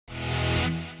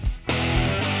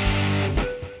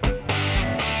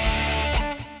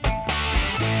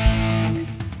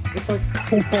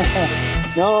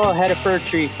like? No, I had a fir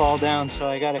tree fall down, so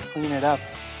I gotta clean it up.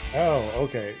 Oh,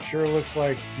 okay. Sure looks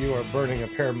like you are burning a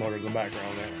paramotor in the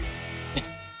background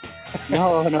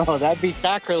No, no, that'd be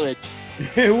sacrilege.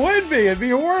 there. It would be. It'd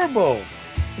be horrible.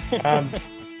 Um,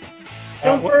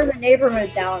 Don't what? burn the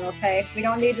neighborhood down, okay? We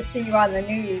don't need to see you on the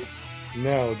news.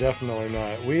 No, definitely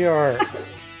not. We are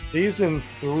season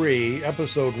 3,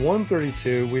 episode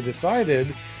 132. We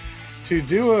decided to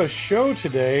do a show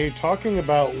today talking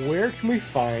about where can we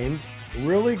find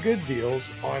really good deals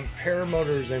on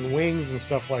paramotors and wings and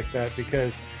stuff like that,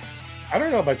 because I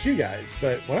don't know about you guys,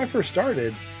 but when I first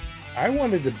started, I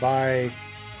wanted to buy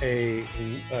a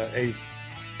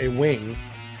a wing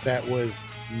that was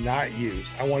not used.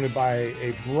 I want to buy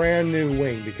a brand new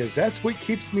wing because that's what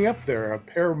keeps me up there. A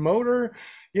paramotor,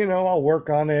 I'll work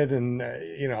on it and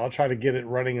I'll try to get it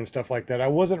running and stuff like that. I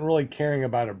wasn't really caring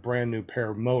about a brand new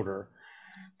paramotor,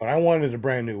 but I wanted a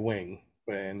brand new wing.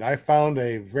 And I found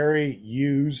a very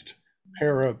used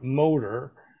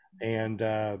paramotor, and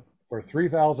for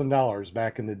 $3,000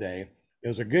 back in the day, it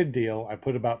was a good deal. I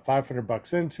put about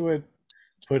 $500 into it,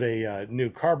 put a new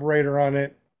carburetor on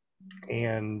it,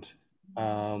 and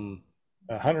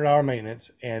 $100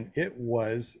 maintenance, and it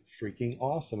was freaking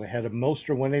awesome. It had a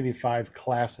Mostra 185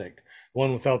 Classic, the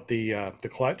one without the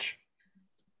clutch.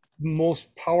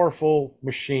 Most powerful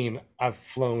machine I've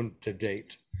flown to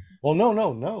date. Well, no,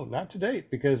 not to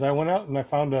date, because I went out and I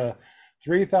found a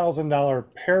 $3,000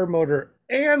 paramotor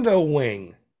and a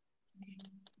wing,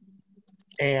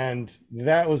 and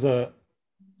that was a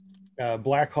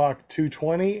Blackhawk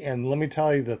 220. And let me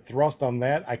tell you, the thrust on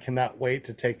that, I cannot wait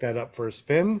to take that up for a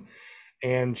spin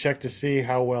and check to see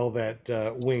how well that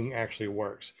wing actually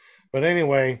works. But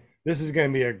anyway, this is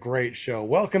going to be a great show.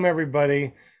 Welcome,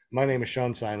 everybody. My name is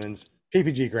Sean Simons,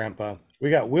 PPG Grandpa.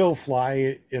 We got Will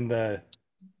Fly in the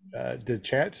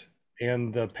chat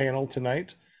and the panel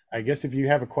tonight. I guess if you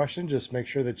have a question, just make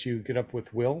sure that you get up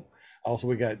with Will. Also,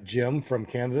 we got Jim from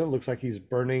Canada. Looks like he's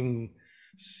burning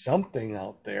something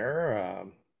out there.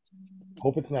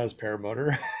 Hope it's not his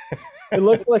paramotor. It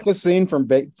looked like a scene from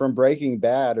Breaking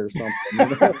Bad or something.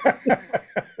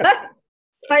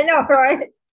 I know,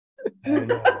 right? I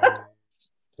know, right?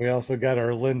 We also got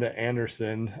our Linda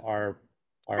Anderson, our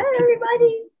Hi,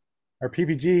 everybody. our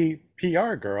PPG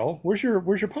PR girl. Where's your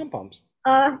pom poms?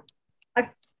 I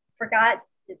forgot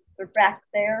they're back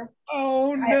there.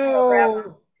 Oh I know.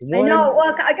 no! I know.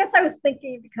 Well, I guess I was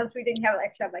thinking because we didn't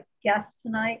actually have a guest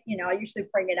tonight. I usually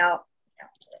bring it out.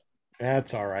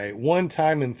 That's all right. One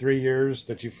time in 3 years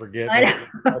that you forget. I know.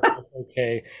 That's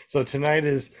okay. So tonight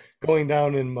is going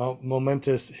down in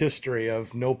momentous history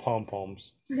of no pom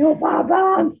poms. No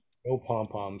problem. No pom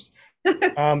poms.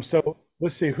 So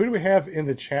let's see. Who do we have in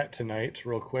the chat tonight?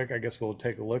 Real quick. I guess we'll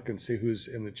take a look and see who's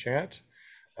in the chat.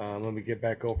 Let me get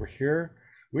back over here.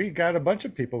 We got a bunch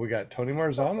of people. We got Tony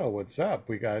Marzano. What's up?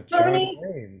 We got Tony,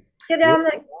 John Wayne.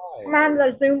 come on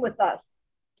the Zoom with us.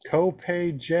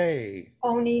 Copay J.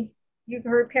 Tony, you've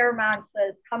heard Paramount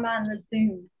says, come on the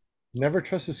Zoom. Never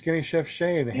trust a skinny chef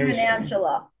Shane. You and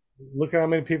Angela. Look at how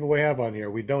many people we have on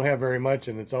here. We don't have very much,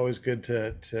 and it's always good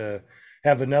to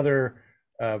have another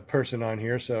person on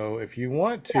here. So if you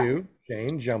want to,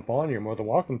 Shane, jump on. You're more than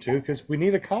welcome to, because we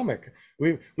need a comic.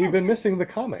 We've been missing the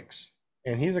comics,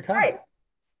 and he's a comic. Right.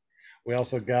 We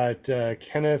also got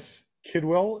Kenneth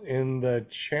Kidwell in the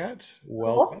chat.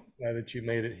 Welcome. Glad that you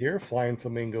made it here. Flying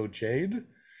Flamingo Jade.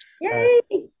 Yay!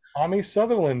 Tommy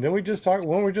Sutherland. Didn't we just talk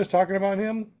when we were just talking about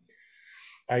him?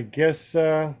 I guess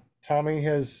Tommy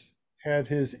has had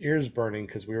his ears burning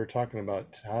because we were talking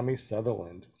about Tommy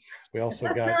Sutherland. We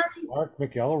also got Mark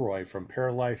McElroy from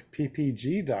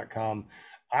ParaLifePPG.com.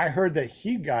 I heard that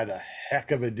he got a heck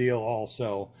of a deal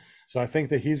also. So I think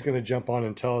that he's going to jump on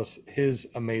and tell us his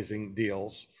amazing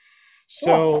deals.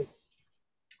 So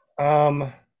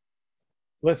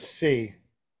let's see.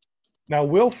 Now,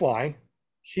 Will Fly,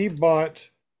 he bought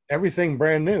everything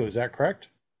brand new. Is that correct?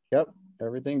 Yep,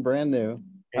 everything brand new.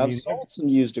 And I've sold some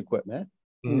used equipment,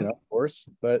 of course,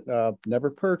 but never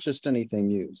purchased anything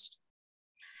used.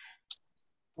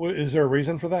 Well, is there a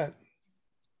reason for that?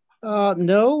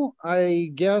 No,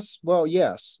 I guess. Well,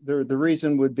 yes. The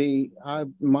reason would be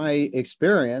my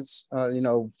experience,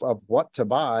 of what to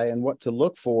buy and what to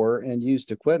look for in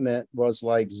used equipment was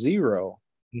like zero.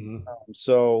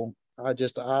 So I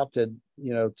just opted,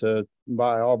 to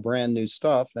buy all brand new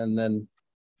stuff and then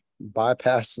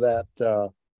bypass that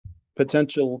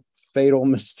potential fatal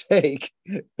mistake,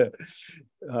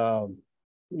 from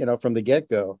the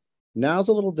get-go. Now's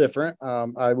a little different.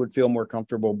 I would feel more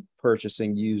comfortable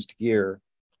purchasing used gear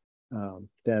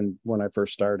than when I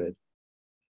first started.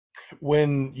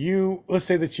 When you, let's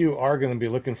say that you are going to be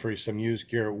looking for some used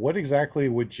gear, what exactly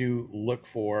would you look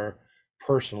for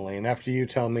personally? And after you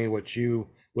tell me what you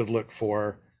would look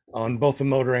for on both a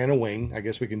motor and a wing, I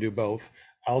guess we can do both.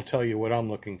 I'll tell you what I'm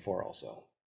looking for also.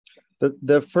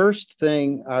 The first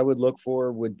thing I would look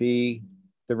for would be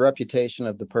the reputation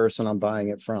of the person I'm buying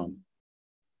it from.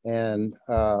 And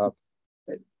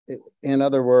in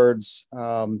other words,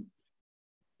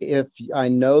 if I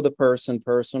know the person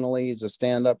personally, he's a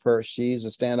stand-up person, she's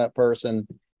a stand-up person,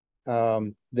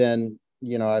 then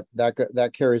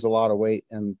that carries a lot of weight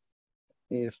and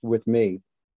if with me.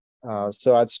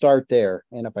 So I'd start there.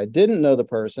 And if I didn't know the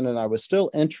person and I was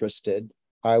still interested,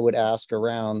 I would ask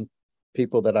around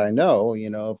people that I know,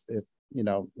 if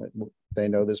they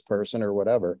know this person or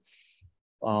whatever.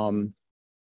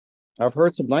 I've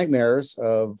heard some nightmares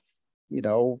of,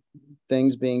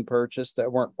 things being purchased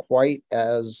that weren't quite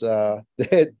as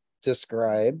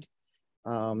described.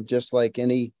 Just like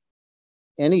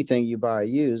anything you buy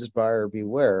used, buyer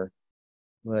beware.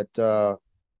 But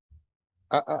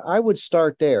I would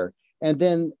start there. And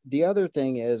then the other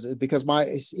thing is because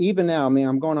even now, I mean,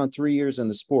 I'm going on 3 years in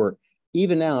the sport.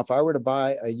 Even now, if I were to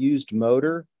buy a used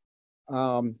motor,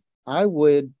 I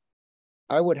would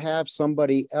have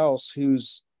somebody else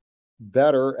who's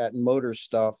better at motor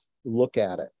stuff look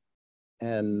at it.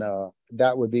 And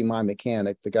that would be my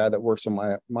mechanic, the guy that works on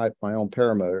my own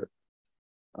paramotor.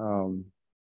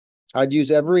 I'd use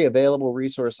every available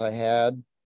resource I had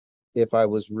if I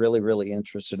was really, really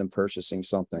interested in purchasing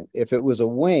something. If it was a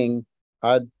wing,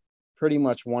 I'd pretty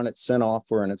much want it sent off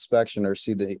for an inspection or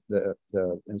see the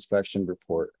inspection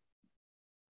report.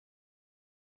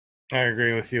 I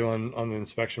agree with you on the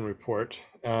inspection report.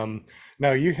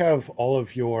 Now you have all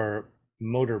of your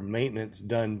motor maintenance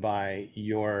done by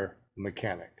your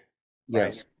mechanic, right?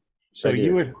 Yes, So I do.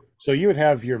 you would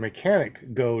have your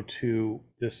mechanic go to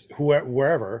this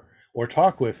wherever or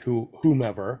talk with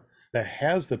whomever that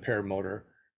has the paramotor,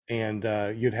 and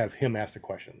you'd have him ask the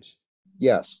questions.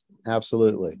 Yes,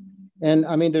 absolutely. And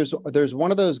I mean, there's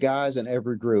one of those guys in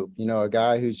every group, a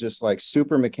guy who's just like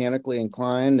super mechanically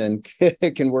inclined and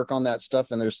can work on that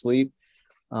stuff in their sleep.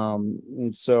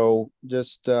 And so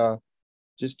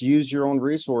just use your own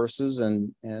resources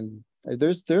and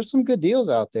there's some good deals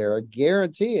out there. I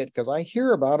guarantee it because I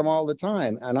hear about them all the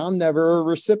time and I'm never a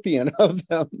recipient of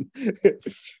them.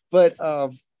 But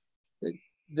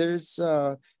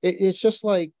it's just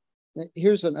like,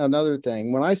 here's another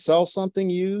thing. When I sell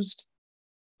something used,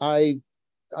 I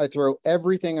throw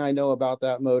everything I know about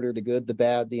that motor, the good, the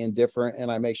bad, the indifferent,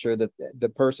 and I make sure that the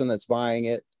person that's buying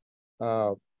it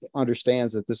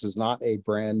understands that this is not a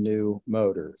brand new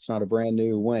motor. It's not a brand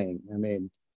new wing. I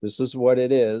mean, this is what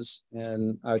it is,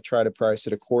 and I try to price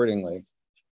it accordingly.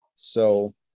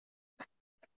 So,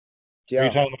 yeah, Are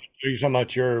you talking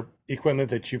about your equipment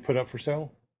that you put up for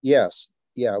sale? yes,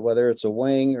 yeah, whether it's a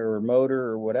wing or a motor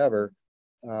or whatever,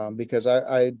 because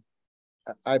I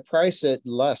price it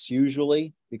less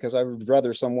usually because I would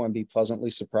rather someone be pleasantly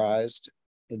surprised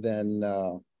than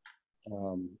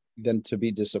to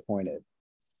be disappointed.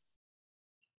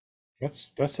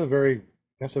 That's a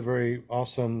very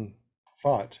awesome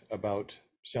thought about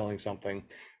selling something.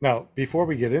 Now, before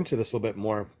we get into this a little bit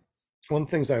more, one of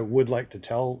the things I would like to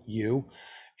tell you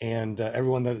and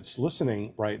everyone that's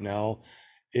listening right now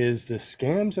is the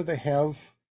scams that they have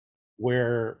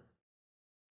where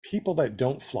people that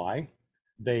don't fly,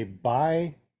 they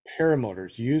buy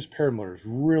paramotors, use paramotors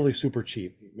really super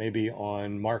cheap, maybe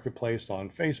on Marketplace, on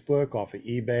Facebook, off of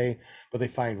eBay, but they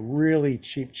find really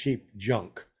cheap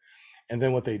junk. And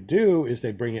then what they do is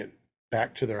they bring it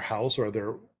back to their house or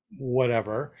their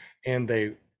whatever, and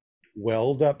they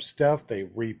weld up stuff, they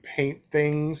repaint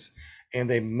things, and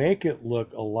they make it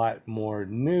look a lot more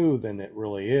new than it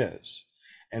really is.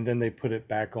 And then they put it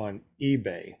back on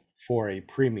eBay for a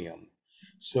premium.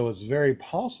 So it's very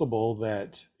possible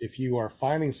that if you are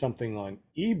finding something on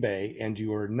eBay and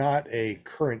you are not a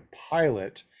current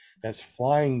pilot that's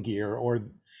flying gear, or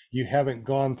you haven't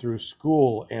gone through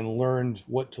school and learned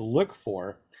what to look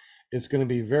for, it's going to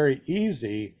be very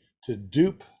easy to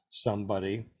dupe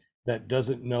somebody that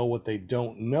doesn't know what they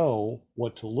don't know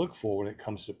what to look for when it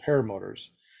comes to paramotors.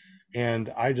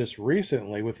 And I just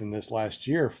recently, within this last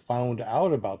year, found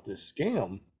out about this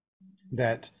scam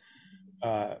that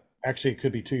actually it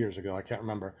could be 2 years ago. I can't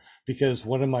remember because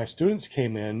one of my students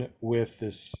came in with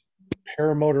this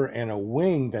paramotor and a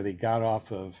wing that he got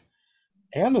off of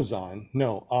Amazon,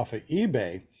 no, off of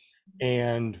eBay,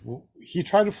 and he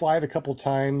tried to fly it a couple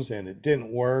times and it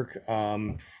didn't work.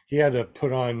 He had to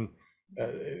put on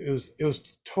it was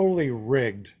totally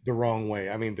rigged the wrong way.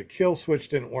 I mean, the kill switch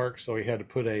didn't work, so he had to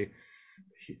put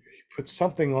he put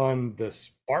something on the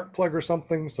spark plug or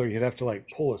something, so you'd have to like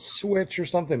pull a switch or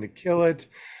something to kill it.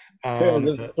 There's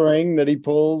a string that he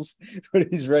pulls when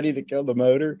he's ready to kill the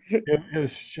motor. It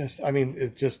was just, I mean,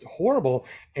 it's just horrible.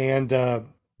 And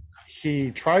he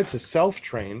tried to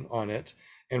self-train on it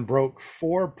and broke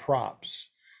four props.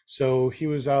 So he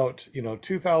was out,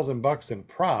 $2,000 in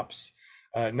props,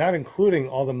 not including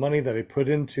all the money that he put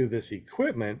into this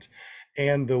equipment.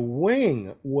 And the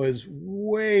wing was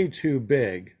way too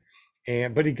big.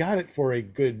 But he got it for a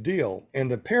good deal. And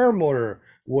the paramotor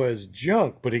was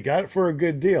junk, but he got it for a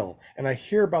good deal. And I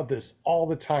hear about this all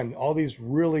the time, all these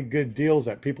really good deals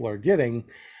that people are getting,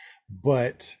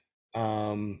 but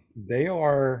they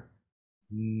are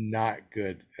not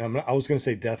good. I was going to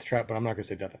say death trap, but I'm not going to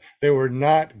say death. They were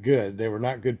not good. They were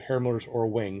not good paramotors or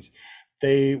wings.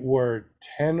 They were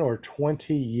 10 or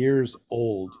 20 years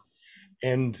old.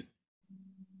 And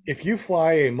if you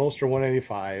fly a Moster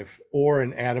 185 or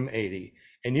an Atom 80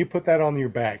 and you put that on your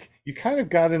back, you kind of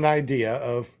got an idea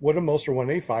of what a Moster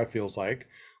 185 feels like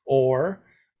or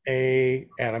a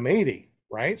Atom 80,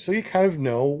 right? So you kind of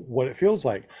know what it feels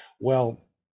like. Well,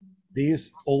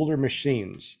 these older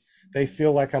machines, they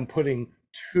feel like I'm putting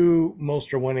two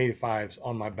Moster 185s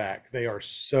on my back. They are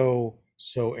so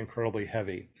incredibly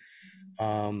heavy.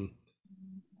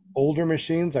 Older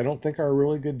machines, I don't think are a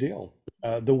really good deal.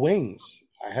 The wings,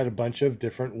 I had a bunch of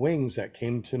different wings that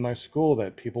came to my school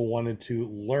that people wanted to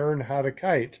learn how to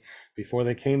kite before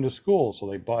they came to school. So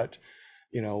they bought,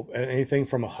 anything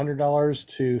from $100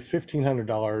 to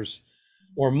 $1,500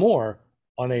 or more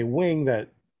on a wing that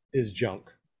is junk.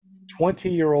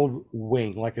 20-year-old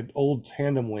wing, like an old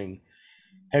tandem wing.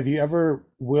 Have you ever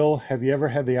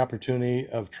had the opportunity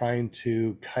of trying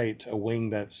to kite a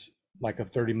wing that's like a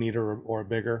 30 meter or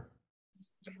bigger?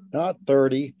 Not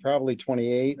 30, probably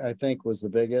 28, I think was the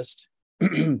biggest.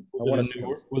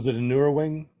 Was it a newer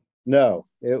wing? No,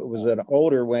 it was an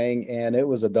older wing and it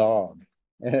was a dog.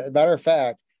 Matter of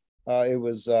fact, it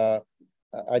was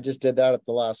I just did that at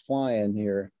the last fly-in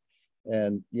here.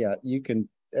 And yeah, you can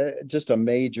just a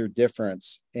major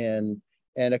difference in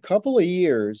a couple of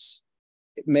years.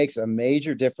 It makes a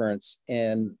major difference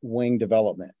in wing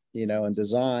development, and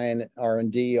design,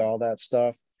 R&D, all that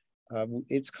stuff.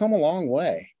 It's come a long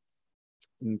way.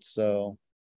 And so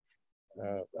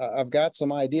I've got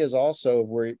some ideas also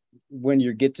of when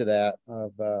you get to that,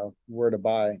 of where to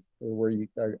buy, or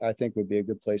I think would be a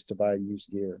good place to buy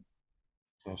used gear.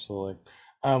 Absolutely.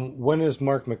 When is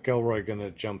Mark McElroy going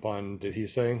to jump on? Did he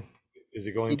say? Is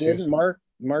he going He to? did.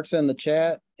 Mark's in the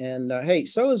chat, and hey,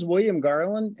 so is William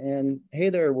Garland. And hey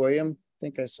there, William. I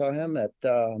think I saw him at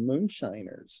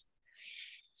Moonshiners.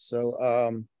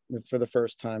 So for the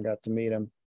first time, got to meet him.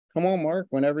 Come on, Mark,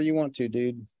 whenever you want to,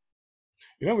 dude.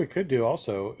 We could do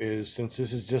also is, since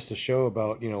this is just a show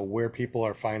about, where people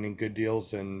are finding good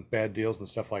deals and bad deals and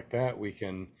stuff like that, we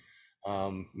can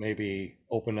maybe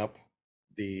open up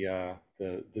the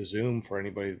Zoom for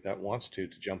anybody that wants to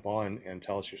jump on and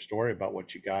tell us your story about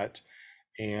what you got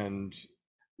and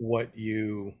what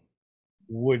you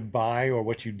would buy or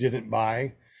what you didn't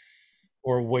buy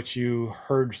or what you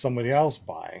heard somebody else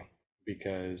buy,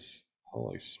 because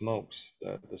holy smokes,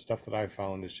 the stuff that I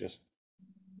found is just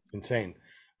insane.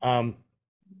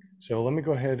 So let me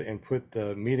go ahead and put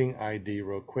the meeting ID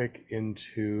real quick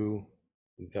into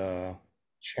the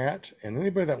chat, and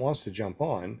anybody that wants to jump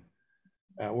on,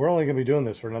 we're only going to be doing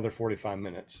this for another 45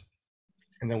 minutes,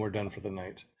 and then we're done for the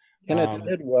night. Kenneth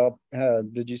did well.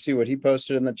 Did you see what he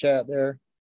posted in the chat there?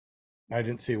 I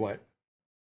didn't see what.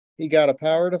 He got a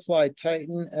Power to Fly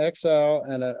Titan XL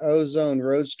and an Ozone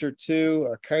Roadster 2,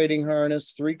 a kiting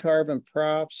harness, 3 carbon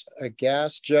props, a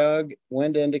gas jug,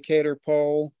 wind indicator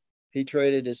pole. He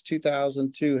traded his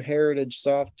 2002 Heritage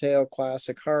Softail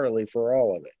Classic Harley for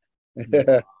all of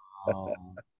it. Wow.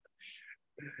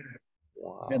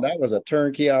 Wow. And that was a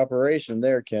turnkey operation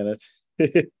there, Kenneth.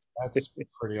 That's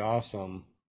pretty awesome.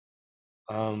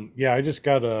 Yeah, I just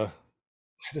got a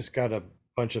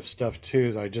bunch of stuff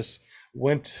too. I just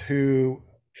went to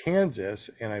Kansas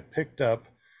and I picked up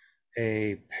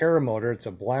a paramotor. It's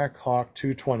a Black Hawk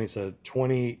 220. It's a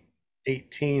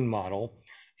 2018 model,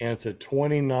 and it's a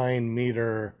 29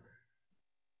 meter.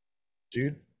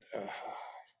 Dude,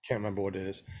 can't remember what it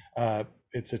is.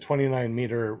 It's a 29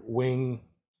 meter wing,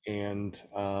 and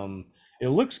it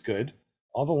looks good.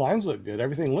 All the lines look good.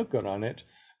 Everything looked good on it.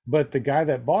 But the guy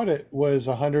that bought it was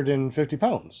 150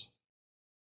 pounds.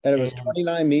 And it was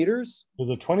 29 meters? It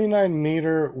was a 29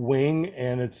 meter wing,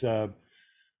 and it's a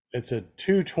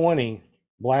 220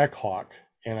 Black Hawk,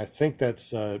 and I think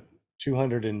that's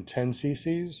 210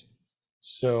 cc's.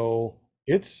 So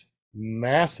it's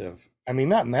massive. I mean,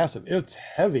 not massive. It's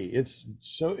heavy. It's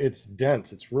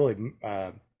dense. It's really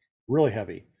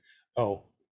heavy. Oh,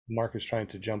 Mark is trying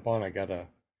to jump on. I gotta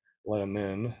let him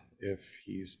in if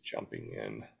he's jumping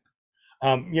in.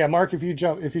 Yeah, Mark, if you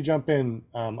jump in,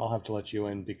 I'll have to let you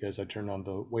in because I turned on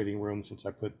the waiting room since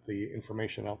I put the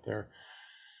information out there.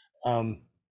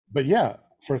 But yeah,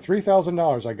 for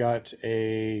 $3,000, I got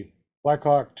a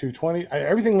Blackhawk 220.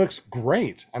 Everything looks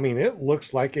great. I mean, it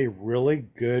looks like a really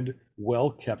good,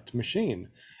 well-kept machine,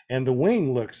 and the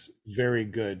wing looks very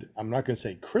good. I'm not going to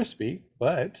say crispy,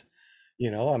 but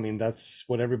I mean, that's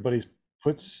what everybody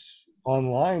puts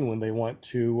online when they want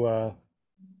to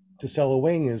sell a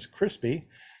wing is crispy.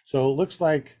 So it looks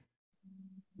like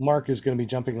Mark is going to be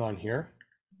jumping on here.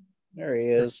 There he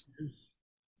is.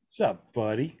 What's up,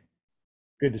 buddy?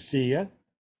 Good to see you.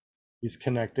 He's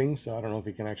connecting, so I don't know if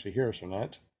he can actually hear us or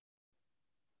not.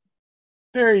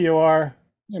 There you are.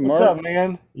 Hey, What's Mark. up,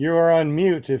 man? You are on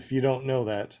mute if you don't know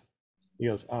that. He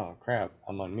goes, oh, crap,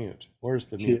 I'm on mute. Where's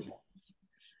the mute?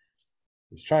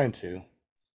 He's trying to.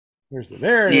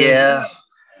 There it is. Yeah.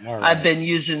 All right. I've been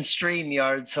using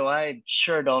StreamYard, so I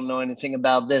sure don't know anything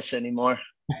about this anymore.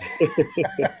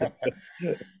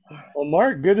 Well,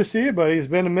 Mark, good to see you, buddy. It's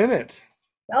been a minute.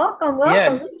 Welcome.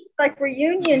 Yeah. This is like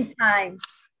reunion time.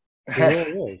 It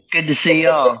really is. Good to see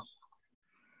y'all.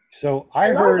 So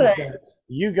I love heard it. that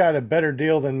you got a better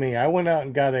deal than me. I went out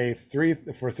and got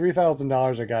for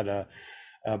 $3,000. I got a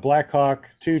Blackhawk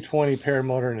 220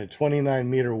 paramotor and a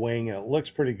 29-meter wing, and it looks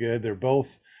pretty good. They're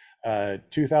both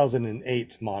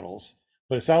 2008 models,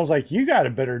 but it sounds like you got a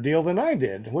better deal than I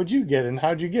did. What'd you get, and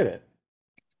how'd you get it?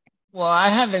 Well, I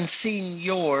haven't seen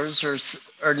yours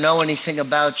or know anything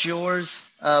about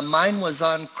yours. Mine was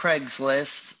on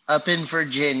Craigslist up in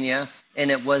Virginia,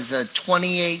 and it was a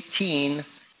 2018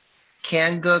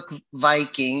 Kangook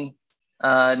Viking,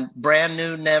 brand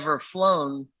new, never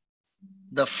flown,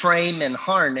 the frame and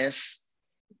harness,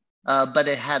 but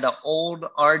it had an old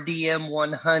RDM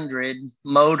 100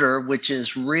 motor, which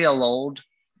is real old,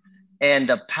 and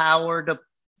a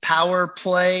power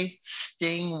play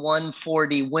Sting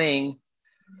 140 wing.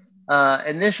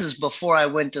 And this is before I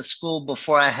went to school,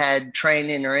 before I had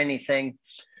training or anything.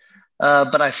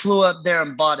 But I flew up there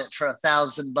and bought it for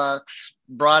 $1,000,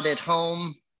 brought it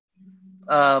home,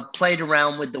 played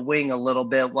around with the wing a little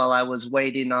bit while I was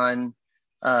waiting on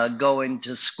going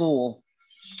to school.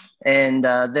 And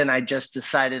then I just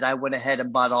decided I went ahead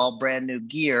and bought all brand new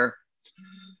gear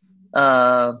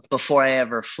before I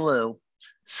ever flew.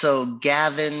 So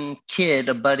Gavin Kidd,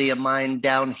 a buddy of mine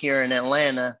down here in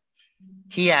Atlanta,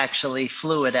 he actually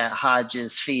flew it at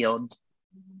Hodges Field.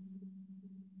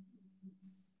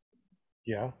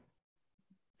 Yeah.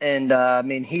 And I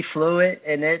mean, he flew it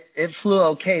and it flew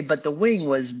okay, but the wing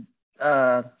was,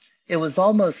 it was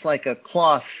almost like a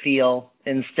cloth feel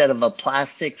instead of a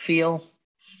plastic feel.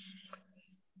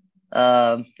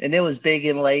 And it was big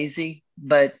and lazy,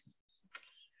 but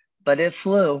it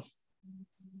flew.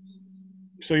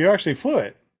 So you actually flew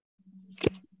it?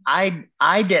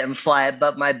 I didn't fly it,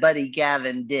 but my buddy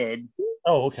Gavin did.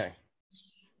 Oh, okay.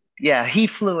 Yeah, he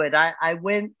flew it. I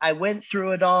went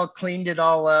through it all, cleaned it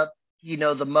all up,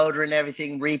 the motor and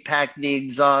everything, repacked the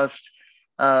exhaust,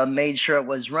 made sure it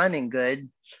was running good.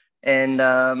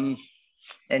 And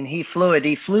he flew it.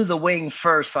 He flew the wing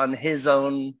first on his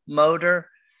own motor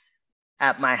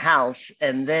at my house.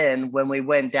 And then when we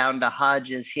went down to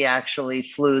Hodges, he actually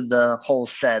flew the whole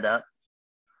setup.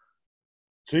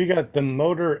 So you got the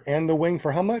motor and the wing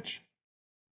for how much?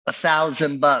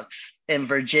 $1,000 in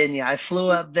Virginia. I flew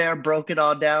up there, broke it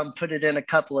all down, put it in a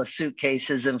couple of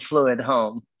suitcases, and flew it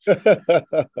home.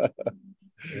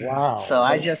 Wow. So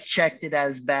I just checked it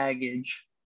as baggage.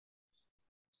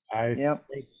 I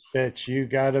think that you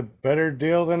got a better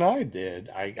deal than I did,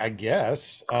 I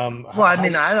guess. Well, I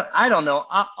mean, I don't know.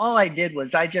 All I did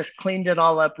was I just cleaned it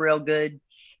all up real good.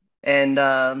 And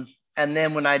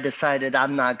then when I decided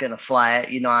I'm not going to fly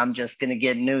it, I'm just going to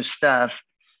get new stuff.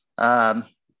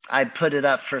 I put it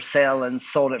up for sale and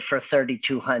sold it for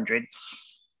 $3,200.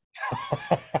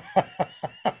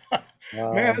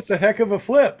 Man, that's a heck of a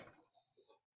flip.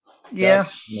 Yeah.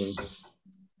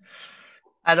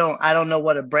 I don't know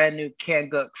what a brand new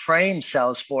Kangook frame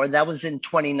sells for. That was in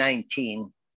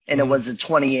 2019, and it was a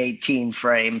 2018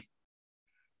 frame.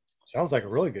 Sounds like a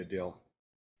really good deal.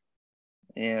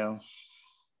 Yeah.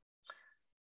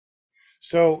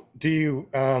 So do you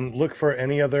look for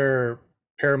any other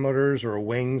paramotors or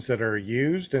wings that are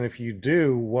used? And if you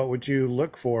do, what would you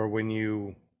look for when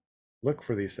you look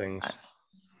for these things?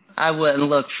 I wouldn't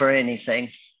look for anything.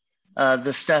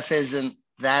 The stuff isn't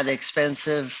that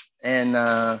expensive. And,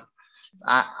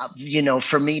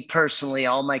 for me personally,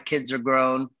 all my kids are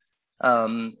grown.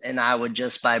 And I would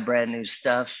just buy brand new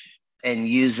stuff and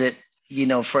use it,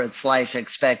 for its life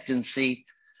expectancy,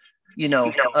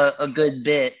 a good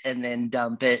bit, and then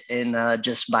dump it and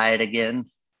just buy it again.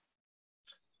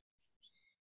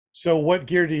 So, what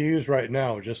gear do you use right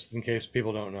now, just in case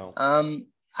people don't know?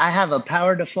 I have a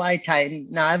Power to Fly Titan.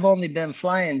 Now, I've only been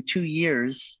flying 2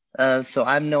 years, so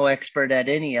I'm no expert at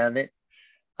any of it.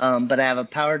 But I have a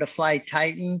Power to Fly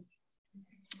Titan,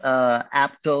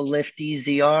 Apto Lift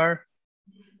EZR,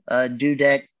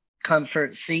 Dudek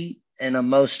Comfort Seat, and a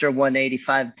Moster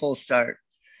 185 Pull Start.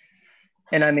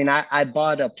 And I mean, I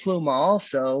bought a Pluma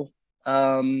also.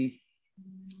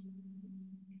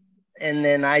 And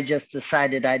then I just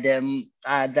decided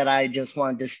that I just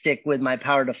wanted to stick with my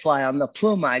Power to Fly. On the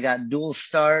Pluma, I got dual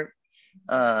start,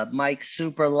 mic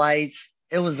super lights.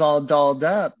 It was all dolled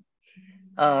up.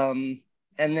 And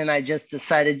then I just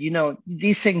decided,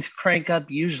 these things crank up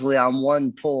usually on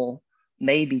one pull,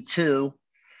 maybe two.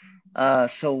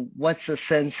 So what's the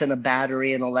sense in a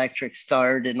battery and electric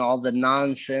start and all the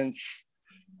nonsense?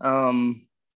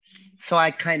 So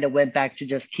I kind of went back to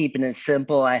just keeping it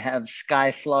simple. I have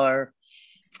Skyflar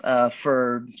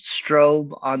for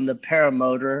strobe on the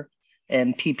paramotor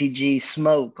and PPG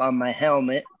smoke on my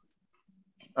helmet.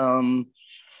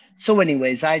 So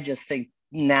anyways, I just think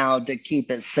now to keep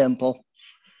it simple.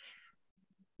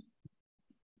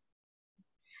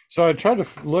 So I tried to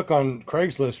look on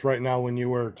Craigslist right now when you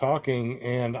were talking,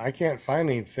 and I can't find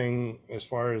anything as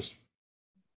far as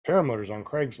paramotors on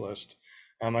Craigslist.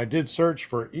 I did search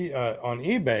for on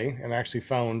eBay and actually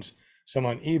found some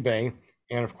on eBay,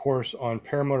 and of course on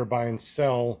Paramotor Buy and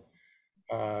Sell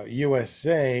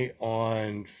USA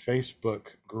on Facebook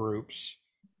groups.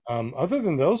 Other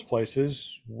than those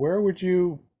places, where would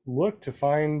you look to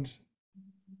find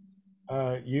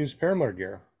used paramotor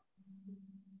gear?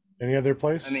 Any other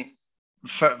place? I mean,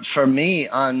 for me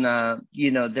on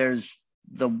there's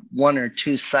the one or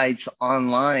two sites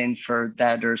online for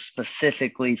that are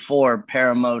specifically for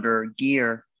paramotor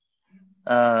gear.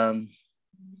 I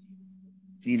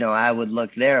would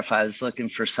look there if I was looking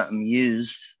for something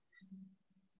used.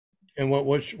 And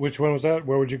which one was that?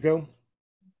 Where would you go?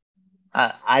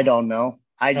 I don't know.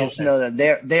 I just know that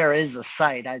there is a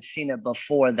site. I've seen it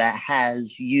before that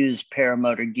has used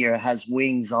paramotor gear, has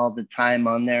wings all the time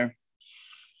on there.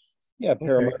 Yeah,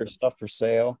 paramotor stuff for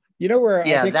sale. You know where?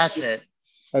 Yeah, that's it.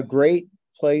 A great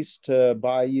place to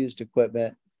buy used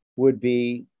equipment would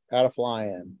be at a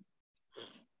fly-in.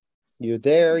 You're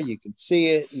there, you can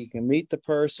see it, you can meet the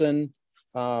person.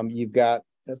 You've got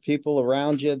people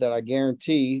around you that I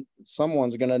guarantee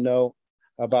someone's going to know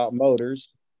about motors.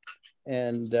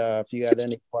 And if you got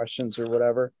any questions or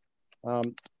whatever, for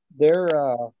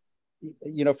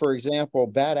example,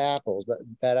 Bad Apples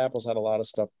had a lot of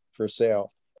stuff for sale,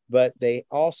 but they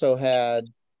also had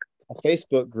a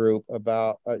Facebook group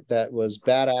about that was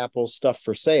Bad Apples stuff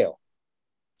for sale.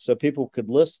 So people could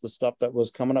list the stuff that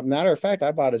was coming up. Matter of fact,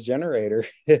 I bought a generator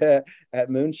at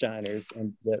Moonshiners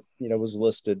and that, was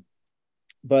listed.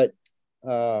 But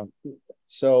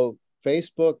so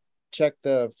Facebook, check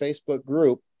the Facebook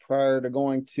group prior to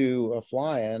going to a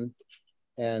fly-in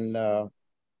and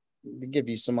give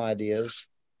you some ideas.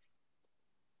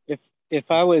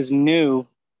 If I was new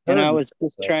and I was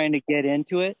just trying to get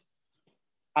into it,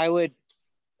 I would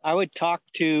talk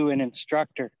to an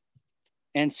instructor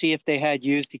and see if they had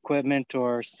used equipment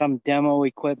or some demo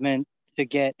equipment to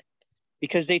get,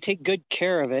 because they take good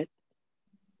care of it.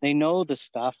 They know the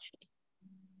stuff.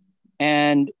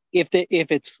 And if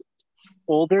it's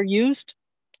older used,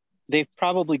 they've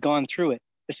probably gone through it.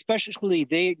 Especially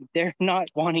they're not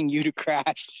wanting you to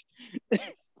crash.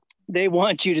 They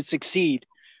want you to succeed.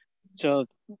 So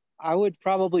I would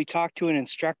probably talk to an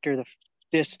instructor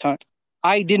this time.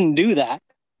 I didn't do that.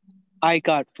 I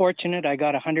got fortunate. I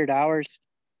got 100 hours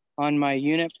on my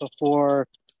unit before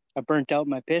I burnt out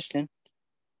my piston.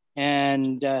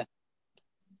 And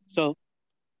so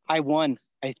I won,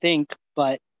 I think,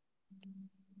 but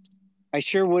I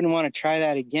sure wouldn't want to try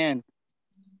that again,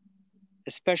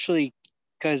 especially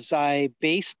because I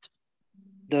based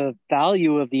the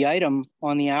value of the item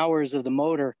on the hours of the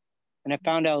motor. And I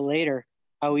found out later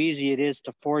how easy it is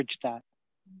to forge that.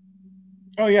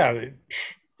 Oh, yeah.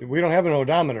 We don't have an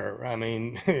odometer. I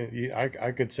mean,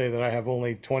 I could say that I have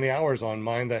only 20 hours on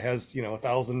mine that has,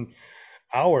 1,000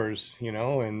 hours,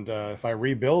 and if I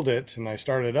rebuild it and I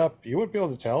start it up, you wouldn't be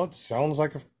able to tell. It sounds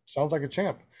like a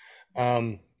champ.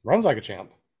 Runs like a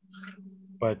champ.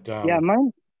 But yeah,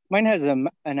 mine has an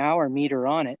hour meter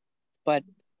on it, but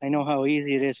I know how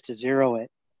easy it is to zero it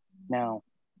now.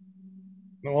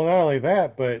 Well, not only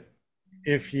that, but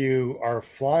if you are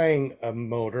flying a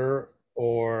motor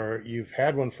or you've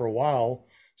had one for a while,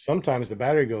 sometimes the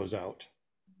battery goes out,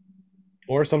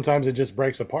 or sometimes it just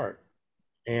breaks apart.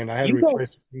 And I had to You guys,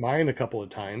 replace mine a couple of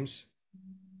times.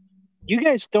 you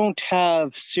guys don't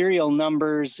have serial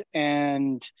numbers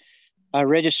and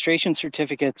registration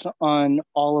certificates on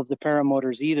all of the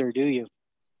paramotors either, do you?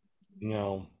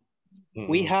 No.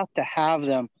 We have to have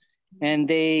them, and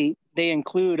they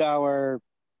include our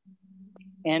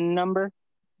N number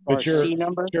or But C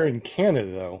number. you're in Canada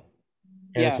though,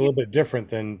 and it's a little bit different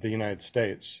than the United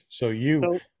States. So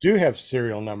you do have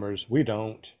serial numbers. We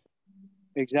don't.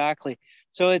 Exactly.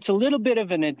 So it's a little bit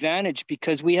of an advantage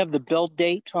because we have the build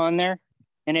date on there,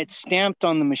 and it's stamped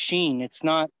on the machine. It's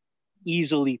not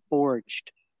easily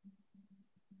forged.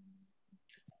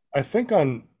 I think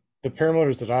on the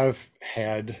paramotors that I've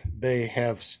had, they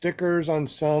have stickers on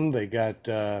some. They got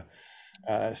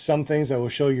some things that will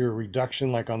show you a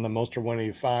reduction, like on the Moster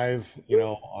 185. You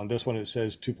know, on this one it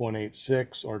says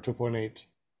 2.86 or 2.8.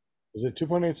 Is it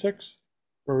 2.86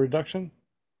 for a reduction?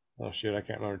 Oh shit, I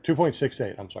can't remember.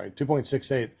 2.68. I'm sorry,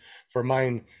 2.68 for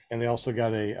mine, and they also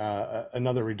got a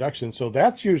another reduction. So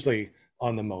that's usually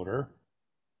on the motor,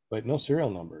 but no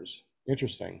serial numbers.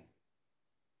 Interesting.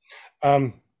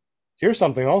 Here's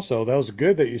something also that was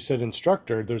good that you said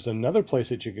instructor. There's another place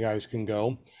that you guys can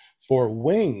go for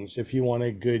wings if you want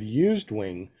a good used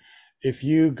wing. If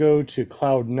you go to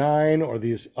Cloud9 or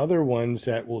these other ones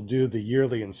that will do the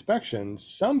yearly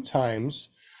inspections, sometimes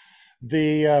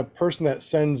the person that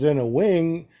sends in a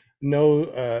wing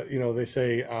they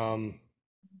say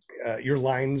your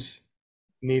lines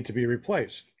need to be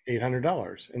replaced,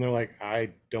 $800, and they're like,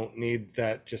 I don't need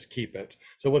that, just keep it.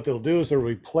 So what they'll do is they'll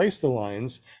replace the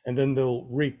lines, and then they'll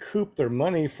recoup their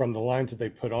money from the lines that they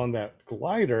put on that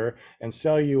glider and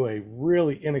sell you a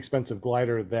really inexpensive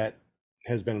glider that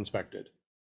has been inspected.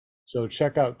 So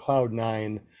check out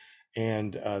Cloud9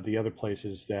 and the other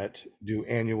places that do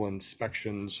annual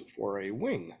inspections for a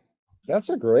wing. That's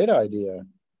a great idea.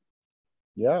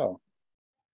 Yeah.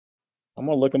 I'm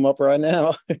gonna look them up right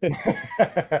now. It's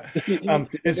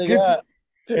good.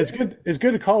 It's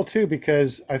good to call too,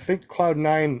 because I think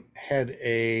Cloud9 had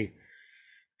a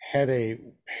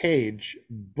page,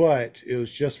 but it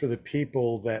was just for the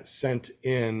people that sent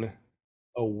in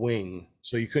a wing,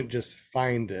 so you couldn't just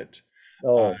find it.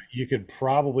 You could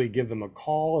probably give them a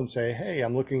call and say, hey,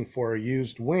 I'm looking for a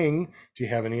used wing, do you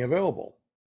have any available?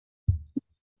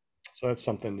 So that's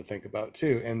something to think about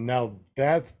too. And now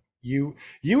that you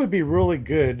would be really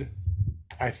good,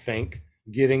 I think,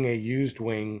 getting a used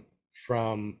wing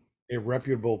from a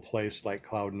reputable place like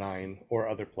Cloud9 or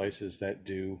other places that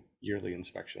do yearly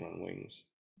inspection on wings.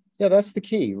 Yeah, that's the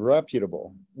key,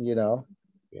 reputable,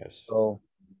 Yes. So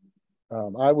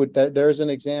I would, there's an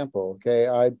example. Okay.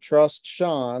 I trust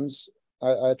Sean's,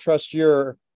 I trust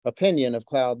your opinion of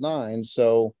Cloud9.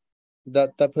 So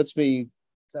that puts me,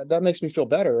 that makes me feel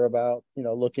better about,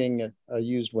 looking at a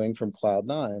used wing from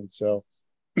Cloud9. So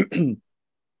yeah,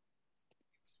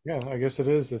 I guess it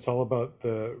is. It's all about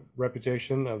the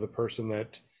reputation of the person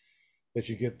that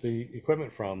you get the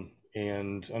equipment from.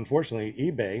 And unfortunately,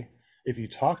 eBay, if you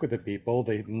talk with the people,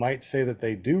 they might say that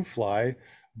they do fly,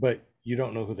 but you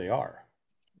don't know who they are.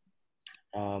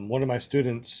 One of my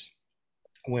students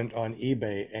went on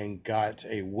eBay and got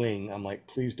a wing. I'm like,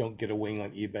 please don't get a wing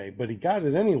on eBay, but he got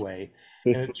it anyway,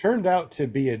 and it turned out to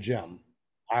be a gem.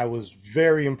 I was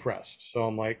very impressed. So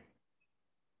I'm like,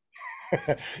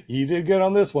 you did good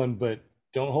on this one, but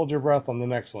don't hold your breath on the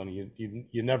next one.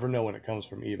 You never know when it comes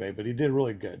from eBay, but he did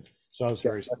really good. So I was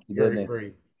very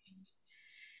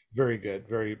good,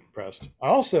 very impressed. I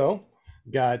also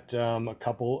got a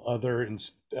couple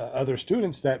other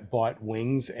students that bought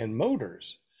wings and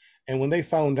motors, and when they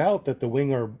found out that the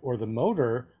wing or the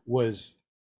motor was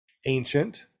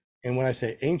ancient, and when I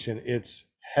say ancient, it's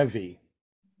heavy,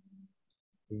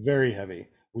 very heavy.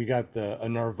 We got a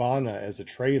Nirvana as a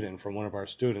trade-in from one of our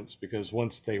students, because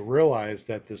once they realized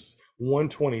that this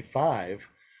 125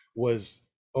 was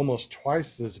almost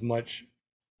twice as much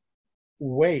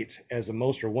weight as a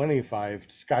Moster 185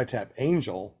 SkyTap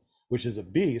Angel, which is a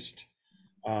beast,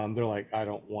 they're like, I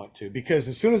don't want to. Because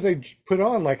as soon as they put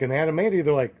on like an Animati,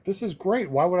 they're like, this is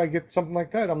great. Why would I get something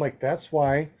like that? I'm like, that's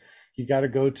why you got to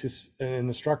go to an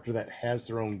instructor that has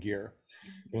their own gear.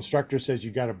 The instructor says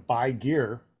you got to buy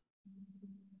gear.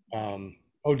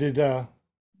 Did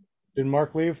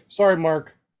Mark leave? Sorry,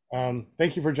 Mark.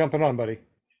 Thank you for jumping on, buddy.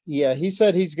 Yeah, he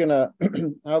said he's gonna.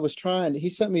 He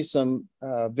sent me some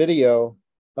video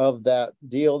of that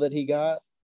deal that he got,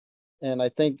 and I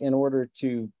think in order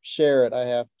to share it, I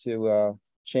have to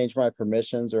change my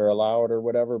permissions or allow it or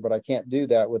whatever. But I can't do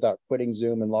that without quitting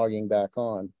Zoom and logging back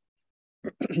on.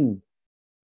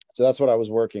 So that's what I was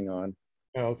working on.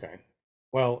 Oh, okay.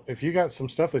 Well, if you got some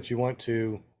stuff that you want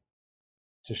to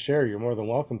share, you're more than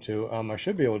welcome to. I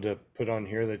should be able to put on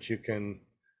here that you can.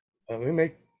 Let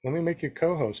me make you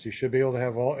co-host. You should be able to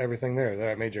have everything there that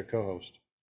I made you co-host.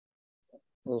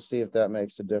 We'll see if that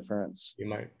makes a difference. You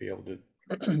might be able to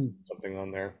put something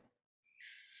on there.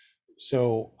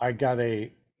 So I got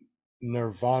a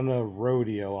Nirvana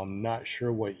Rodeo. I'm not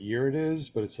sure what year it is,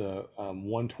 but it's a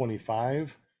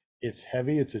 125. It's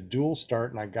heavy. It's a dual start,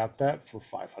 and I got that for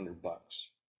 $500.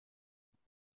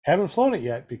 Haven't flown it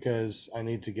yet because I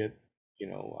need to get,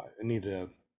 I need to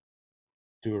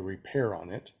do a repair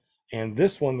on it. And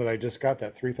this one that I just got,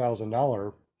 that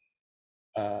 $3,000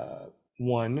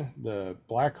 one, the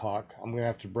Blackhawk, I'm gonna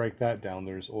have to break that down.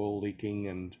 There's oil leaking,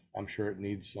 and I'm sure it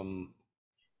needs some.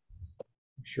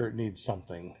 I'm sure it needs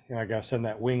something, and I gotta send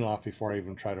that wing off before I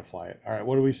even try to fly it. All right,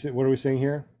 what do we see? What are we seeing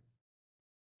here?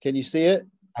 Can you see it?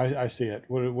 I see it.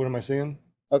 What am I seeing?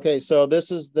 Okay, so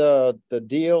this is the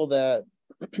deal that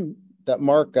that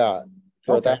Mark got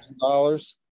for Okay.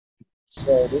 $1,000.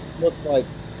 So this looks like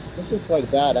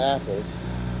bad apples.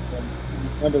 And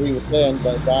remember he was saying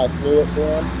that guy flew it for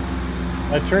him.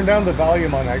 I turned down the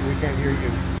volume on that. We can't hear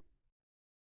you.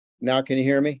 Now can you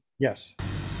hear me? Yes.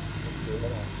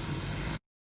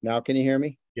 Now can you hear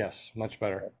me? Yes, much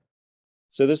better.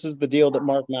 So this is the deal that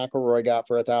Mark McElroy got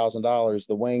for $1,000,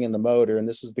 the wing and the motor, and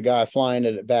this is the guy flying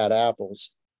it at Bad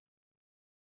Apples.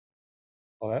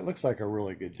 Well, that looks like a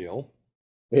really good deal.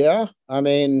 Yeah, I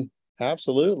mean,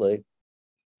 absolutely.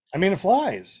 I mean, it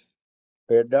flies.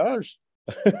 It does.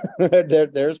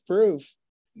 There's proof.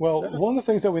 Well, one of the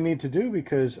things that we need to do,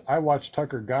 because I watched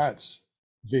Tucker Gott's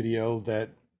video that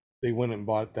they went and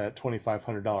bought that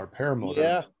 $2,500 paramotor.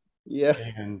 Yeah, yeah.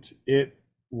 And it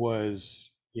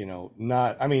was,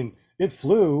 not, I mean, it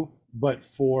flew, but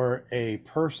for a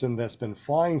person that's been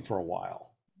flying for a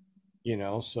while,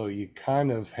 so you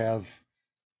kind of have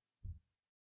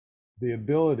the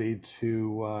ability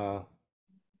to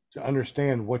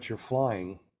understand what you're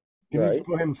flying. Can you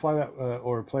go ahead and fly that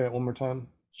or play it one more time?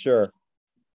 Sure.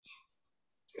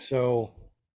 So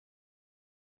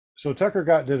Tucker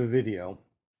Gott did a video.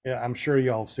 Yeah, I'm sure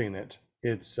y'all have seen it.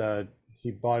 It's he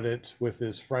bought it with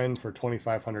his friend for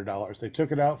 $2,500. They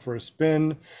took it out for a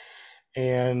spin,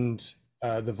 and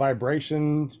the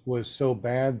vibration was so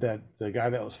bad that the guy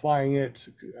that was flying it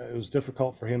was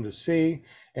difficult for him to see,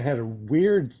 and had a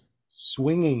weird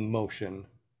swinging motion.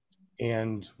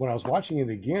 And when I was watching it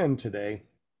again today,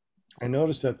 I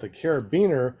noticed that the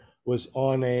carabiner was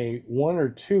on a 1 or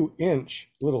 2 inch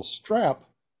little strap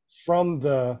from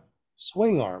the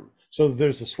swing arm. So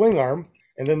there's the swing arm,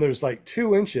 and then there's like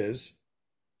 2 inches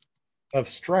of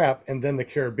strap, and then the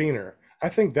carabiner. I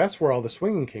think that's where all the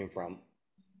swinging came from,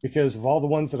 because of all the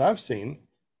ones that I've seen,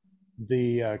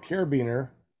 the carabiner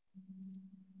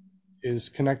is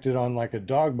connected on like a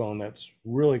dog bone that's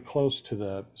really close to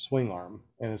the swing arm,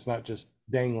 and it's not just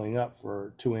dangling up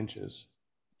for 2 inches.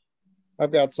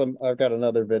 I've got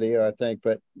another video, I think,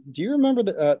 but do you remember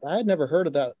that? I had never heard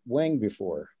of that wing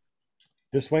before.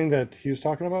 This wing that he was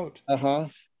talking about? Uh-huh.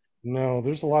 No,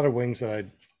 there's a lot of wings that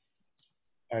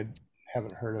I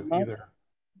haven't heard of either.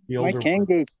 My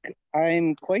Kangoo,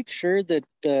 I'm quite sure that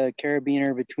the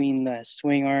carabiner between the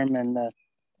swing arm and the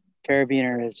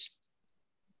carabiner is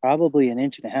probably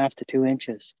 1.5 to 2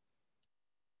 inches.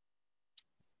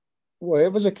 Well,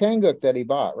 it was a Kangoo that he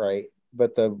bought, right?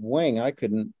 But the wing, I'd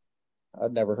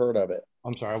never heard of it.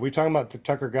 I'm sorry, are we talking about the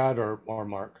Tucker Gott or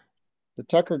Mark? The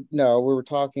Tucker, no, we were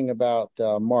talking about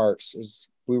Mark's as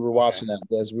we were watching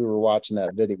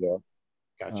that video.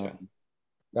 Gotcha.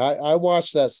 I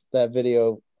watched that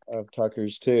video of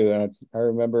Tucker's too, and I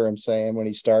remember him saying when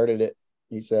he started it,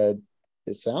 he said,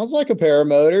 "It sounds like a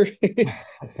paramotor."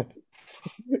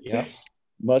 Yeah,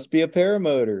 must be a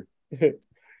paramotor.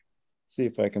 See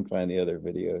if I can find the other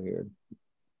video here.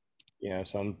 Yeah,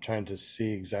 so I'm trying to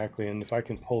see exactly, and if I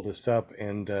can pull this up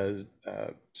and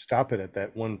stop it at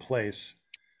that one place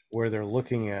where they're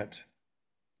looking at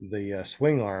the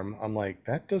swing arm, I'm like,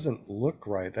 that doesn't look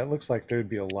right. That looks like there'd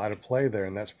be a lot of play there,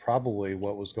 and that's probably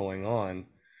what was going on.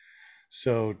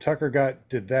 So Tucker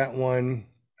did that one.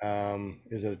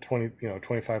 Is it a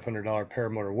 $2,500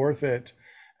 paramotor worth it?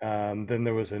 Then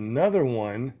there was another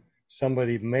one.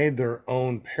 Somebody made their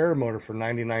own paramotor for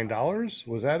 $99.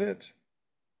 Was that it?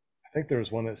 I think there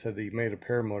was one that said that he made a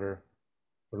paramotor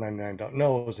for $99.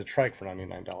 No, it was a trike for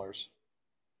 $99.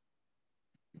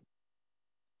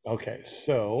 Okay,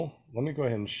 so let me go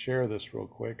ahead and share this real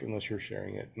quick, unless you're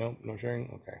sharing it. No, no sharing?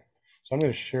 Okay. So I'm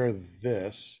going to share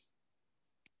this.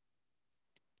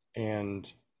 And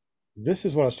this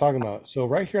is what I was talking about. So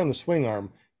right here on the swing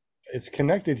arm, it's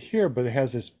connected here, but it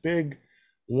has this big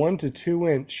 1 to 2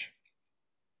 inch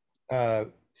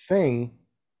thing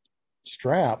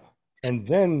strap, and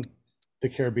then the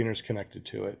carabiner's connected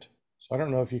to it. So I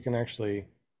don't know if you can actually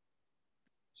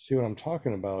see what I'm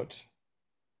talking about.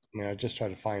 I mean, I just tried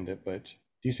to find it, but do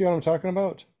you see what I'm talking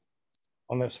about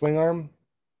on that swing arm?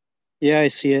 Yeah, I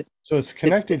see it. So it's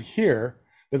connected here,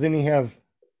 but then you have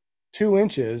 2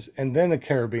 inches and then a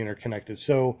carabiner connected.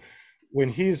 So when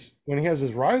he has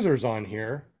his risers on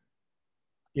here,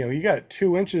 you got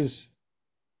 2 inches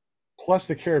plus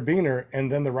the carabiner,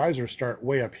 and then the risers start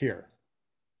way up here.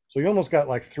 So you almost got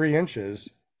like 3 inches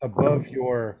above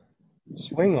your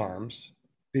swing arms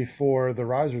before the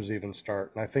risers even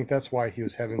start. And I think that's why he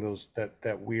was having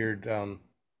that weird oh,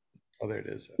 there it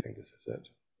is. I think this is it.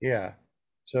 Yeah.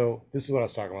 So this is what I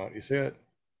was talking about. You see it?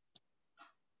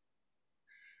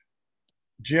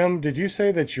 Jim, did you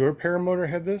say that your paramotor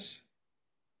had this?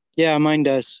 Yeah, mine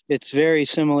does. It's very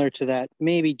similar to that.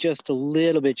 Maybe just a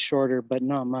little bit shorter, but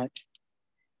not much.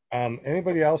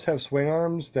 Anybody else have swing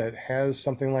arms that has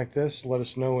something like this? Let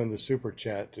us know in the super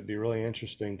chat. It'd be really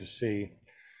interesting to see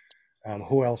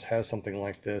who else has something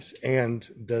like this, and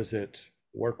does it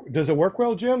work? Does it work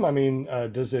well, Jim? I mean,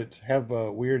 does it have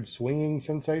a weird swinging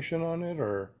sensation on it,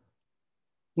 or?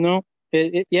 No,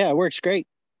 it works great.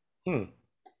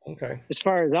 Okay. As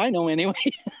far as I know, anyway.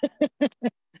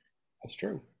 That's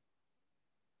true.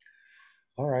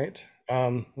 All right.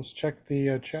 Let's check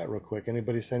the chat real quick.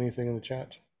 Anybody say anything in the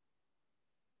chat?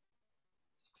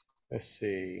 Let's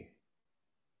see.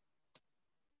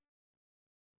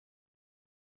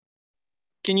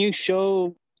 Can you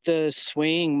show the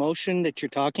swaying motion that you're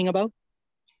talking about?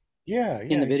 Yeah,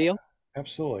 in the video? Yeah,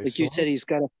 absolutely. Like you said, he's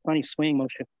got a funny swaying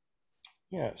motion.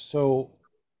 Yeah, so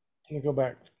let me go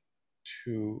back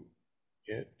to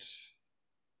it.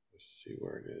 Let's see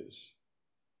where it is.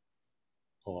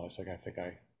 Hold on a second. I think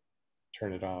I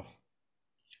turned it off.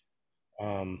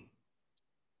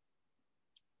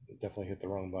 Definitely hit the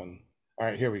wrong button. All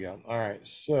right, here we go. All right,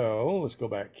 so let's go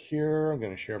back here. I'm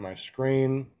going to share my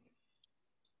screen.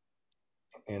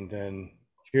 And then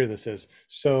here this is.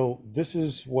 So this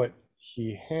is what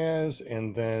he has.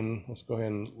 And then let's go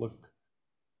ahead and look.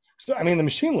 So, I mean, the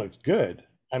machine looks good.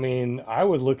 I mean, I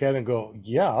would look at it and go,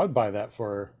 yeah, I'd buy that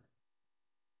for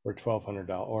 $1,200,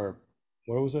 or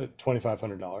what was it,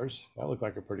 $2,500. That looked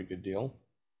like a pretty good deal.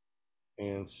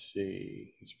 And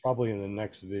see, it's probably in the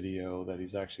next video that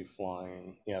he's actually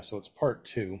flying. Yeah, so it's part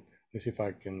 2. Let me see if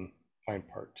I can find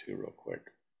part 2 real quick.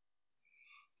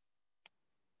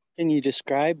 Can you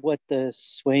describe what the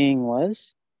swaying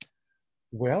was?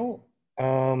 Well,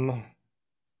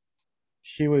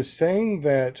 he was saying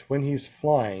that when he's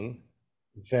flying,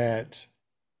 that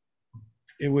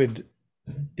it would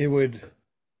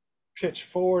pitch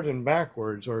forward and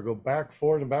backwards, or go back,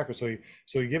 forward and backwards.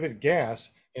 So you give it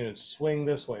gas and it swing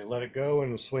this way, let it go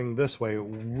and swing this way,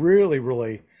 really,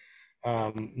 really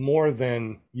more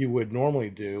than you would normally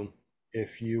do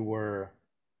if you were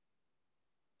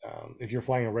if you're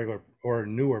flying a regular or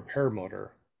newer paramotor.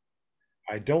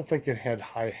 I don't think it had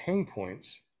high hang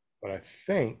points, but I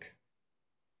think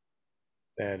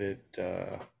that it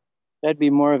that'd be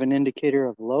more of an indicator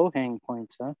of low hang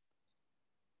points, huh?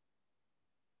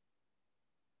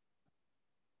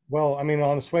 Well, I mean,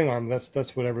 on a swing arm,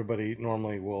 that's what everybody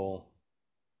normally will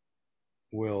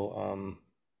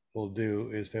do,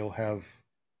 is they'll have.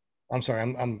 I'm sorry,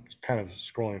 I'm kind of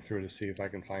scrolling through to see if I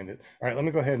can find it. All right, let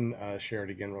me go ahead and share it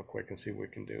again real quick and see what we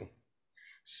can do.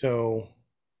 So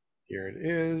here it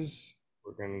is.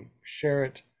 We're going to share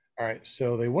it. All right,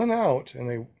 so they went out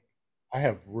and I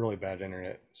have really bad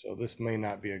internet, so this may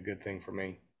not be a good thing for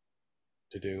me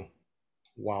to do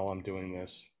while I'm doing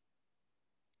this.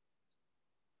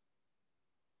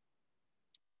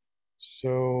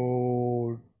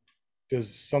 So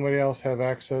does somebody else have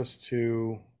access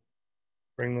to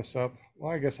bring this up?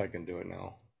 Well, I guess I can do it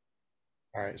now.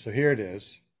 All right, so here it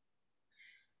is.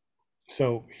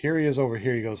 So here he is over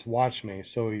here. He goes, watch me.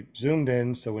 So he zoomed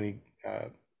in. So when he,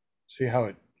 see how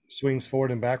it swings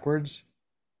forward and backwards?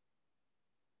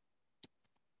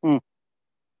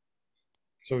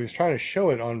 So he was trying to show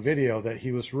it on video that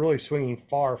he was really swinging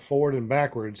far forward and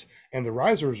backwards, and the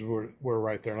risers were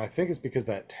right there. And I think it's because of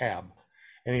that tab.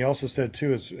 And he also said,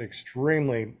 too, it's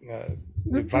extremely,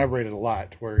 it vibrated a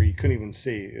lot where he couldn't even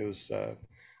see. It was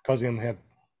causing him to have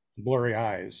blurry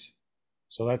eyes.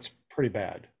 So that's pretty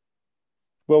bad.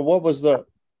 Well, what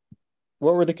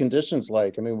were the conditions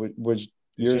like? I mean, was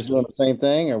yours doing the same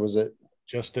thing, or was it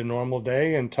just a normal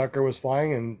day? And Tucker was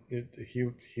flying, and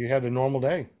he had a normal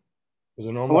day. It was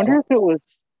a normal. I wonder if it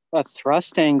was a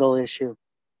thrust angle issue.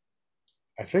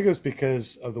 I think it was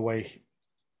because of the way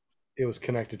it was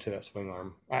connected to that swing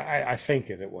arm. I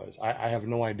think it was. I have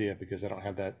no idea because I don't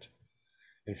have that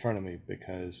in front of me,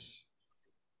 because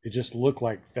it just looked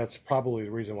like that's probably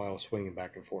the reason why I was swinging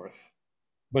back and forth.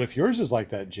 But if yours is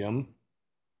like that, Jim,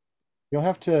 you'll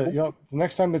have to, the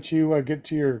next time that you get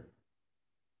to your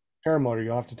paramotor,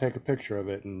 you'll have to take a picture of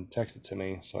it and text it to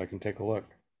me so I can take a look.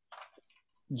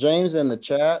 James in the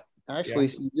chat actually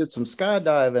did some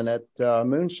skydiving at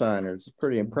Moonshiners. It's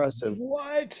pretty impressive.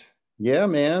 What? Yeah,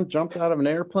 man, jumped out of an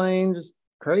airplane, just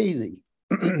crazy.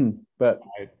 But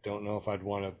I don't know if I'd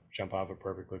want to jump off a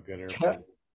perfectly good airplane.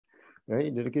 Yeah,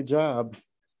 he did a good job.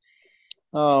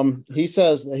 He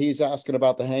says that he's asking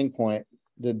about the hang point.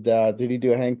 Did he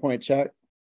do a hang point check?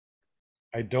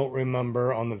 I don't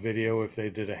remember on the video if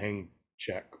they did a hang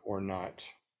check or not.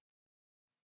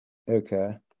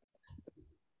 Okay.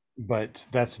 But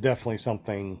that's definitely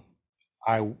something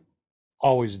I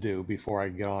always do before I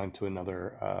get on to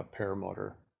another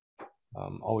paramotor.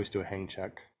 Always do a hang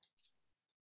check.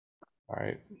 All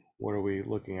right, what are we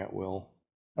looking at, Will?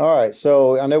 All right,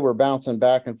 so I know we're bouncing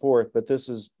back and forth, but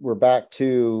we're back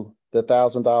to the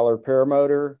 $1,000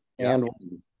 paramotor, and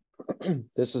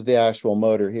this is the actual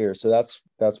motor here. So that's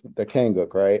the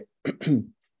Kangook, right?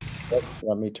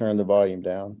 Let me turn the volume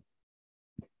down.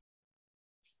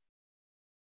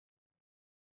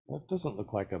 That doesn't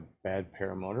look like a bad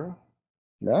paramotor.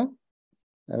 No,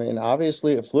 I mean,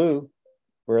 obviously it flew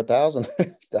for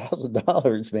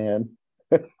 $1,000, man.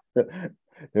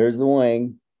 There's the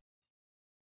wing.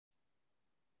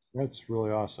 That's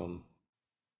really awesome.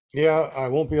 Yeah, I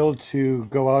won't be able to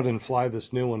go out and fly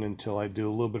this new one until I do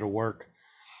a little bit of work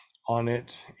on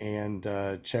it and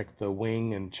check the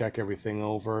wing and check everything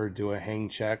over, do a hang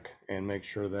check and make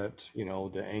sure that,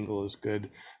 the angle is good.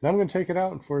 Then I'm going to take it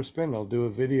out for a spin. I'll do a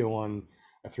video on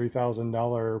a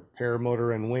 $3,000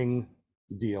 paramotor and wing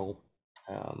deal.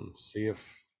 See if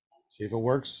it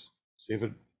works, see if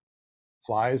it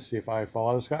flies, see if I fall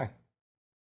out of the sky.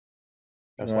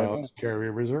 That's why I always carry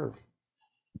a reserve.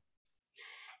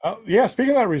 Yeah,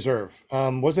 speaking of that reserve,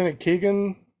 wasn't it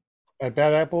Keegan at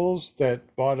Bad Apples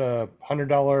that bought a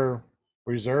 $100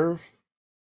 reserve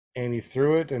and he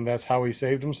threw it, and that's how he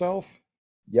saved himself?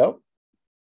 Yep.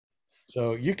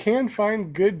 So you can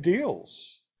find good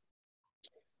deals.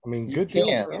 I mean, good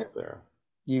deals are out there.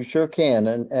 You sure can,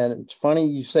 and it's funny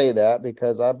you say that,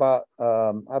 because I bought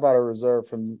a reserve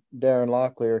from Darren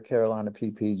Locklear, Carolina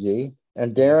PPG,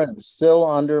 and Darren is still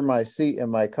under my seat in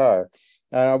my car,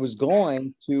 and I was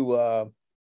going to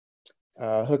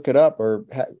hook it up or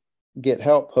get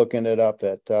help hooking it up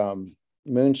at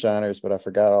Moonshiners, but I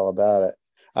forgot all about it.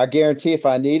 I guarantee if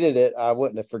I needed it, I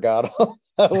wouldn't have forgot.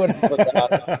 I wouldn't have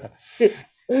forgot. It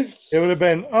would have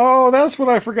been, oh, that's what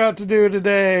I forgot to do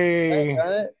today.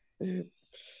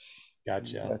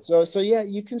 Gotcha. So yeah,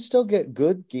 you can still get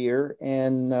good gear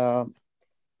and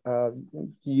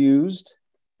used.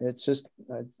 It's just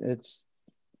it's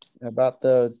about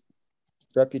the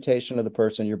reputation of the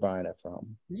person you're buying it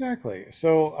from. Exactly.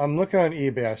 So I'm looking on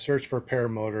eBay. I searched for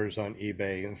paramotors on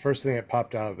eBay, and the first thing that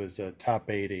popped up is a Top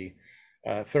 80,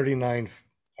 39,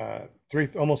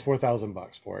 almost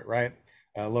 $4,000 for it, right?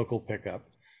 Local pickup.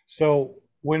 So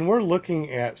when we're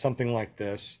looking at something like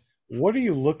this, what are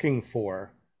you looking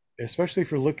for? Especially if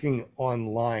you're looking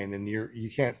online and you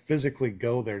can't physically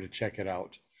go there to check it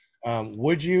out.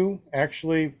 Would you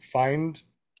actually find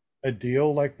a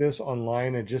deal like this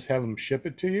online and just have them ship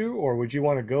it to you, or would you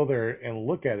want to go there and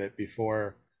look at it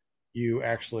before you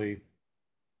actually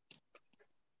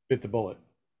bit the bullet?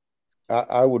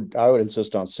 I would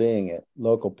insist on seeing it.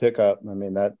 Local pickup. I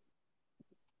mean, that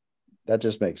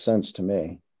just makes sense to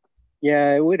me.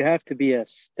 Yeah, it would have to be a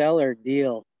stellar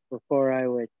deal before I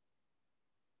would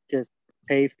just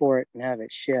pay for it and have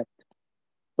it shipped.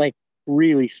 Like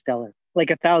really stellar, like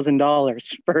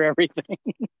 $1,000 for everything.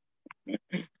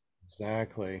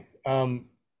 Exactly.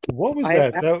 What was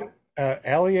that?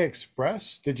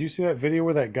 AliExpress? Did you see that video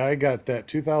where that guy got that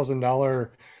 $2,000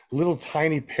 little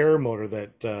tiny paramotor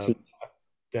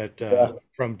that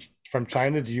from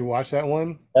China? Did you watch that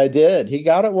one? I did. He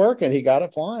got it working. He got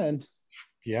it flying.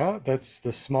 Yeah, that's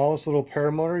the smallest little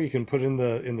paramotor you can put in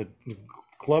the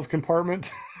glove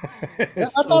compartment. I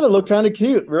thought it looked kind of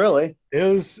cute, really. It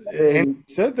was, and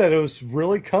said that it was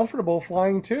really comfortable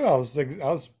flying too. I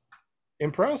was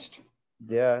impressed.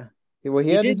 Yeah. Well, he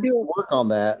had to do some work on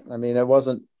that. I mean,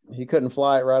 he couldn't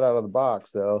fly it right out of the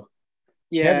box, so.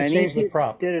 Yeah, and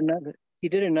he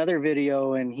did another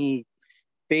video, and he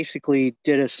basically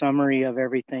did a summary of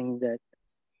everything that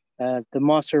the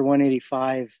Moser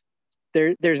 185,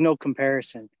 there's no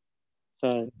comparison.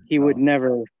 So he would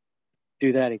never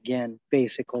do that again,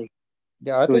 basically.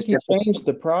 Yeah, I It was think he difficult. changed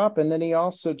the prop, and then he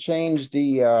also changed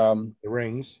The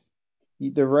rings.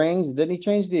 the rings. Didn't he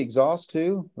change the exhaust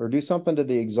too, or do something to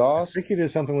the I exhaust? think he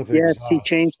did something with the Yes, exhaust.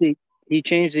 he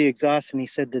changed the exhaust, and he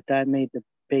said that that made the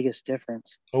biggest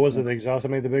difference. Or was it the exhaust that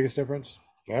made the biggest difference?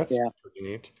 That's Yeah. pretty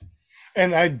neat.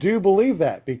 And I do believe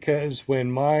that because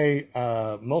when my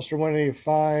Monster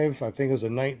 185, I think it was a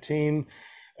 19,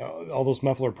 all those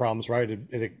muffler problems, right?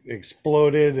 It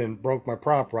exploded and broke my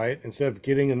prop, right? Instead of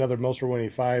getting another Monster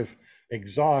 185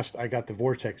 exhaust, I got the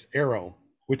Vortex Arrow,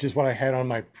 which is what I had on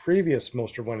my previous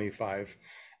Monster 185.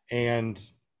 And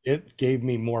it gave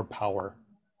me more power.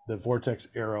 The Vortex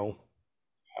Arrow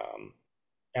um,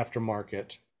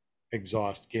 aftermarket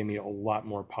exhaust gave me a lot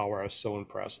more power. I was so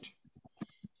impressed.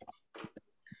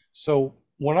 So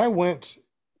when I went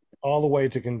all the way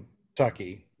to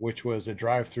Kentucky, which was a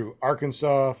drive through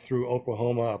Arkansas, through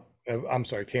Oklahoma, I'm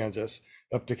sorry, Kansas,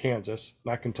 up to Kansas,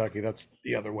 not Kentucky, that's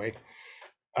the other way.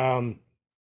 Um,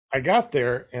 I got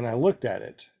there and I looked at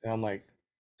it and I'm like,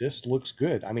 this looks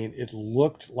good. I mean, it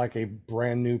looked like a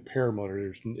brand new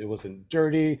paramotor. It wasn't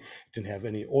dirty, didn't have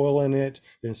any oil in it,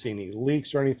 didn't see any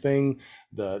leaks or anything.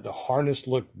 The harness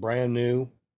looked brand new.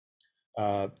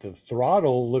 The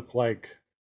throttle looked like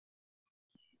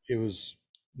it was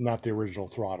not the original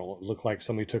throttle. It looked like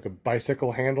somebody took a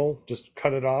bicycle handle, just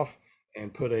cut it off,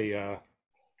 and put a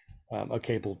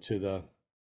cable to the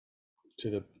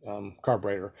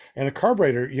carburetor. And the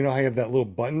carburetor, you know, I have that little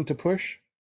button to push.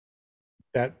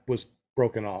 That was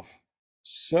broken off,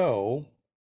 so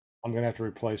I'm gonna have to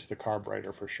replace the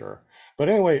carburetor for sure. But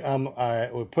anyway, I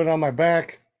would put it on my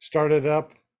back, start it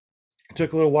up. It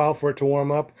took a little while for it to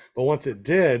warm up, but once it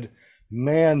did,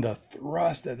 man, the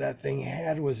thrust that that thing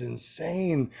had was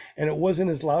insane. And it wasn't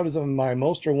as loud as on my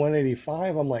Moster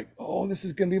 185. I'm like, oh, this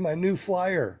is going to be my new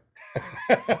flyer.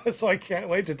 So I can't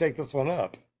wait to take this one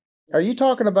up. Are you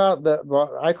talking about the?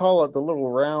 Well, I call it the little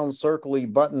round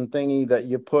circly button thingy that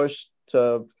you push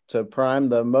to prime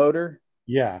the motor.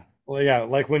 Yeah. Well, yeah,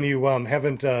 like when you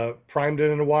haven't primed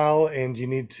it in a while and you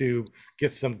need to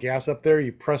get some gas up there,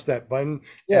 you press that button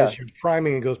Yeah, as you're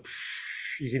priming and goes,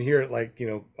 you can hear it like,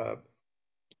 but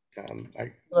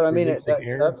I mean releasing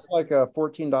air. that's like a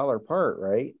 $14 part,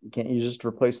 right? Can't you just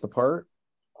replace the part?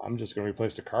 I'm just going to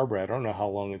replace the carburetor. I don't know how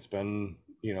long it's been,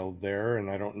 there, and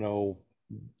I don't know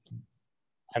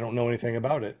anything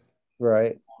about it.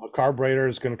 Right. A carburetor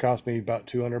is going to cost me about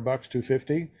 200 bucks,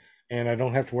 250, and I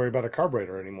don't have to worry about a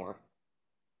carburetor anymore.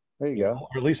 There you go.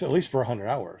 Or at least for 100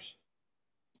 hours.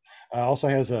 Also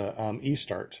has a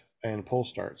e-start and pull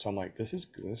start, so I'm like, this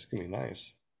can be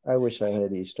nice. I wish I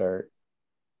had e-start.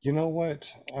 You know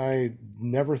what? I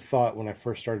never thought when I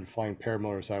first started flying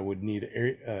paramotors I would need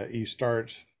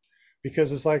e-start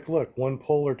because it's like, look, one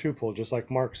pole or two pole, just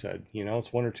like Mark said,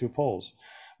 it's one or two poles.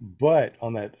 But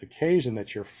on that occasion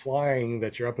that you're flying,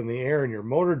 that you're up in the air and your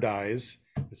motor dies,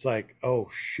 it's like, oh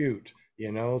shoot,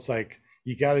 it's like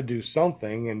you got to do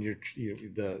something, and you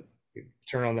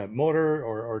turn on that motor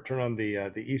or turn on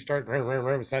the e-start.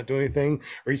 It's not doing anything.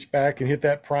 Reach back and hit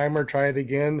that primer. Try it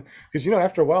again, because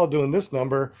after a while doing this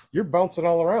number, you're bouncing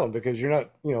all around because you're not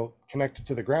connected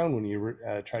to the ground when you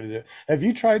try to do it. Have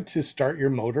you tried to start your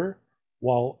motor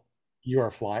while you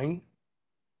are flying?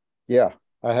 Yeah,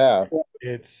 I have.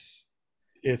 It's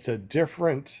a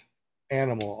different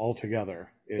animal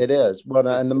altogether. It is. But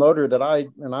and the motor that I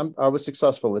was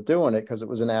successful at doing it because it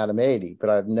was an Atom 80, but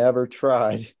I have never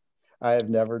tried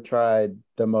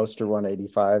the Moster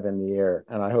 185 in the air,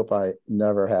 and I hope I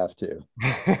never have to.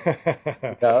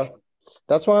 Yeah.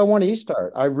 That's why I want to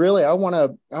e-start. I want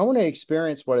to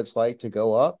experience what it's like to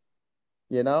go up,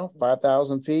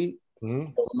 5,000 feet,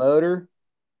 Mhm. the motor,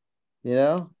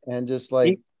 and just Do, like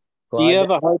do you glide down. have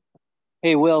a hard?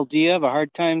 Hey, Will, do you have a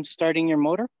hard time starting your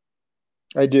motor?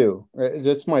 I do.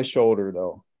 It's my shoulder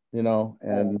though,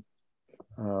 and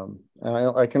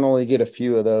I can only get a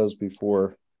few of those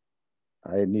before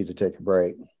I need to take a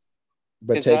break.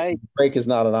 But Because taking a break is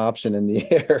not an option in the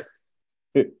air.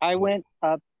 I went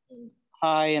up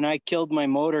high and I killed my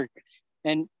motor,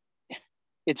 and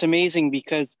it's amazing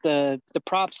because the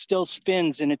prop still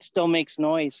spins and it still makes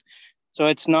noise. So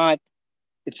it's not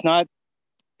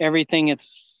everything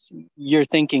you're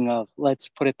thinking of. Let's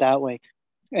put it that way.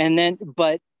 And then,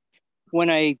 but when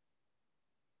I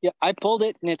pulled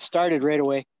it and it started right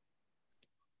away.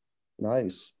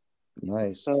 Nice.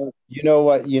 Nice. So You know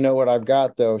what I've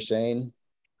got though, Shane?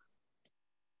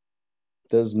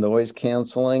 Those noise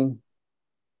canceling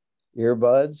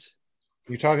earbuds.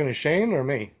 You talking to Shane or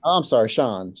me? Oh, I'm sorry,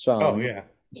 Sean. Oh Sean. yeah,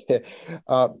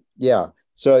 Yeah.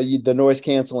 So the noise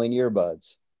canceling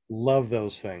earbuds. love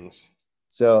those things.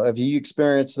 So have you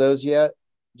experienced those yet,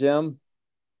 Jim?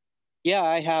 Yeah,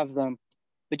 I have them,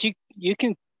 but you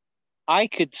can. I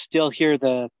could still hear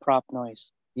the prop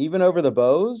noise. Even over the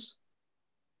Bose?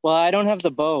 Well, I don't have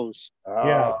the Bose.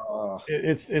 Yeah, Oh,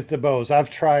 it's the Bose. I've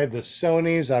tried the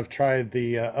Sonys. I've tried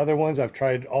the other ones. I've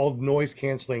tried all noise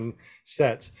canceling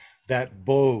sets. That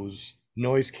Bose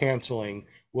noise canceling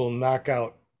will knock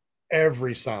out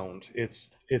every sound. It's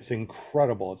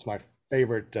incredible. It's my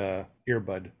favorite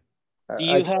earbud. Do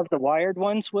I you have the wired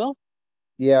ones, Will?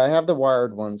 yeah, I have the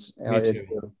wired ones. Me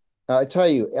too. I tell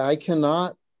you, I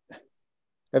cannot.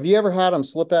 Have you ever had them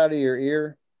slip out of your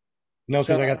ear? No,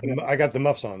 because Sean? I got the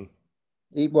muffs on.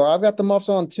 Well, I've got the muffs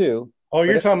on too, Oh, but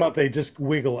you're talking about they just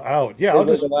wiggle out. Yeah, they I'll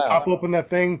just wiggle pop out. open that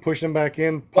thing, push them back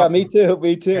in, Yeah, pop me them. too, me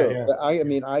Yeah, too. yeah, But I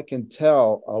mean, I can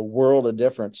tell a world of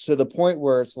difference to the point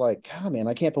where it's like, God, man,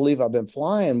 I can't believe I've been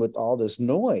flying with all this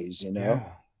noise, you know?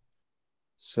 yeah.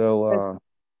 So,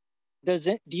 Does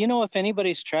it? Do you know if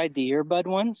anybody's tried the earbud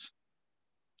ones?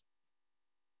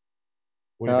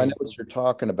 What do you I know mean? what you're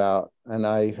talking about, and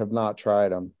I have not tried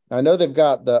them. I know they've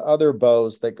got the other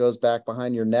Bose that goes back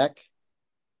behind your neck,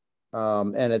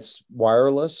 and it's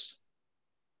wireless.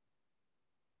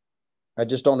 I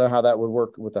just don't know how that would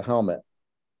work with the helmet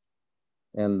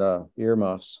and the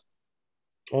earmuffs.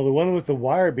 Well, the one with the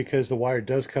wire, because the wire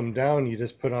does come down, you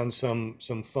just put on some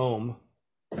foam,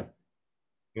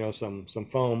 some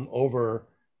foam over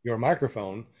your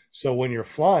microphone. So when you're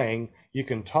flying, you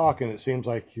can talk, and it seems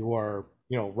like you are,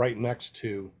 right next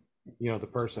to, the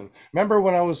person. Remember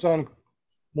when I was on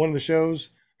one of the shows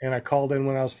and I called in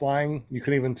when I was flying? You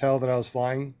couldn't even tell that I was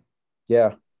flying.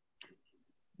 Yeah.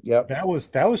 Yep.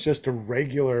 That was just a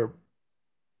regular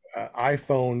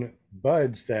iPhone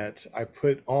buds that I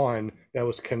put on that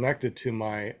was connected to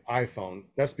my iPhone.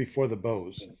 That's before the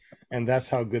Bose, and that's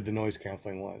how good the noise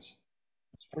canceling was.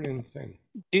 It's pretty insane.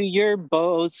 Do your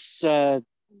Bose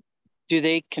do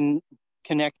they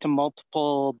connect to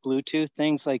multiple Bluetooth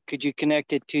things? Like, could you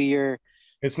connect it to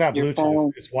It's not your Bluetooth;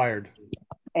 phone it's wired.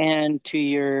 and to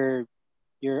your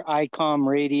ICOM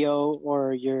radio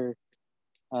or your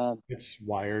It's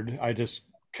wired. I just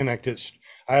connect it.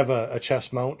 I have a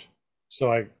chest mount,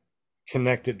 so I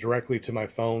connect it directly to my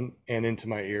phone and into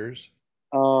my ears.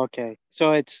 oh, okay.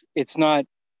 So it's not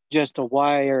just a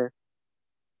wire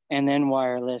and then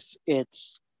wireless.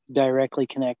 It's directly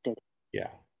connected. Yeah.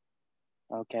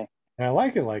 Okay. And I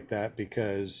like it like that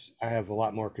because I have a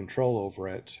lot more control over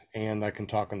it, and I can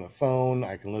talk on the phone.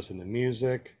 I can listen to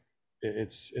music.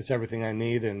 It's everything I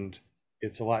need, and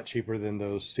it's a lot cheaper than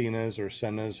those Cenas or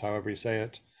Senas, however you say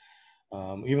it.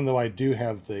 Even though I do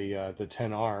have the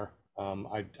 10R,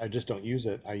 I just don't use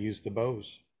it. I use the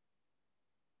Bose.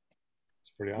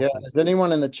 It's pretty Yeah. awesome. Does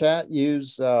anyone in the chat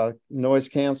use noise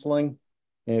canceling?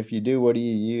 And if you do, what do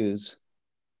you use?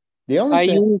 The only I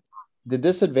thing, use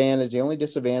the only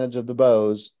disadvantage of the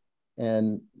Bose,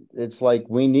 and it's like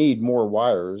we need more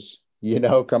wires,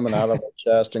 coming out of our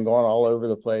chest and going all over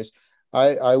the place.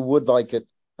 I would like it.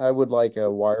 I would like a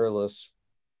wireless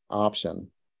option.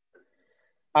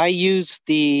 I use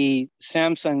the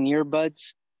Samsung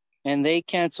earbuds and they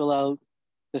cancel out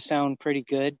the sound pretty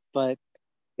good, but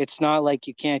it's not like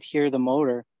you can't hear the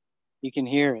motor. You can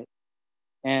hear it.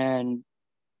 And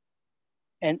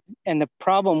and the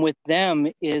problem with them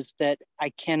is that I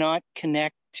cannot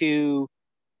connect to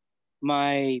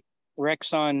my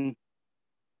Rexon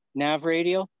nav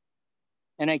radio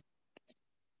and I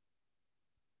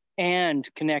and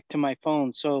connect to my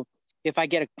phone. So if I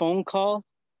get a phone call,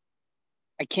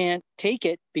 I can't take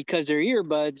it because they're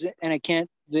earbuds and I can't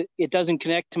it doesn't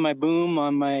connect to my boom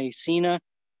on my Cena,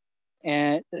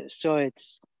 and so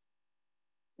it's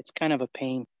kind of a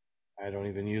pain. I don't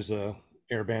even use a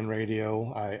airband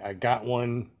radio. I got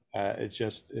one. It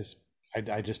just is.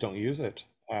 I just don't use it.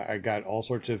 I got all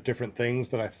sorts of different things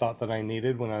that I thought that I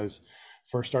needed when I was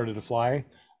first started to fly.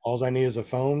 All I need is a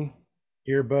phone,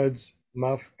 earbuds,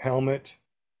 muff, helmet,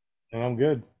 and I'm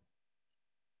good.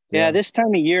 Yeah, Yeah. this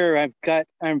time of year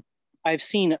I've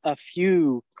seen a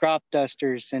few crop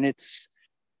dusters and it's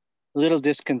a little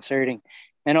disconcerting.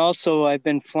 And also I've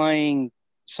been flying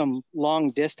some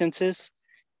long distances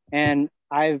and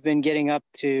I've been getting up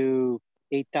to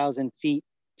 8,000 feet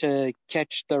to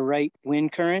catch the right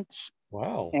wind currents.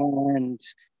 Wow. And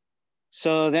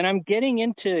so then I'm getting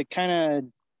into kind of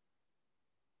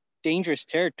dangerous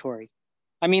territory.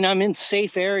 I mean, I'm in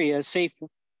safe areas, safe.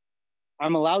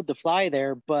 I'm allowed to fly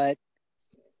there, but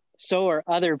so are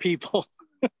other people.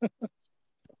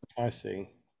 I see.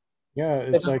 Yeah,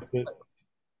 it's like the.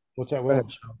 What's that, Will?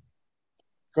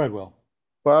 Go ahead, Will.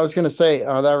 Well, I was going to say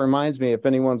that reminds me. If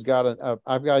anyone's got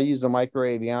I've got to use the micro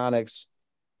avionics,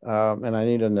 and I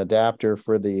need an adapter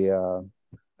for the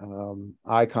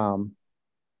ICOM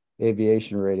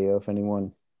aviation radio. If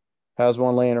anyone has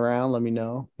one laying around, let me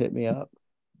know. Hit me up.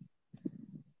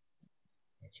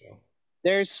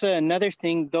 There's another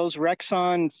thing, those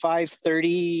Rexon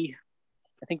 530,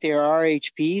 I think they are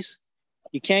RHPs.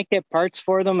 You can't get parts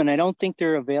for them, and I don't think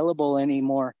they're available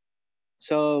anymore.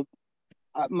 So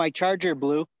my charger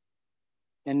blew,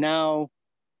 and now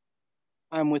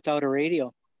I'm without a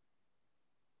radio,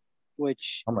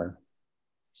 which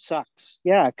sucks.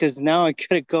 Yeah, because now I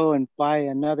gotta go and buy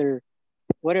another.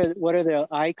 What are the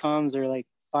ICOMs? Are like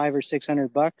 $500 or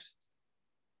 $600?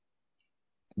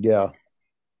 Yeah.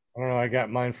 I don't know. I got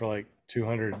mine for like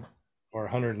 200 or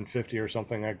 150 or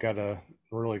something. I got a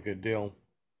really good deal.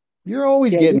 You're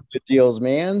always getting good deals,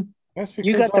 man. That's because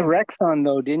you got the Rexon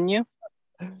though, didn't you?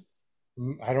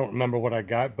 I don't remember what I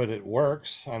got, but it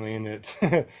works. I mean,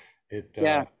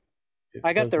 Yeah.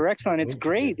 I got the Rexon. It's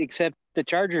great, except the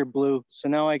charger blew. So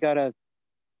now I gotta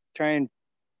try and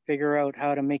figure out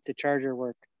how to make the charger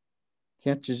work.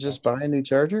 Can't you just buy a new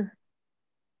charger?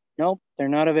 Nope, they're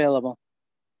not available.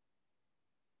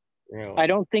 Really?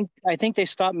 I think they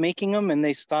stopped making them, and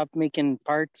they stopped making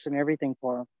parts and everything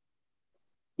for them.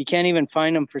 You can't even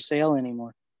find them for sale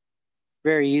anymore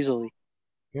very easily.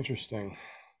 Interesting.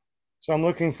 So I'm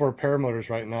looking for paramotors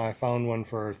right now. I found one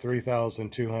for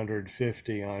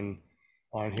 3,250 on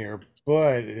here,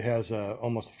 but it has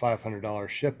almost $500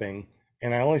 shipping,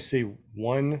 and I only see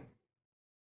one.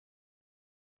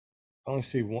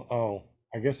 Oh,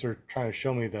 I guess they're trying to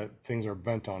show me that things are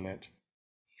bent on it.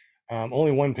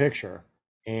 Only one picture,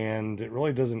 and it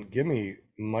really doesn't give me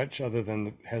much other than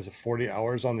it has 40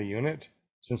 hours on the unit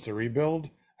since the rebuild.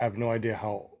 I have no idea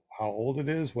how old it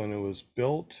is when it was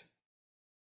built.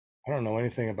 I don't know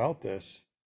anything about this.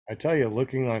 I tell you,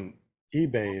 looking on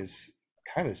eBay is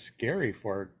kind of scary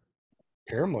for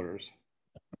paramotors.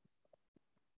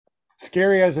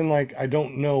 Scary as in like I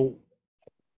don't know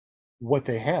what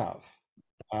they have.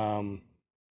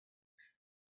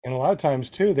 And a lot of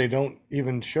times too, they don't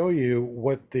even show you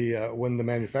what the when the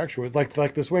manufacturer was.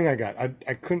 Like this wing I got.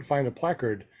 I couldn't find a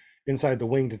placard inside the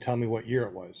wing to tell me what year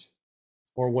it was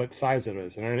or what size it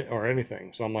is or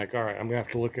anything. So I'm like, all right, I'm gonna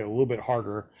have to look at it a little bit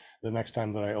harder the next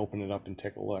time that I open it up and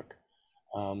take a look.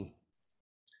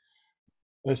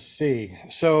 Let's see.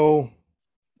 So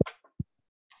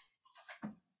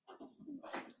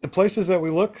the places that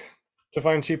we look to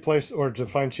find cheap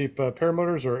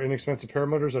paramotors or inexpensive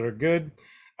paramotors that are good.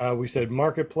 We said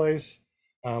Marketplace,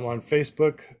 on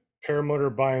Facebook,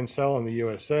 paramotor buy and sell in the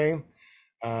USA,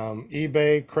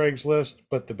 eBay, Craigslist,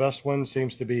 but the best one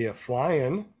seems to be a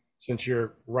Fly-In since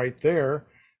you're right there.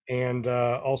 And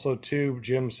also too,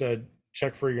 Jim said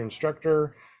check for your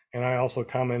instructor, and I also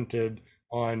commented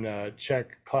on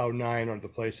check Cloud9 or the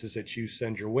places that you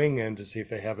send your wing in to see if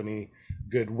they have any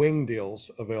good wing deals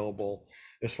available.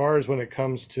 As far as when it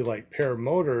comes to like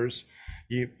paramotors,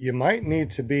 you might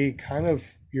need to be kind of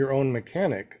your own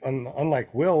mechanic,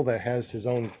 unlike Will that has his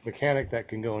own mechanic that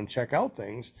can go and check out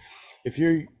things. If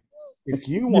you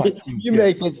want to you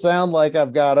make it sound like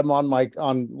I've got him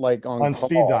on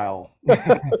speed dial.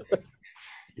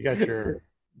 You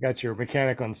got your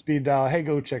mechanic on speed dial. Hey,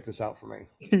 go check this out for me.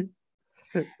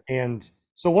 And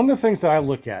so one of the things that I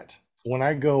look at when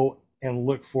I go and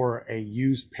look for a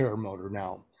used paramotor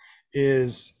now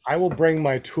is I will bring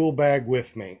my tool bag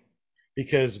with me,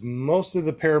 because most of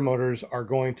the paramotors are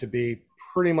going to be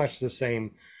pretty much the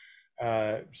same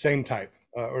type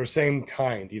or same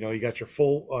kind. You know, you got your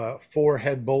full 4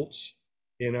 head bolts,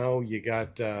 you know, you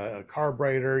got a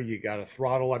carburetor, you got a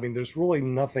throttle. I mean, there's really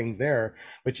nothing there,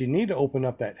 but you need to open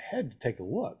up that head to take a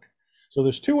look. So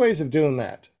there's 2 ways of doing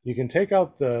that. You can take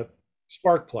out the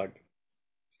spark plug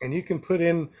and you can put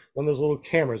in one of those little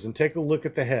cameras and take a look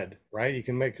at the head, right? You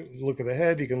can look at the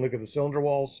head, you can look at the cylinder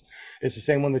walls. It's the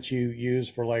same one that you use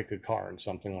for like a car and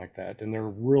something like that. And they're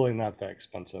really not that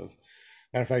expensive.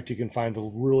 Matter of fact, you can find the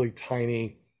really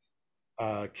tiny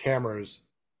cameras,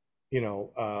 you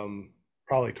know,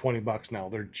 probably $20 now.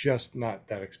 They're just not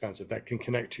that expensive. That can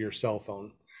connect to your cell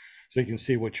phone, so you can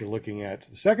see what you're looking at.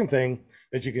 The second thing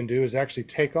that you can do is actually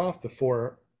take off the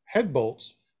 4 head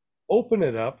bolts, open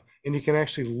it up, and you can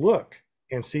actually look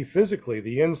and see physically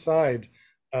the inside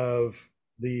of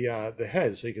the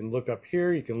head. So you can look up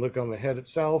here, you can look on the head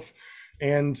itself,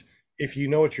 and if you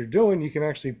know what you're doing, you can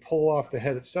actually pull off the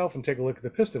head itself and take a look at the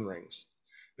piston rings.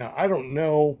 Now, I don't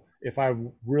know if I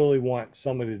really want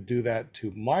somebody to do that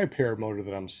to my paramotor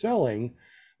that I'm selling,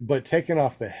 but taking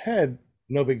off the head,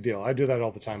 no big deal. I do that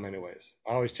all the time anyways.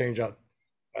 I always change out,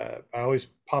 I always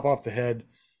pop off the head,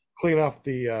 clean off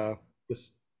the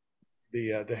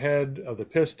head of the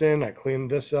piston. I clean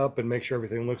this up and make sure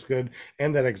everything looks good.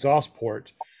 And that exhaust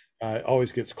port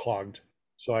always gets clogged.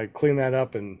 So I clean that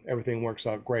up and everything works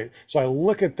out great. So I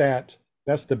look at that.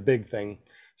 That's the big thing.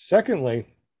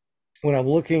 Secondly, when I'm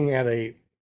looking at a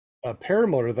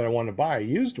paramotor that I want to buy, a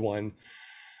used one,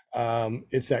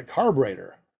 it's that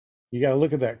carburetor. You got to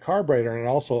look at that carburetor and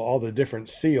also all the different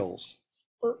seals.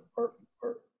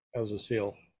 That was a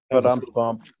seal. But I'm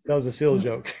bumped. That was a seal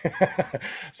joke.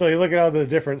 So you look at all the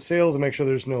different seals and make sure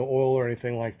there's no oil or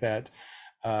anything like that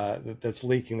that's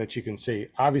leaking that you can see.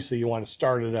 Obviously, you want to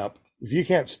start it up. If you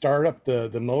can't start up the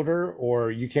motor,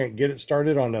 or you can't get it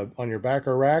started on your back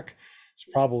or rack, it's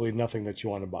probably nothing that you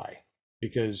want to buy,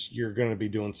 because you're going to be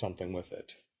doing something with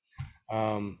it.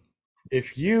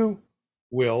 If you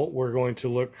will, we're going to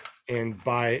look and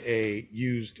buy a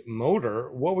used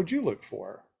motor. What would you look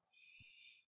for?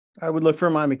 I would look for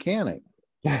my mechanic.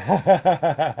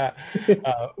 What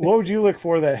would you look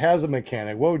for that has a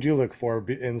mechanic? What would you look for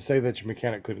and say that your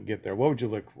mechanic couldn't get there? What would you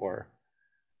look for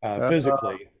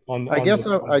physically I guess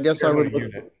I would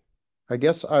look. I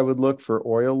guess I would look for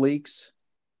oil leaks.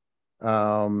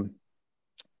 I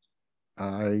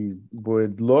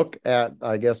would look at,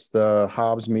 I guess, the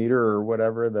Hobbs meter or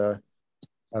whatever the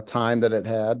time that it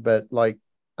had, but like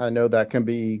I know that can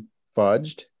be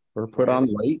fudged or put on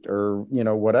late or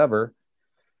whatever.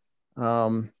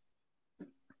 I'd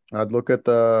look at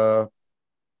what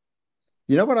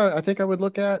I think I would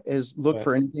look at is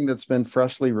for anything that's been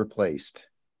freshly replaced.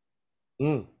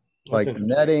 Like the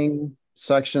netting,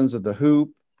 sections of the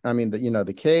hoop. I mean,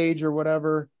 the cage or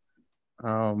whatever.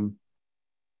 But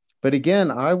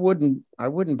again, I wouldn't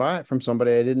buy it from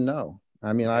somebody I didn't know.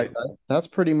 I mean, that's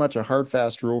pretty much a hard,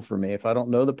 fast rule for me. If I don't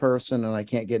know the person and I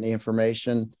can't get any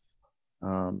information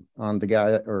on the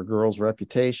guy or girl's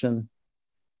reputation,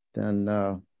 then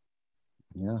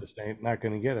just ain't not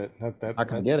going to get it. Not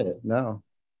going to get it. No.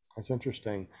 That's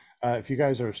interesting. If you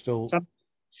guys are still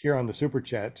here on the super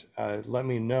chat, let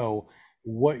me know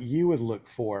what you would look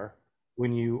for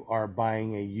when you are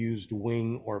buying a used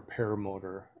wing or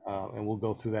paramotor, and we'll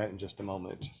go through that in just a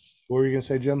moment. What were you going to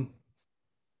say, Jim?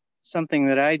 Something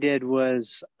that I did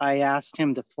was I asked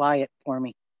him to fly it for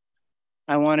me.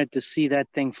 I wanted to see that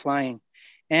thing flying.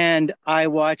 And I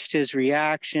watched his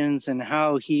reactions and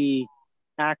how he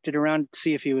acted around to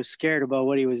see if he was scared about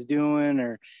what he was doing,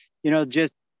 or,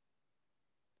 just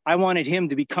I wanted him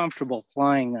to be comfortable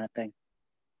flying that thing.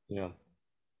 Yeah.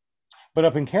 But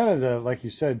up in Canada, like you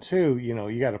said too,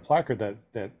 you got a placard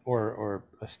that or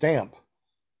a stamp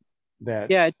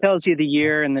that. Yeah, it tells you the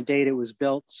year and the date it was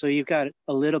built, so you've got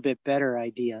a little bit better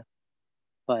idea.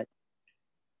 But.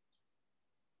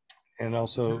 And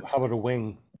also, how about a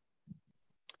wing?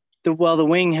 The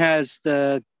wing has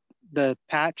the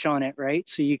patch on it, right?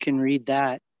 So you can read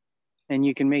that, and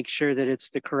you can make sure that it's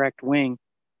the correct wing,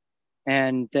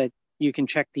 and that you can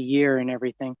check the year and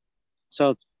everything.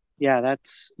 So yeah,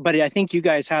 but I think you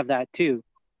guys have that too,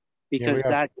 because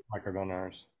that placard on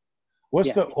ours.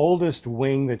 What's the oldest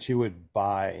wing that you would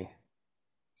buy?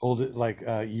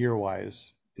 Year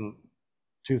wise,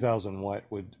 2000 what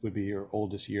would be your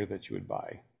oldest year that you would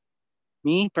buy?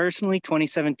 Me personally,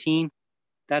 2017.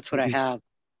 That's what I have.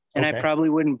 And I probably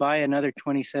wouldn't buy another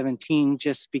 2017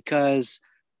 just because,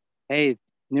 hey,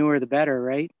 newer the better,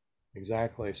 right?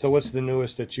 Exactly. So what's the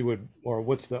newest that you would, or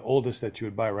what's the oldest that you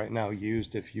would buy right now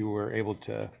used if you were able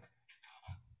to?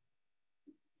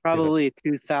 Probably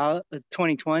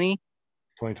 2020.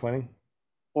 2020?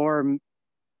 Or,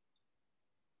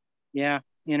 yeah,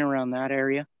 in around that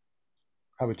area.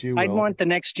 How about you, Will? I'd want the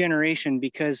next generation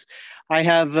because I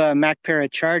have a MacPara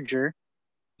Charger.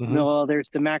 No, there's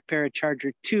the MacPara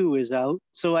Charger 2 is out,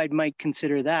 so I might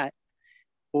consider that.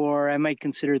 Or I might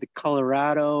consider the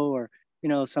Colorado, or,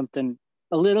 something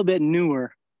a little bit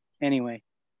newer anyway.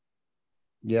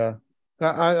 Yeah.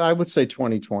 I would say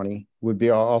 2020 would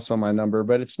be also my number,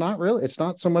 but it's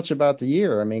not so much about the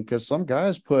year. I mean, because some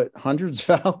guys put hundreds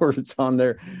of hours on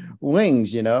their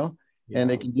wings, and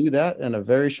they can do that in a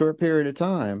very short period of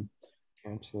time.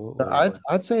 Absolutely.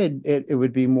 I'd say it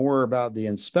would be more about the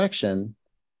inspection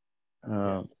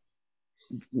than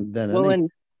anything.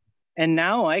 And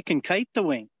now I can kite the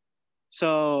wing,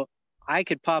 so I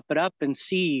could pop it up and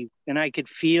see, and I could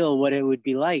feel what it would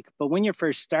be like. But when you're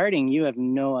first starting, you have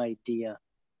no idea.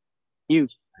 You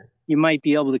might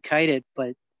be able to kite it,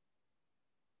 but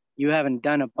you haven't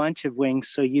done a bunch of wings,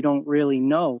 so you don't really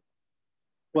know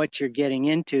what you're getting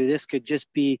into.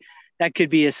 That could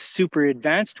be a super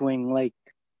advanced wing, like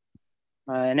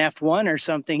an F1 or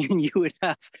something, and you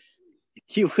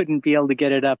wouldn't be able to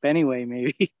get it up anyway,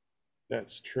 maybe.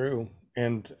 That's true.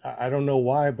 And I don't know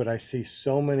why, but I see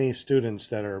so many students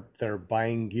that are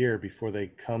buying gear before they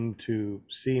come to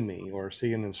see me or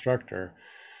see an instructor.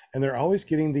 and they're always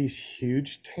getting these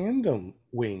huge tandem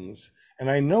wings. And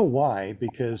I know why,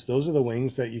 because those are the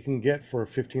wings that you can get for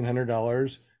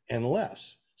 $1,500 and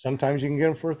less. Sometimes you can get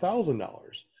them for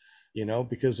 $1,000,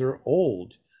 because they're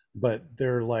old, but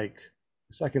they're like,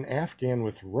 it's like an Afghan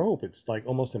with rope. It's like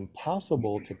almost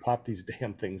impossible to pop these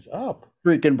damn things up.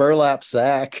 Freaking burlap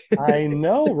sack. I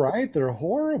know, right? They're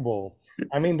horrible.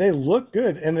 I mean, they look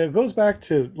good, and it goes back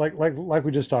to like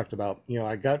we just talked about.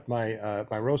 I got my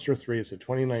Roaster 3. It's a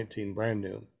 2019, brand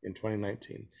new in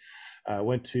 2019.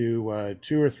 Went to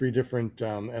 2 or 3 different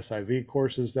SIV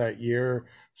courses that year.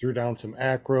 Threw down some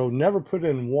acro. Never put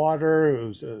in water. It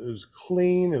was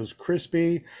clean. It was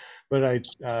crispy, but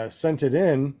I sent it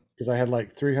in because I had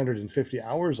like 350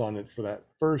 hours on it for that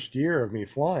first year of me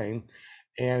flying,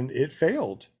 and it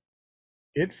failed.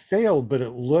 It failed, but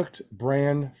it looked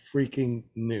brand freaking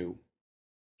new.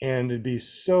 And it'd be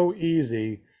so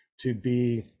easy to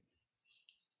be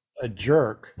a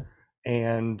jerk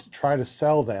and try to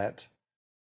sell that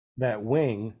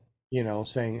wing,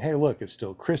 saying, hey, look, it's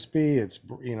still crispy, it's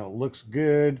looks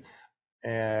good,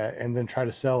 and then try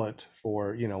to sell it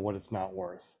for what it's not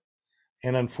worth.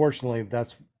 And unfortunately,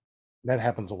 that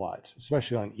happens a lot,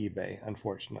 especially on eBay.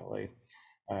 Unfortunately,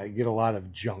 you get a lot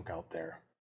of junk out there.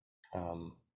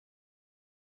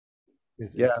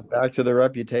 Back to the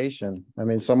reputation. I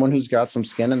mean, someone who's got some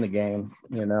skin in the game,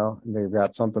 they've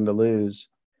got something to lose.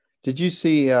 Did you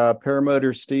see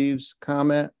Paramotor Steve's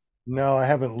comment? No, I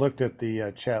haven't looked at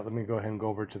the chat. Let me go ahead and go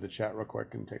over to the chat real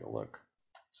quick and take a look.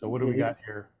 So what do we got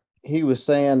here? He was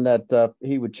saying that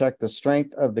he would check the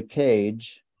strength of the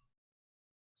cage.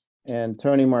 And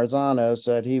Tony Marzano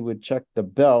said he would check the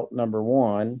belt, number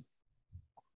 1.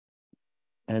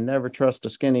 And Never Trust a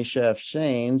Skinny Chef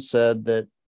Shane said that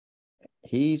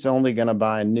he's only going to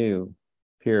buy new,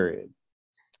 period.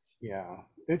 Yeah,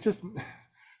 it just,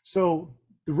 so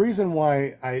the reason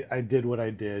why I did what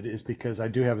I did is because I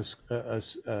do have a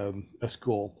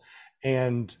school,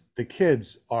 and the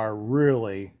kids are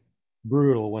really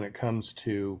brutal when it comes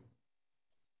to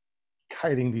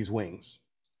kiting these wings.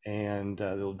 And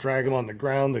they'll drag them on the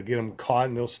ground, they'll get them caught,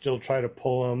 and they'll still try to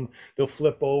pull them. They'll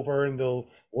flip over and they'll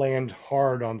land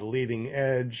hard on the leading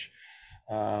edge.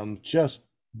 Just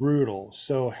brutal.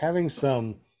 So having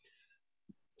some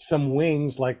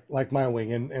wings like my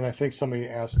wing, and I think somebody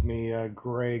asked me,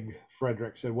 Greg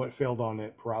Frederick said, what failed on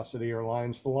it, porosity or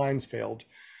lines? The lines failed.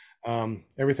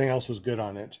 Everything else was good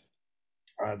on it.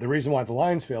 The reason why the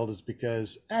lines failed is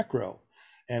because acro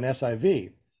and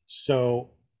SIV.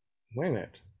 So wait a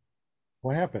minute,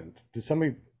 what happened? Did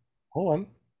somebody, hold on,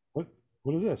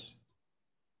 what is this?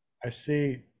 I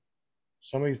see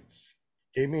somebody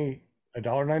gave me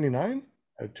 $1.99,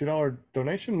 a $2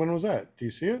 donation. When was that? Do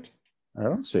you see it? I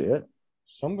don't see it.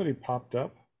 Somebody popped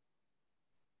up.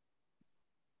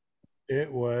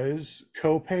 It was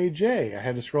Copay J. I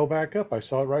had to scroll back up. I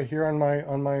saw it right here on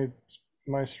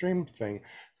my stream thing.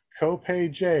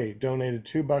 Copay J donated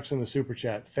 $2 in the super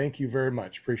chat. Thank you very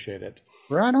much. Appreciate it.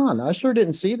 Right on. I sure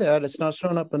didn't see that. It's not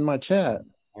showing up in my chat.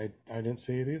 I didn't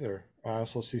see it either. I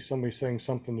also see somebody saying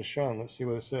something to Sean. Let's see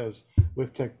what it says.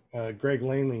 Greg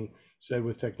Laney said,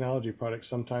 with technology products,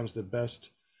 sometimes to best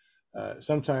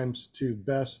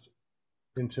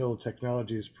until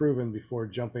technology is proven before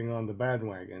jumping on the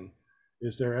bandwagon.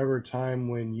 Is there ever a time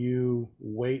when you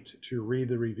wait to read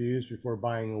the reviews before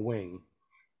buying a wing?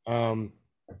 I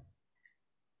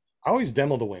always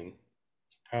demo the wing.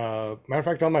 Matter of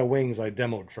fact, on my wings, I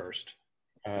demoed first.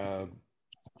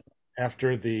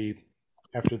 After the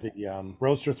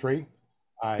Roadster 3,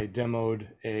 I demoed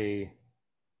a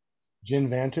Gin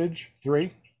Vantage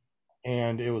 3,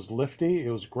 and it was lifty. It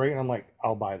was great. And I'm like,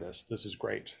 I'll buy this. This is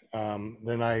great.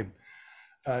 Then I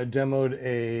demoed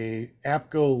a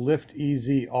APCO Lift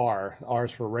EZ R.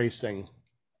 R's for racing.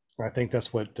 I think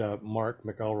that's what Mark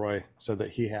McElroy said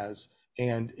that he has.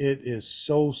 And it is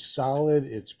so solid.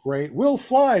 It's great. Will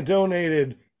Fly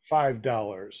donated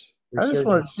 $5. I just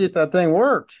wanted to see if that thing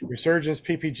worked. Resurgence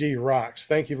PPG rocks.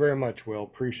 Thank you very much, Will.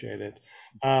 Appreciate it.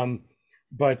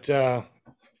 But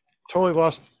totally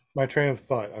lost my train of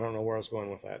thought. I don't know where I was going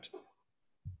with that.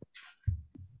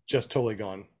 Just totally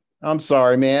gone. I'm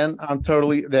sorry, man. I'm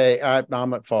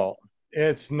at fault.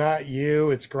 It's not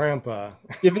you. It's Grandpa.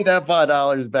 Give me that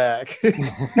 $5 back.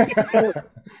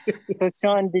 So,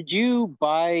 Sean, did you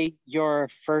buy your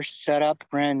first setup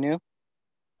brand new?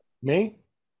 Me?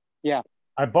 Yeah.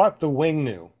 I bought the wing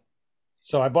new.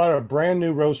 So I bought a brand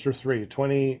new Roadster 3,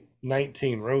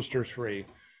 2019 Roadster 3.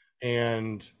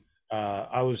 And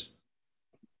I was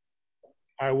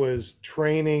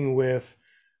training with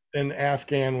an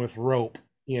Afghan with rope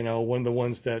one of the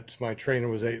ones that my trainer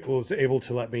was able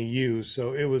to let me use.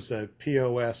 So it was a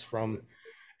POS from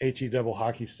HE double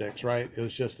hockey sticks, right? It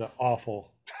was just an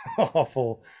awful,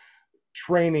 awful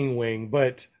training wing,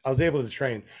 but I was able to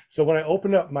train. So when I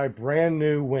opened up my brand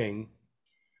new wing,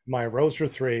 my Roadster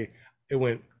 3, it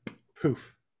went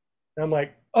poof. And I'm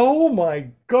like, oh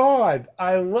my God,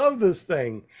 I love this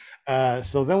thing.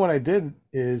 So then what I did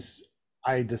is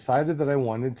I decided that I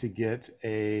wanted to get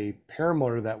a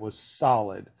paramotor that was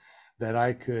solid, that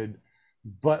I could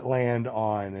butt land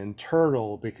on and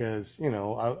turtle, because,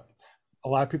 a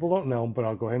lot of people don't know, but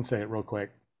I'll go ahead and say it real quick.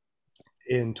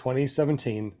 In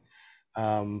 2017,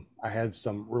 I had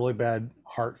some really bad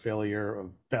heart failure, a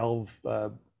valve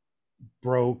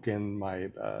broke, and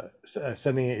my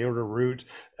ascending aorta root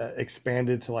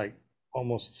expanded to like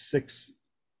almost 6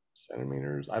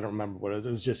 centimeters. I don't remember what it was.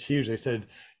 It was just huge. They said,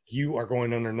 you are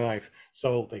going under knife.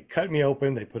 So they cut me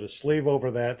open. They put a sleeve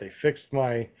over that. They fixed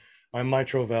my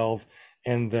mitral valve.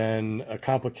 And then a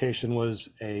complication was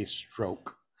a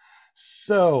stroke.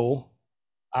 So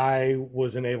I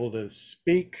wasn't able to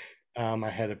speak. I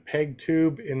had a peg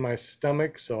tube in my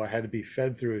stomach, so I had to be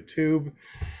fed through a tube.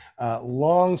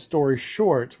 Long story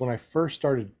short, when I first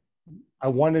started, I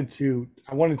wanted to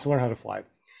learn how to fly.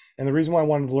 And the reason why I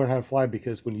wanted to learn how to fly,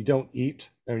 because when you don't eat,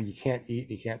 or you can't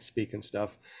eat, you can't speak and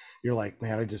stuff, you're like,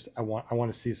 man, I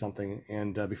want to see something.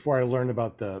 And before I learned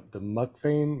about the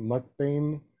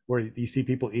mukbang, where you see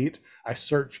people eat, I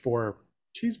searched for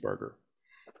cheeseburger.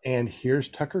 And here's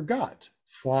Tucker Gott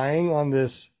flying on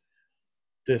this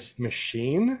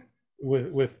machine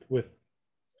with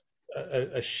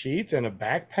a sheet and a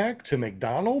backpack to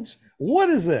McDonald's. What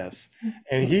is this?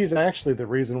 And he's actually the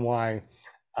reason why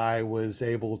I was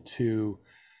able to,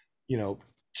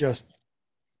 just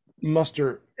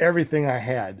muster everything I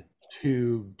had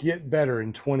to get better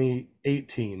in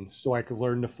 2018 so I could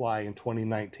learn to fly in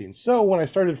 2019. So when I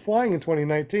started flying in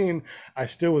 2019, I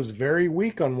still was very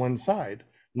weak on one side.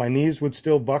 My knees would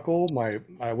still buckle.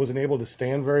 I wasn't able to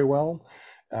stand very well.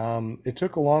 It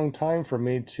took a long time for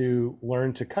me to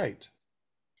learn to kite.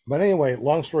 But anyway,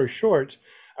 long story short,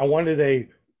 I wanted a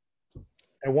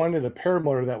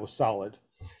paramotor that was solid,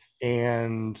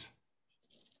 and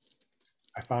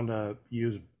I found a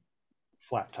used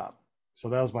flat top. So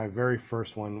that was my very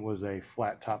first one, was a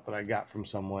flat top that I got from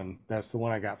someone. That's the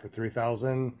one I got for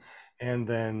 $3,000, and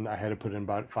then I had to put in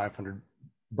about $500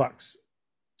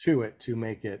 to it to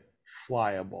make it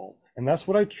flyable. And that's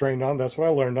what I trained on. That's what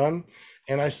I learned on.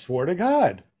 And I swore to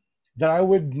God that I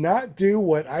would not do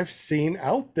what I've seen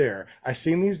out there. I've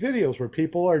seen these videos where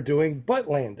people are doing butt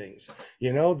landings.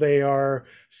 They are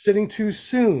sitting too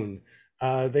soon.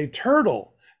 They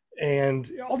turtle, and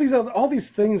all these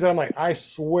things that I'm like, I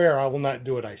swear I will not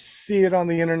do it. I see it on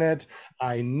the internet.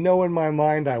 I know in my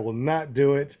mind I will not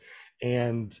do it.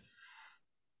 And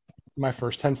my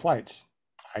first 10 flights,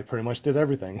 I pretty much did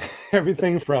everything.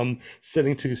 Everything from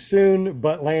sitting too soon,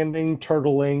 butt landing,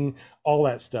 turtling, all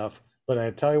that stuff. But I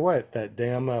tell you what, that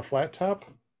damn flat top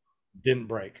didn't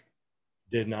break.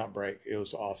 Did not break. It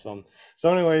was awesome.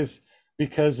 So anyways,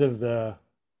 because of the,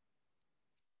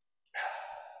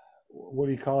 what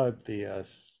do you call it? The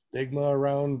stigma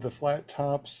around the flat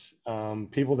tops.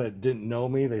 People that didn't know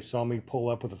me, they saw me pull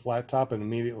up with a flat top, and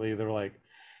immediately they're like,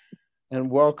 and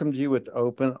welcomed you with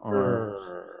open arms.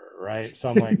 Right. So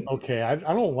I'm like, okay, I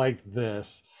don't like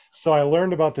this. So I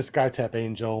learned about the SkyTap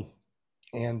Angel,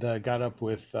 and got up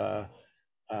with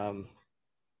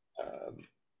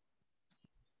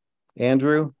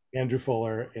Andrew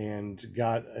Fuller, and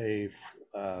got a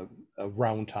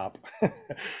round top.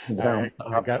 I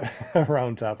got a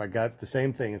round top. I got the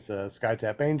same thing. It's a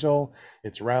SkyTap Angel.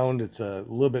 It's round. It's a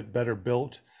little bit better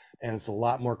built, and it's a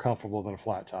lot more comfortable than a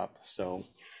flat top. So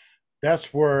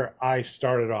that's where I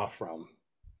started off from.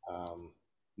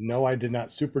 No, I did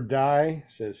not super die,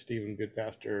 says Stephen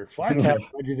Goodfaster. Flat tap,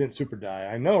 you didn't super die.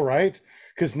 I know, right?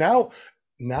 Because now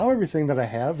everything that I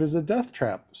have is a death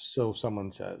trap, so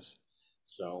someone says.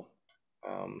 So,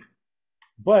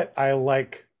 but I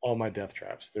like all my death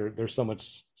traps. They're so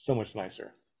much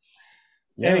nicer.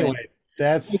 Yeah, anyway,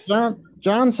 that's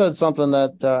John said something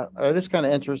that it is kind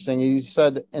of interesting. He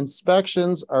said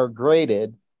inspections are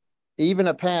graded. Even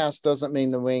a pass doesn't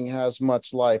mean the wing has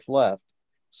much life left.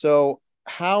 So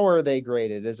how are they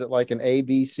graded? Is it like an A,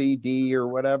 B, C, D or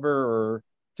whatever, or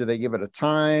do they give it a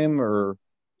time? Or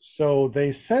so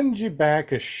they send you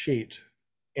back a sheet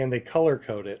and they color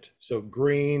code it. So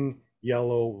green,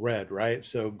 yellow, red, right?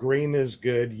 So green is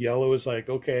good. Yellow is like,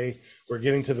 okay, we're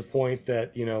getting to the point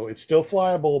that, it's still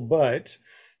flyable, but,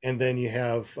 and then you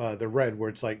have the red where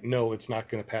it's like, no, it's not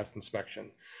going to pass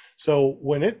inspection. So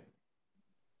when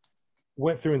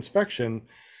went through inspection,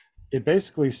 it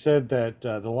basically said that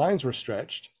the lines were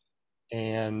stretched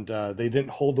and they didn't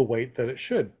hold the weight that it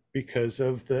should because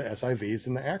of the SIVs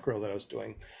and the acro that I was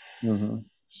doing. Mm-hmm.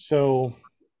 So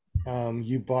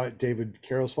you bought David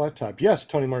Carroll's flat top. Yes,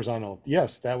 Tony Marzano.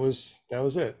 Yes, that was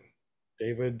it.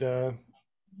 David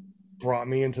brought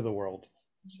me into the world.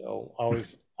 So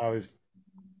always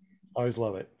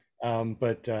love it.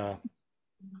 But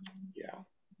yeah.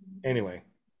 Anyway,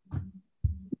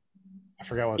 I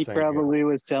forgot what I was saying. He probably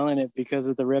was selling it because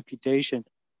of the reputation.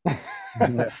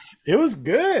 It was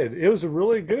good. It was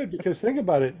really good because think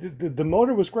about it. The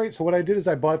motor was great. So what I did is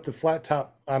I bought the flat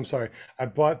top. I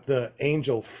bought the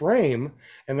Angel frame,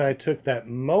 and then I took that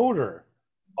motor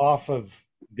off of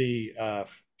the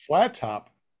flat top,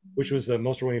 which was the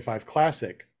Moster 185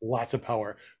 Classic, lots of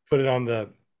power. Put it on the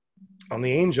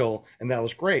Angel, and that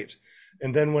was great.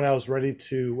 And then when I was ready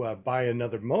to buy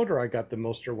another motor, I got the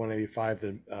Moster 185,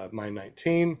 the Mine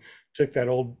 19. Took that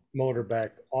old motor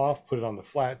back off, put it on the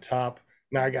flat top.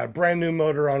 Now I got a brand new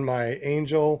motor on my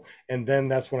Angel, and then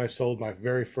that's when I sold my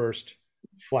very first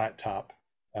flat top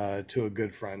to a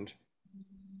good friend.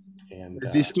 And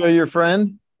is he still your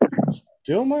friend?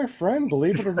 Still my friend,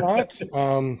 believe it or not.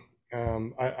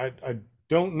 I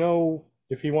don't know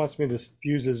if he wants me to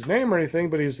use his name or anything,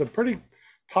 but he's a pretty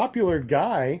popular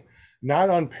guy, not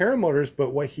on paramotors,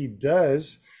 but what he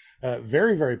does,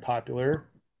 very, very popular.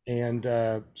 And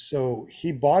so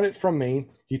he bought it from me.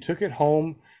 He took it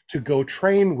home to go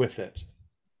train with it.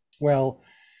 Well,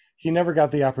 he never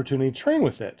got the opportunity to train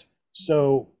with it.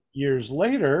 So years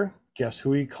later, guess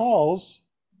who he calls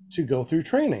to go through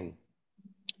training?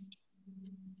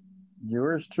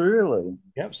 Yours truly.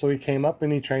 Yep. So he came up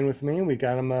and he trained with me, and we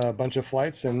got him a bunch of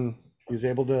flights, and he was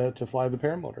able to fly the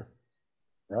paramotor.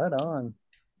 Right on.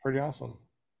 Pretty awesome.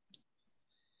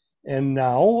 And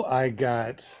now I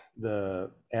got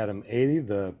the Atom 80,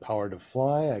 the Power to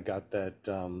Fly. I got that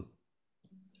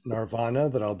Nirvana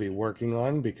that I'll be working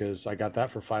on because I got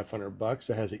that for $500.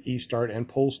 It has an E-start and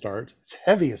pole start. It's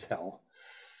heavy as hell.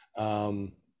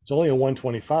 It's only a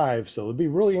 125, so it'll be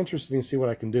really interesting to see what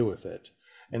I can do with it.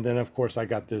 And then, of course, I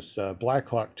got this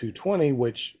Blackhawk 220,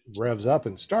 which revs up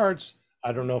and starts.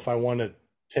 I don't know if I want to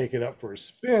take it up for a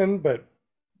spin, but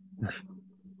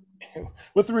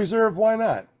with the reserve, why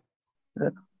not?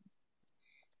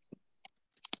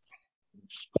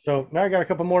 So now I got a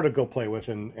couple more to go play with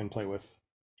and play with.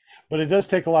 But it does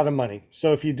take a lot of money.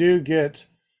 So if you do get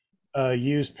a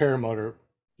used paramotor,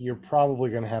 you're probably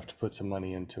going to have to put some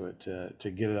money into it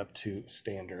to get it up to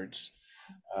standards.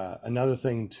 Another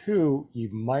thing too, you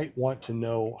might want to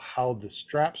know how the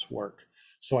straps work.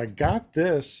 So I got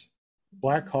this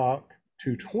Blackhawk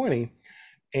 220,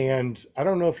 and I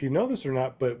don't know if you know this or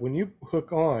not, but when you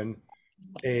hook on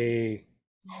a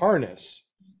harness,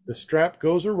 the strap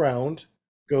goes around,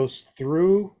 goes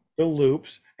through the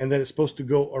loops, and then it's supposed to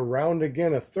go around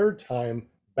again a third time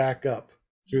back up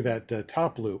through that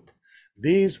top loop.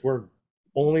 These were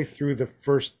only through the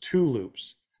first two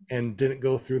loops and didn't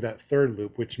go through that third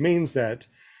loop, which means that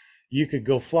you could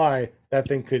go fly, that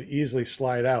thing could easily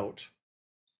slide out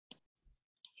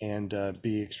and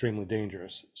be extremely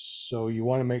dangerous. So you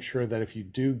want to make sure that if you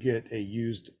do get a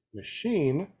used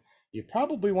machine, you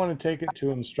probably want to take it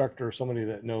to an instructor or somebody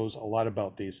that knows a lot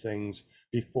about these things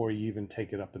before you even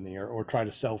take it up in the air or try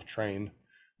to self-train.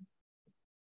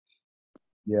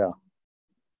 Yeah.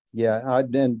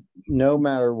 Then no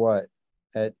matter what,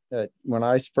 at when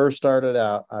I first started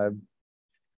out,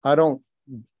 I don't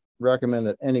recommend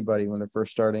that anybody when they're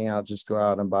first starting out just go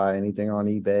out and buy anything on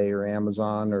eBay or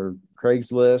Amazon or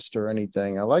Craigslist or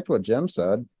anything. I liked what Jim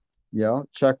said.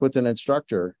 Check with an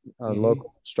instructor, a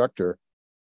local instructor.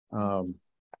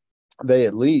 They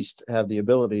at least have the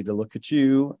ability to look at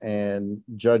you and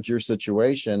judge your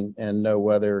situation and know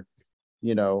whether,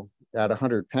 at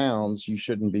 100 pounds, you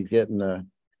shouldn't be getting a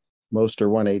Moster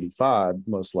 185,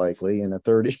 most likely, in a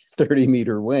 30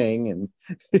 meter wing. And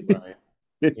right.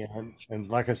 Yeah, and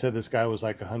like I said, this guy was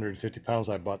like 150 pounds.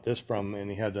 I bought this from, and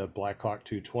he had a Blackhawk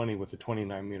 220 with a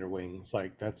 29 meter wing. It's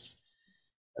like, that's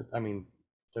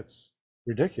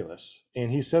ridiculous.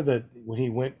 And he said that when he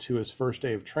went to his first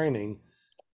day of training,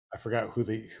 I forgot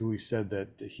who he said that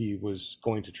he was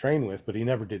going to train with, but he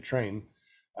never did train.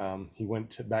 He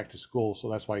went back to school, so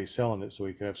that's why he's selling it, so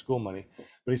he could have school money.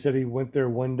 But he said he went there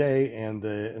one day, and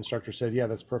the instructor said, yeah,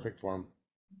 that's perfect for him.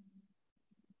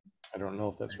 I don't know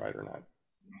if that's right or not.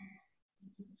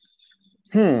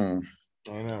 I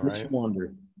know, right? I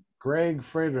wonder. Greg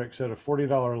Frederick said a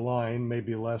 $40 line,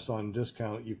 maybe less on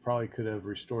discount. You probably could have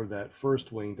restored that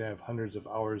first wing to have hundreds of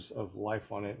hours of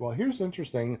life on it. Well, here's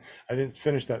interesting. I didn't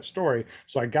finish that story.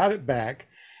 So I got it back,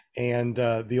 And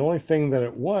the only thing that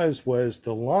it was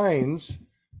the lines,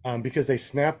 because they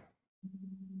snap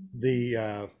the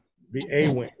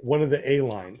A wing, one of the A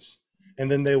lines, and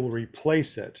then they will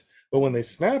replace it. But when they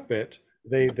snap it,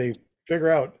 they figure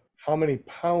out how many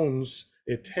pounds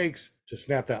it takes to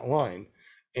snap that line.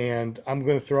 And I'm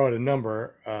going to throw out a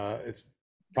number. It's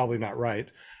probably not right.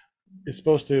 It's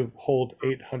supposed to hold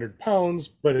 800 pounds,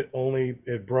 but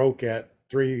it broke at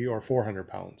 300 or 400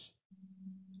 pounds.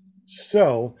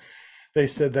 So they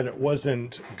said that it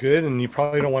wasn't good, and you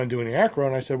probably don't want to do any acro.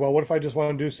 And I said, well, what if I just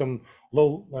want to do some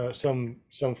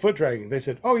some foot dragging? They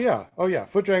said, oh yeah,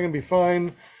 foot dragging would be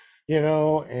fine,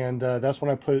 And that's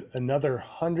when I put another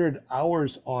 100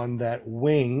 hours on that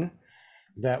wing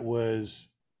that was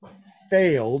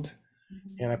failed,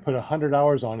 and I put 100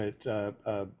 hours on it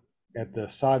at the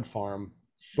sod farm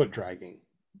foot dragging.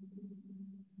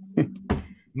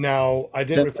 Now, I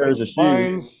didn't replace the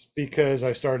spines because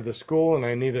I started the school and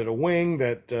I needed a wing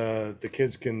that the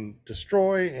kids can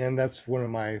destroy, and that's one of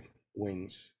my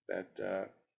wings that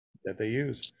they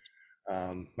use.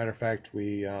 Matter of fact,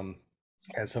 we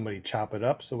had somebody chop it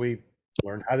up, so we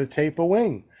learned how to tape a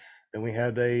wing. Then we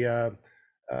had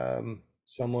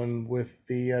someone with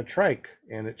the trike,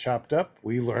 and it chopped up.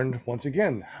 We learned once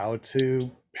again how to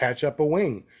patch up a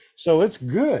wing. So it's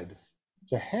good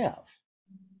to have.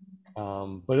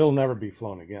 But it'll never be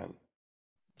flown again.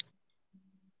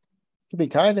 To be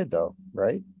kited though,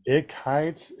 right? It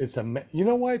kites. It's you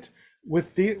know what?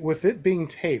 With it being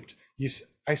taped,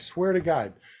 I swear to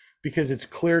God, because it's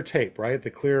clear tape, right? The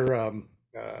clear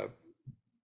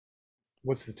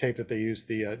what's the tape that they use?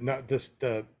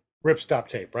 The ripstop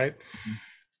tape, right? Mm-hmm.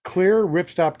 Clear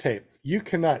ripstop tape. You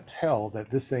cannot tell that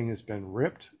this thing has been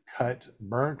ripped, cut,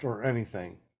 burnt, or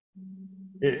anything.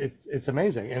 It's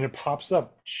amazing, and it pops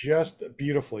up just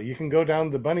beautifully. You can go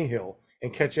down the bunny hill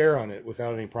and catch air on it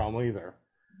without any problem either.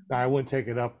 Now, I wouldn't take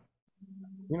it up.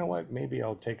 You know what? Maybe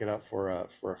I'll take it up for a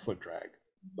foot drag,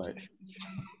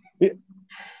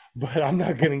 but I'm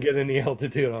not going to get any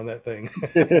altitude on that thing.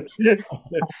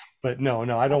 But no,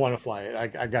 I don't want to fly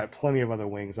it. I got plenty of other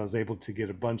wings. I was able to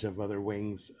get a bunch of other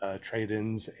wings,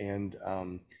 trade-ins and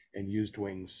used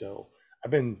wings. So I've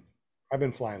been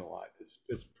flying a lot.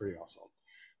 It's pretty awesome.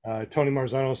 Tony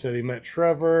Marzano said he met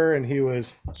Trevor and he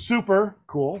was super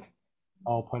cool,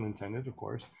 all pun intended, of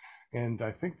course. And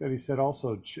I think that he said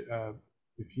also,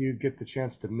 if you get the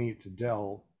chance to meet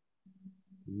Del.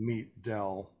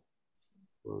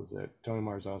 What was it? Tony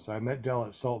Marzano. So I met Del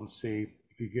at Salton Sea.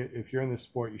 If you're in this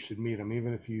sport, you should meet him.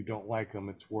 Even if you don't like him,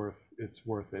 it's worth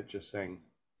it. Just saying.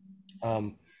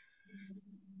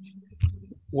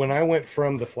 When I went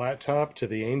from the flat top to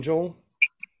the Angel,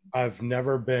 I've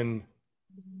never been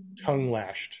tongue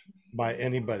lashed by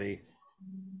anybody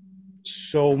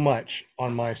so much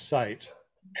on my site.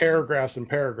 Paragraphs and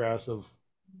paragraphs of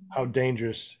how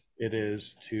dangerous it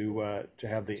is to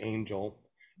have the Angel,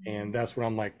 and that's when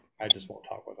I'm like, I just won't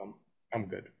talk with them. I'm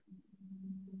good.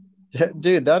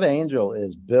 Dude, that Angel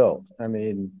is built. I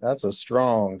mean, that's a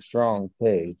strong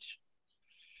cage.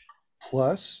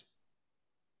 Plus,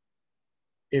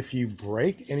 if you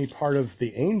break any part of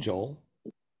the Angel,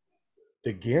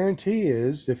 the guarantee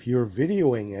is if you're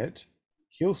videoing it,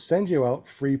 he'll send you out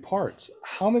free parts.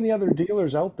 How many other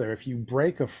dealers out there, if you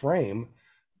break a frame,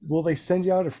 will they send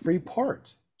you out a free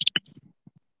part?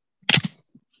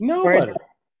 Nobody.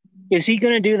 Is he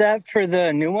going to do that for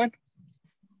the new one?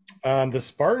 The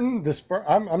Spartan,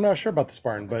 I'm not sure about the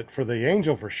Spartan, but for the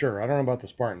Angel for sure. I don't know about the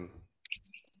Spartan.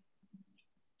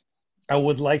 I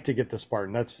would like to get the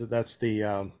Spartan. That's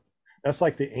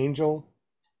like the Angel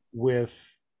with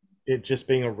it just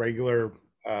being a regular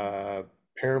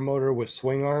paramotor with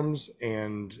swing arms,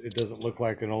 and it doesn't look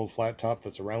like an old flat top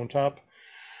that's a round top.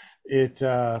 It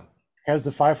has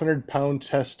the 500-pound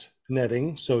test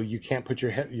netting, so you can't put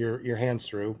your hands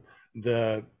through.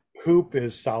 The hoop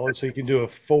is solid, so you can do a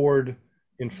forward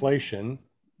inflation,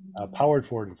 powered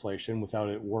forward inflation without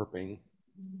it warping.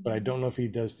 But I don't know if he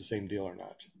does the same deal or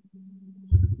not.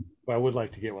 But I would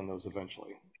like to get one of those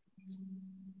eventually.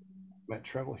 Met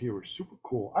Trevor. He was super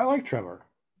cool. I like Trevor.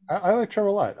 I like Trevor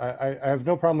a lot. I have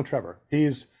no problem with Trevor.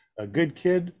 He's a good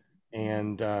kid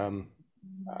and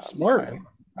smart.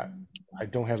 I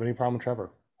don't have any problem with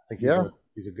Trevor. I think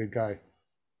he's a good guy.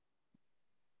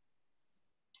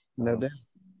 No doubt.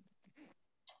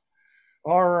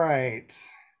 All right.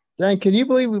 Dan, can you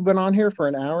believe we've been on here for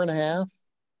an hour and a half?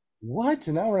 What?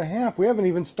 An hour and a half? We haven't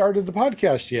even started the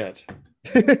podcast yet.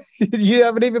 You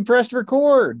haven't even pressed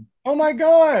record. Oh my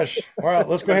gosh. All right,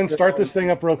 let's go ahead and start this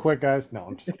thing up real quick, guys. No,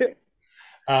 I'm just kidding.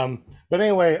 But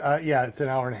anyway, yeah, it's an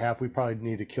hour and a half. We probably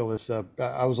need to kill this up.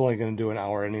 I was only going to do an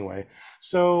hour anyway.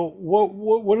 So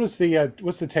what is the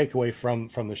what's the takeaway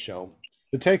from the show?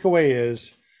 The takeaway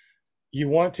is you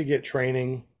want to get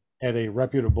training at a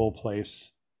reputable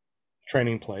place,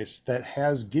 training place that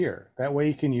has gear. That way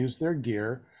you can use their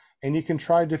gear and you can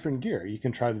try different gear. You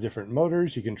can try the different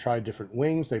motors. You can try different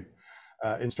wings. They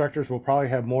instructors will probably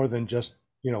have more than just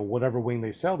whatever wing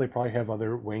they sell. They probably have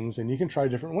other wings, and you can try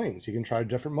different wings. You can try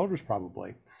different motors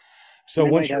probably. So they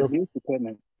once might have used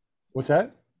equipment. What's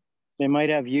that? They might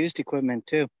have used equipment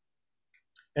too.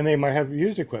 And they might have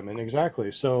used equipment,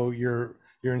 exactly. So your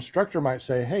instructor might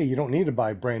say, "Hey, you don't need to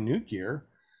buy brand new gear.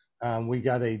 We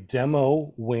got a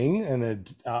demo wing and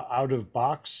a out of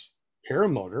box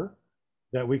paramotor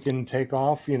that we can take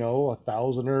off,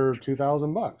 $1,000 or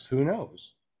 $2,000. Who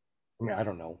knows? I mean, I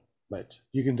don't know, but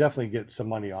you can definitely get some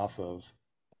money off of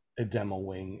a demo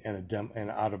wing and an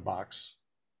out of box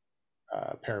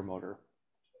paramotor.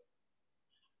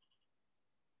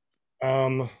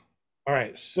 All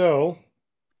right, so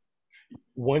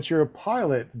once you're a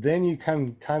pilot, then you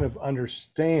can kind of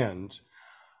understand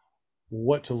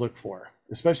what to look for,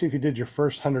 especially if you did your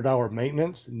first 100-hour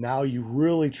maintenance. Now you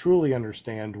really truly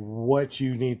understand what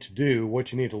you need to do,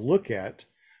 what you need to look at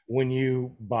when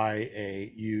you buy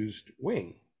a used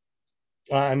wing.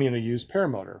 A used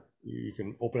paramotor. You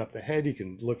can open up the head, you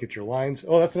can look at your lines.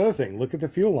 Oh, that's another thing. Look at the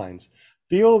fuel lines.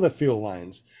 Feel the fuel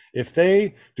lines. If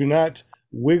they do not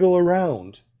wiggle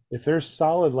around, if they're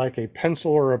solid like a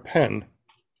pencil or a pen,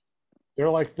 they're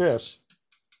like this.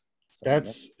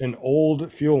 That's an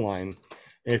old fuel line.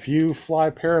 If you fly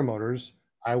paramotors,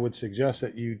 I would suggest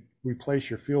that you replace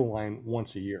your fuel line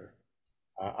once a year.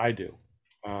 I do.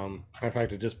 In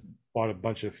fact, I just bought a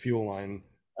bunch of fuel line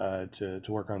to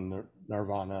work on the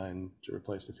Nirvana and to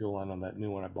replace the fuel line on that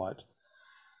new one I bought.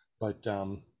 But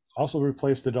also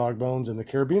replace the dog bones and the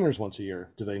carabiners once a year.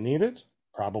 Do they need it?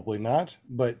 Probably not.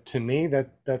 But to me,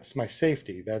 that's my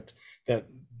safety. That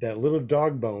little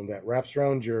dog bone that wraps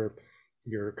around your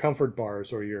comfort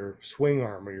bars or your swing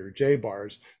arm or your J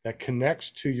bars that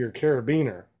connects to your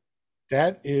carabiner,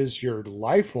 that is your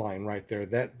lifeline right there.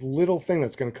 That little thing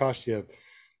that's going to cost you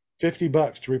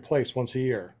 $50 to replace once a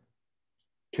year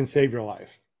can save your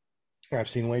life. I've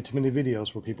seen way too many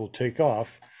videos where people take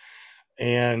off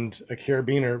and a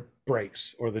carabiner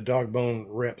breaks or the dog bone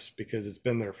rips because it's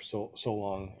been there for so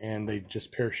long, and they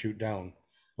just parachute down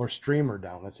or streamer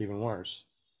down. That's even worse.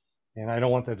 And I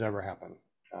don't want that to ever happen.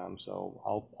 So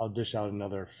I'll dish out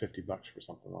another $50 for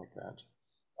something like that.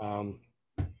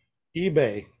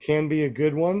 eBay can be a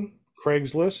good one.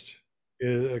 Craigslist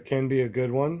can be a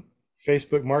good one.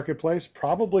 Facebook Marketplace,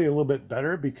 probably a little bit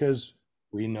better because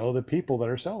we know the people that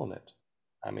are selling it.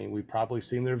 I mean, we've probably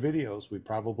seen their videos. We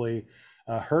probably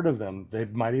heard of them. They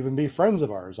might even be friends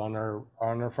of ours on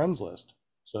our friends list.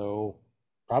 So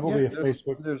probably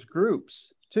Facebook. There's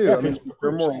groups too. Yeah, I mean,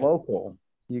 they're more local.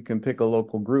 You can pick a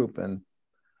local group and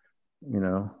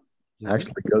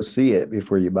actually go see it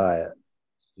before you buy it.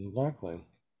 Exactly.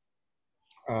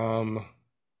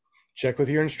 Check with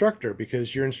your instructor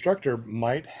because your instructor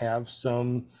might have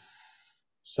some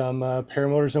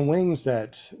paramotors and wings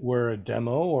that were a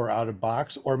demo or out of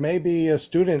box, or maybe a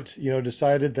student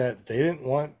decided that they didn't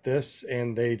want this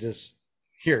and they just,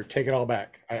 here, take it all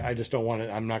back. I just don't want it.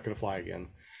 I'm not going to fly again.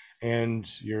 And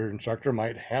your instructor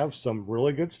might have some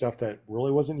really good stuff that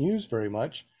really wasn't used very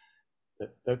much.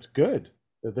 That's good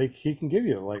that he can give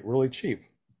you like really cheap.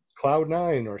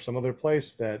 Cloud9 or some other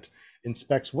place that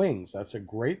inspects wings. That's a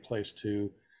great place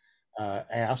to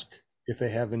ask if they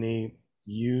have any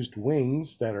used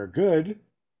wings that are good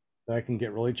that I can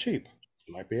get really cheap.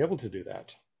 You might be able to do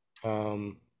that.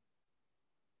 And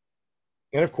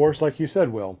of course, like you said,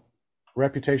 Will,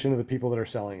 reputation of the people that are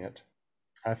selling it.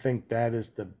 I think that is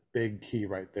the big key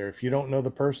right there. If you don't know the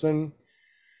person,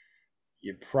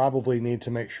 you probably need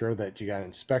to make sure that you got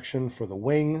inspection for the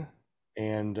wing,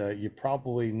 and you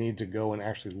probably need to go and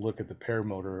actually look at the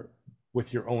paramotor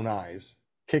with your own eyes,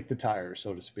 kick the tires,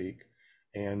 so to speak,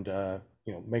 and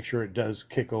make sure it does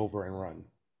kick over and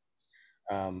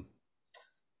run.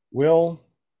 Will,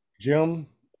 Jim,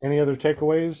 any other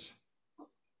takeaways?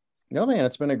 No, man,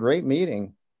 it's been a great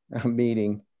meeting.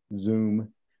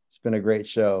 Zoom. It's been a great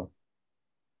show.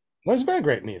 Well, it's been a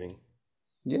great meeting.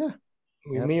 Yeah.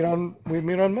 We meet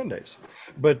on Mondays.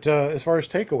 But as far as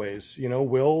takeaways,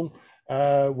 Will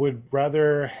would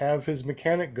rather have his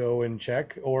mechanic go and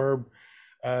check or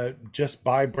just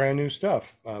buy brand new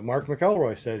stuff. Mark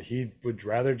McElroy said he would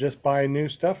rather just buy new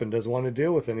stuff and doesn't want to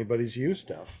deal with anybody's used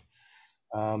stuff.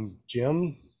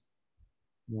 Jim?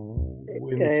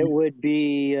 It would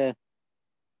be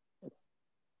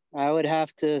I would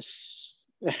have to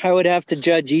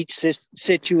judge each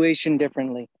situation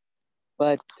differently.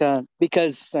 But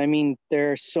because I mean,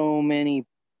 there are so many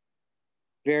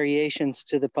variations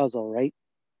to the puzzle, right?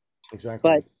 Exactly.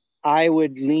 But I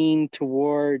would lean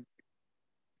toward,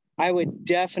 I would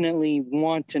definitely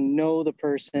want to know the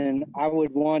person. I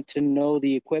would want to know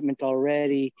the equipment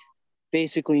already,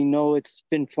 basically know it's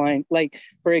been flying. Like,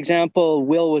 for example,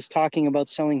 Will was talking about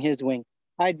selling his wing.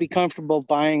 I'd be comfortable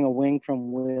buying a wing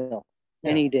from Will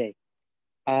any day.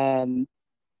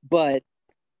 But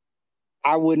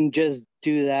I wouldn't just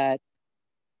do that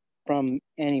from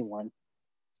anyone.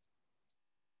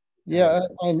 Yeah,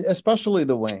 and especially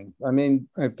the wing. I mean,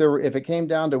 if it came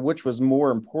down to which was more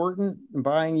important in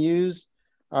buying used,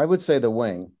 I would say the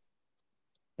wing.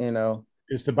 You know,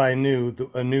 is to buy a new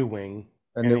wing,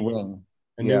 a new wing.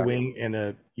 a new wing and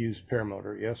a used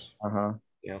paramotor. Yes. Uh-huh.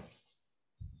 Yeah.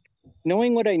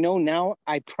 Knowing what I know now,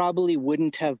 I probably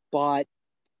wouldn't have bought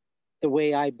the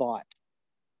way I bought.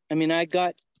 I mean, I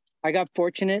got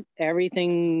fortunate.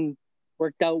 Everything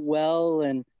worked out well,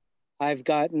 and I've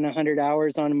gotten 100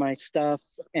 hours on my stuff,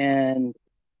 and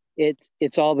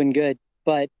it's all been good.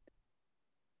 But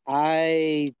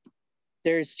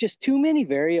there's just too many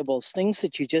variables, things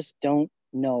that you just don't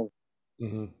know.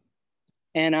 Mm-hmm.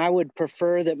 And I would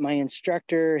prefer that my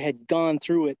instructor had gone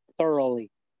through it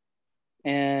thoroughly,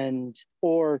 brand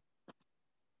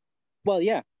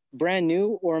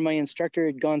new, or my instructor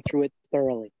had gone through it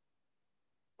thoroughly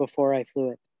before I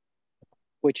flew it,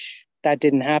 which that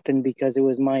didn't happen because it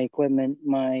was my equipment,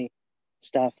 my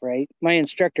stuff, right? My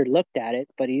instructor looked at it,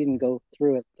 but he didn't go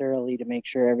through it thoroughly to make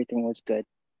sure everything was good.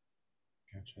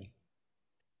 Gotcha.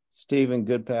 Stephen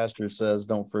Goodpasture says,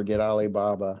 don't forget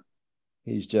Alibaba.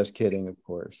 He's just kidding, of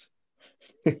course.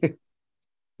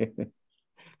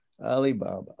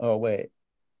 Alibaba. Oh, wait.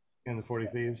 And the 40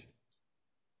 Thieves.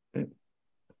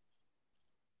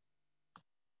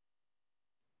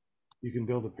 You can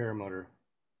build a paramotor.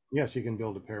 Yes, you can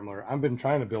build a paramotor. I've been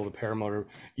trying to build a paramotor.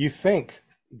 You think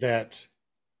that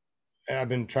I've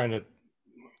been trying to.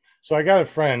 So I got a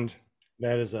friend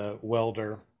that is a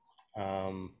welder.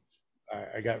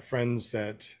 I got friends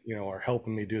that are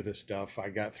helping me do this stuff. I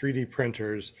got 3D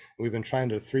printers. We've been trying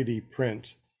to 3D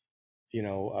print,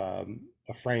 a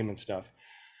frame and stuff.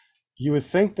 You would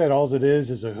think that all it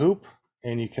is a hoop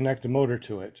and you connect a motor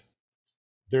to it.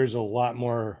 There's a lot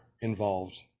more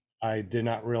involved. I did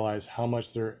not realize how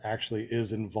much there actually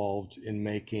is involved in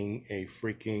making a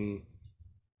freaking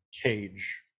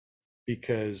cage,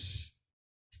 because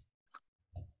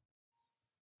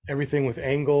everything with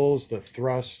angles, the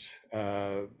thrust,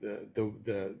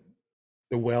 the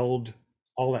weld,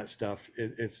 all that stuff.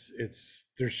 It's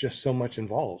there's just so much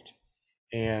involved,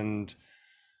 and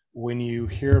when you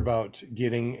hear about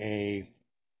getting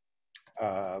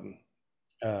um,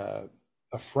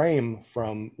 a frame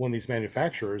from one of these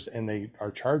manufacturers and they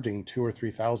are charging $2,000 or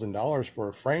 $3,000 for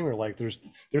a frame, you're like, there's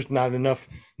not enough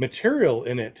material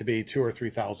in it to be $2,000 or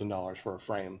 $3,000 for a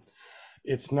frame.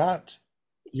 It's not.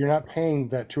 You're not paying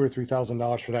that $2,000 or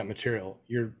 $3,000 for that material.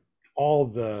 You're all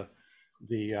the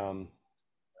the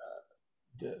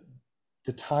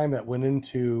time that went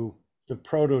into the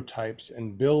prototypes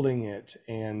and building it,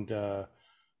 and the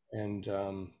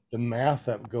math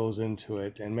that goes into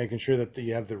it, and making sure that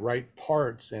you have the right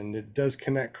parts and it does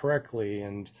connect correctly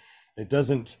and it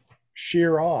doesn't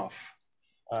shear off.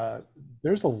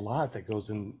 There's a lot that goes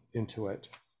into it.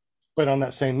 But on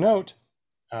that same note,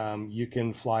 you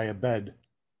can fly a bed,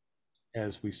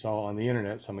 as we saw on the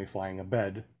internet, somebody flying a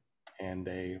bed and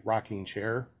a rocking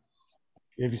chair.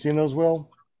 Have you seen those, Will?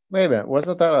 Wait a minute.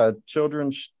 Wasn't that a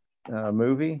children's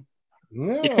movie?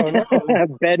 No.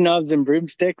 Bed knobs and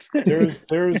broomsticks. There's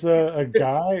a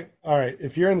guy. All right,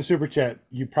 if you're in the super chat,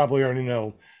 you probably already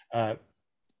know.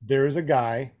 There is a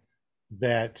guy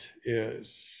that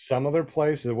is some other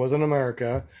place, it wasn't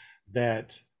America,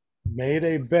 that made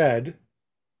a bed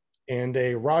and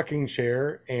a rocking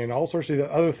chair and all sorts of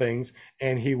other things,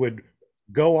 and he would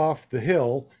go off the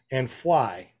hill and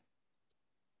fly.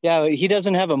 Yeah, he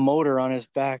doesn't have a motor on his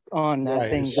back on that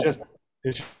thing. It's just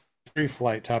free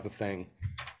flight type of thing.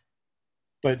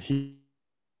 But he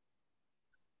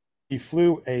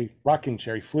flew a rocking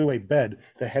chair. He flew a bed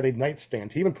that had a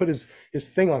nightstand. He even put his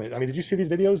thing on it. I mean, did you see these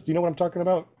videos? Do you know what I'm talking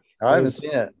about? I haven't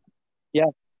seen it. Yeah,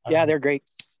 they're great.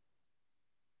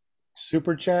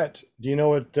 Super chat. Do you know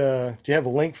what? Do you have a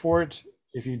link for it?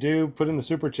 If you do, put in the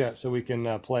super chat so we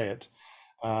can play it.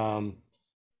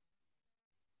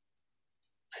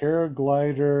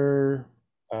 Paraglider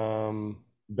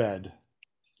bed.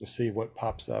 Let's see what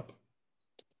pops up.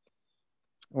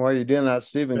 While you're doing that,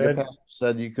 Stephen Good. Gephardt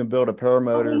said you can build a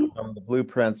paramotor from the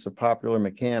blueprints of Popular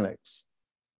Mechanics.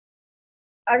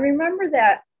 I remember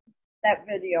that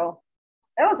video.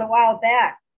 That was a while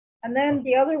back. And then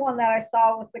the other one that I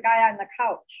saw was the guy on the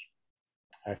couch.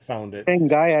 I found it. Same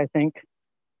guy, I think.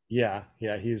 Yeah,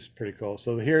 he's pretty cool.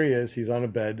 So here he is. He's on a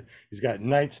bed. He's got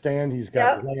nightstand. He's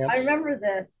got lamps. I remember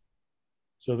this.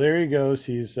 So there he goes.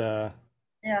 He's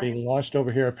being launched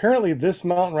over here. Apparently, this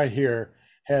mountain right here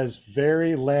has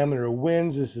very laminar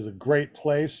winds. This is a great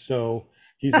place. So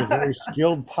he's a very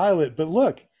skilled pilot. But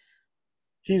look,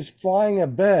 he's flying a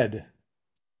bed.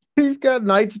 He's got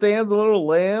nightstands, a little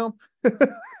lamp.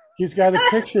 He's got a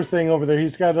picture thing over there.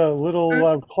 He's got a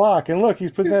little clock. And look,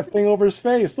 he's putting that thing over his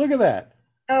face. Look at that.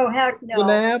 Oh, heck no.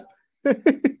 Nap.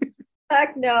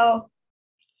 Heck no.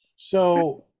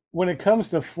 So when it comes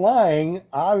to flying,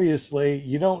 obviously,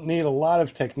 you don't need a lot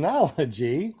of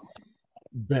technology.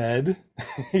 Bed.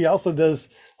 He also does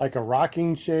like a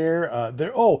rocking chair.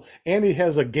 And he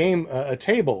has a game, a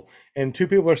table, and two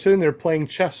people are sitting there playing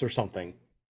chess or something.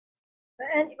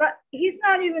 But he's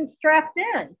not even strapped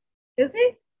in, is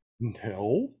he?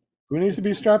 No. Who needs to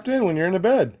be strapped in when you're in a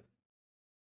bed?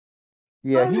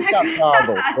 Yeah, he's got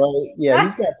toggles, right? Yeah,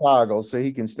 he's got toggles, so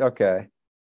he can. Okay.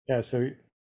 Yeah. So.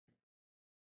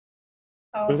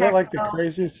 Oh, Is that like the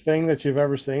craziest thing that you've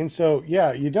ever seen? So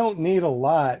yeah, you don't need a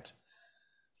lot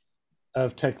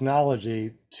of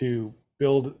technology to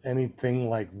build anything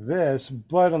like this.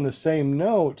 But on the same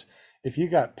note, if you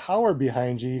got power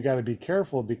behind you, you got to be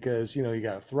careful because, you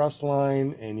got a thrust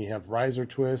line and you have riser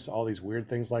twists, all these weird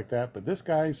things like that. But this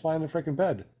guy, he's flying a freaking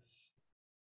bed.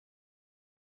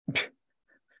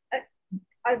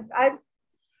 I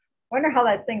wonder how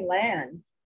that thing lands.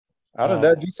 I don't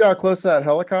know. Did you see how close that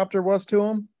helicopter was to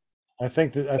him? I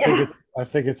think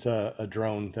it's a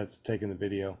drone that's taking the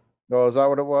video. Oh, is that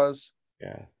what it was?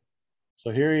 Yeah. So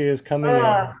here he is coming in,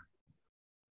 and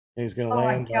he's going to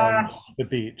land on the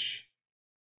beach.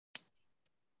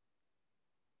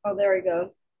 Oh, there he goes.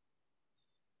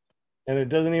 And it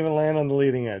doesn't even land on the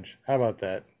leading edge. How about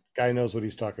that? Guy knows what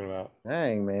he's talking about.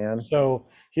 Dang, man. So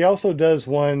he also does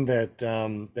one that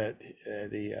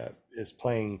he is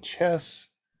playing chess.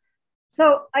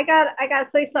 So I got to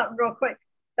say something real quick.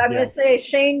 I'm going to say a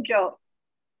Shane joke.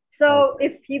 So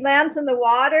if he lands in the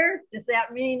water, does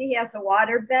that mean he has a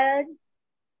water bed?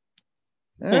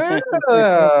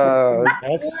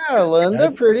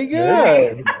 Linda, pretty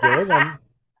good. Good.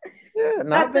 Yeah,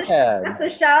 not bad. That's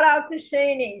a shout out to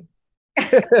Shaney.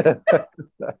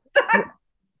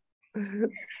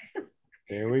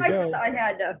 There we go. I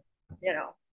had to,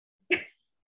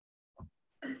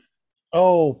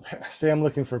 Oh, see, I'm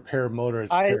looking for paramotor.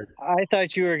 I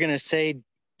thought you were going to say,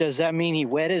 does that mean he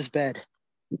wet his bed?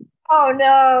 Oh,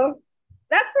 no.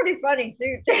 That's pretty funny,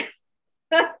 too.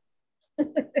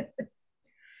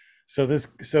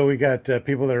 So we got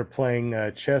people that are playing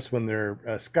chess when they're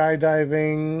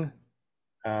skydiving.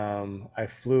 I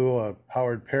flew a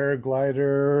powered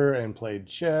paraglider and played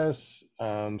chess.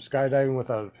 Skydiving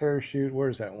without a parachute.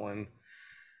 Where's that one?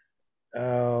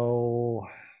 Oh,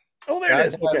 there it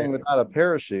is. Okay. Without a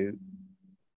parachute.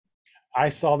 I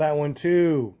saw that one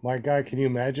too. My God, can you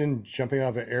imagine jumping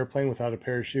off an airplane without a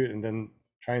parachute and then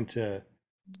trying to...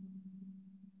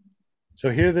 So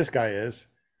here this guy is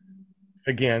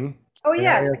again. Oh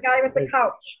yeah, the guy with the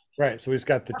couch. Right. So he's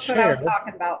got the That's chair. what I was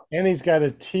talking about. And he's got a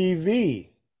TV.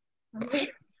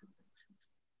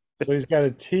 So he's got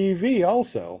a TV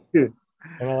also. And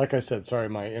like I said, sorry,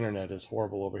 my internet is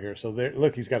horrible over here. So there,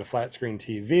 look, he's got a flat screen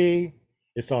TV.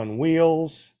 It's on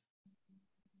wheels.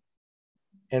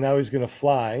 And now he's going to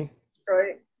fly.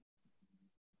 Right.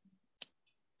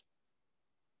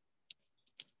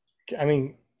 I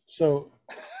mean, so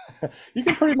you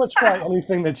can pretty much fly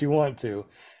anything that you want to.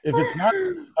 If it's not,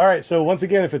 all right. So once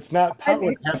again, if it's not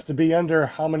powered, it has to be under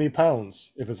how many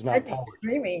pounds? If it's not powered.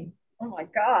 Screaming. Oh my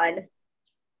God.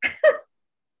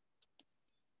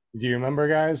 Do you remember,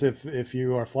 guys, if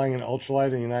you are flying an ultralight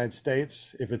in the United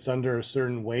States, if it's under a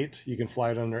certain weight, you can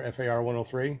fly it under FAR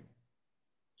 103? Do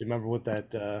you remember what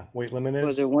that weight limit is?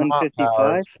 Was it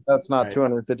 155? That's not right.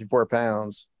 254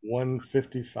 pounds.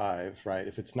 155, right,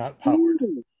 if it's not powered.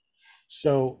 Ooh.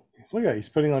 So look at that. He's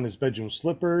putting on his bedroom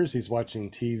slippers. He's watching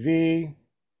TV.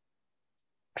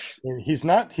 He's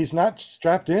not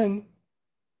strapped in.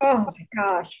 Oh my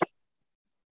gosh.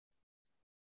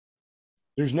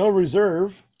 There's no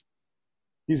reserve.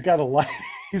 He's got a light.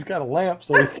 He's got a lamp,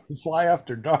 so he can fly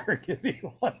after dark if he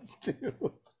wants to.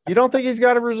 You don't think he's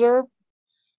got a reserve?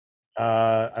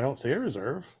 I don't see a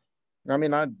reserve. I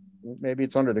mean, maybe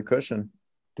it's under the cushion.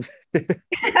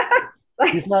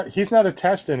 He's not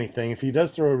attached to anything. If he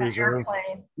does throw a reserve,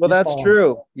 Airplane. Well, he's that's fine.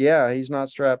 true. Yeah, he's not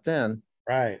strapped in.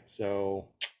 Right. So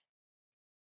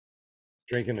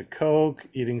drinking a Coke,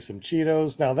 eating some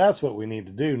Cheetos. Now that's what we need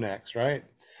to do next, right?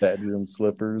 Bedroom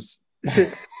slippers.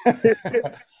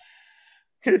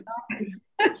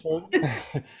 So,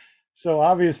 so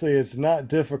obviously it's not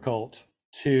difficult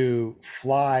to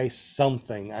fly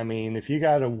something. I mean, if you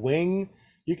got a wing,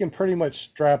 you can pretty much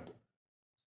strap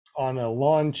on a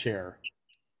lawn chair.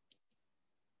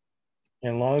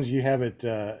 And as long as you have it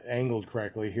angled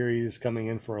correctly, here he is coming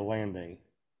in for a landing.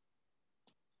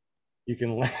 You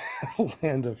can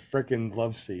land a freaking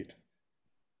love seat.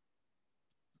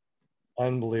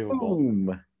 Unbelievable.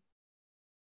 Boom.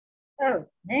 Oh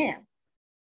man.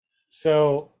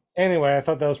 So anyway, I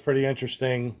thought that was pretty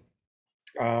interesting.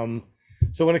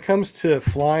 So when it comes to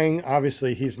flying,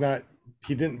 obviously he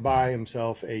didn't buy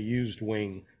himself a used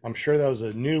wing. I'm sure that was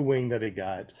a new wing that he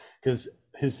got because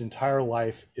his entire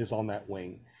life is on that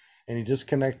wing. And he just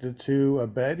connected to a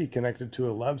bed, he connected to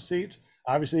a love seat.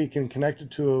 Obviously he can connect it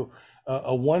to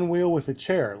a one wheel with a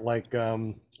chair like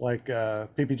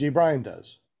PPG Brian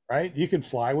does, right? You could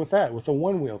fly with that, with a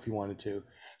one wheel if you wanted to.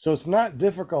 So it's not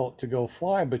difficult to go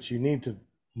fly, but you need to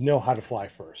know how to fly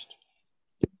first.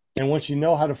 And once you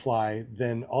know how to fly,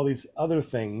 then all these other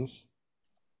things,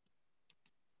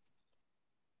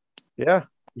 Yeah.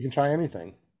 you can try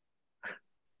anything.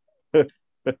 That's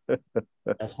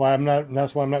why I'm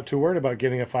not too worried about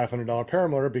getting a $500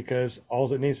 paramotor because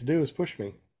all it needs to do is push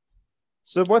me.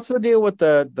 So what's the deal with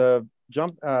the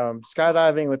jump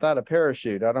skydiving without a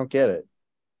parachute? I don't get it.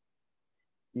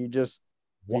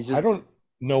 I don't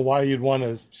know why you'd want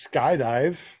to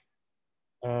skydive.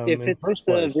 If in the it's first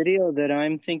the place. video that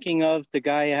I'm thinking of, the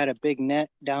guy had a big net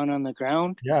down on the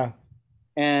ground, Yeah.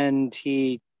 and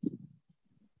he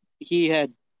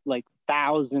had like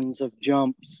thousands of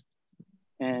jumps,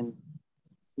 and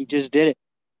he just did it.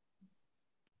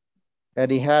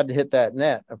 And he had to hit that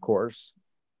net, of course.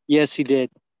 Yes, he did,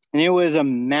 and it was a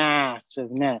massive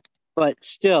net, but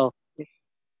still.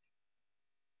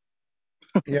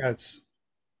 Yeah, it's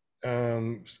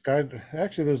sky.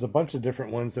 Actually, there's a bunch of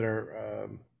different ones that are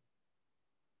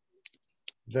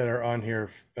on here.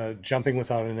 Jumping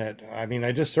without a net. I mean,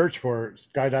 I just searched for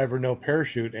skydiver no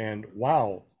parachute, and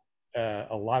wow,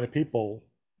 a lot of people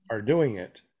are doing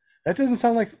it. That doesn't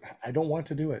sound like I don't want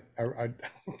to do it.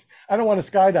 I don't want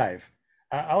to skydive.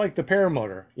 I like the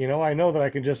paramotor. You know, I know that I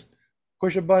can just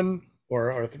push a button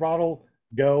or throttle,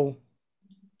 go,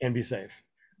 and be safe.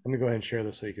 Let me go ahead and share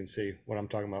this so you can see what I'm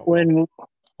talking about.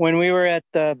 When we were at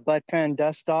the Butt Fan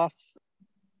Dust Off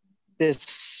this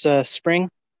spring,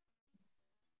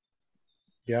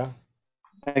 yeah,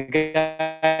 a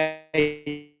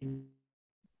guy.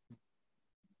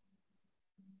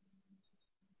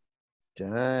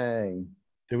 Dang.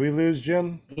 Did we lose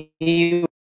Jim? He We're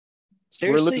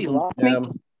seriously losing lost me.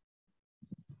 Jim.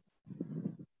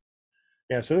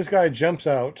 Yeah, so this guy jumps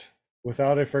out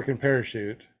without a freaking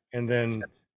parachute and then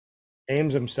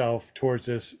aims himself towards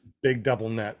this big double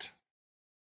net.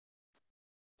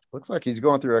 Looks like he's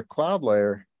going through a cloud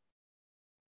layer.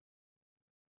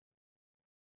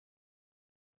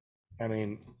 I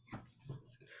mean,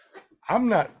 I'm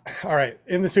not all right.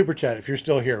 In the super chat, if you're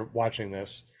still here watching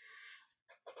this,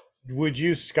 would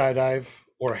you skydive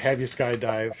or have you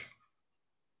skydive?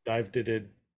 Did.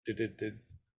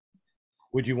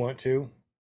 Would you want to?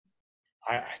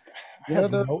 I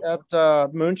have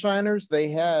At Moonshiners, they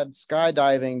had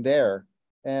skydiving there,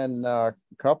 and a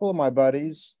couple of my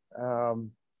buddies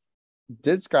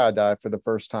did skydive for the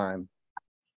first time.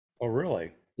 Oh,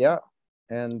 really? Yeah,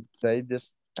 and they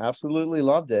just absolutely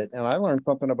loved it. And I learned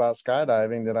something about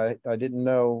skydiving that I didn't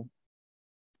know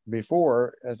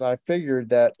before, as I figured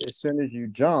that as soon as you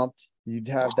jumped, you'd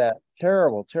have that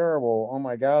terrible, oh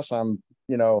my gosh, I'm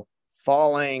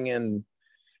falling, and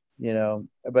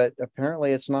but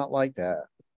apparently it's not like that.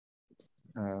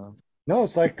 No,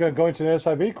 it's like going to an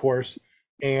SIV course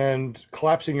and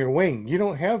collapsing your wing. You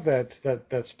don't have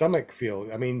that stomach feel.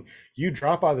 I mean, you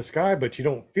drop out of the sky, but you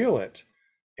don't feel it,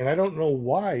 and I don't know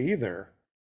why either.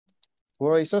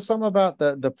 Well, he says something about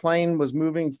the plane was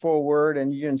moving forward,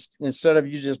 and you instead of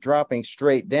you just dropping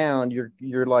straight down,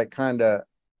 you're like kind of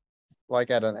like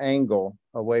at an angle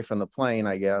away from the plane,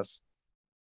 I guess.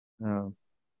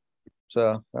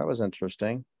 So that was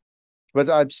interesting, but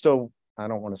I don't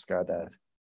want to skydive.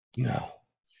 No.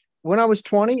 When I was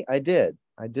 20, I did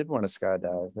want to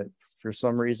skydive, but for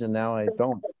some reason now I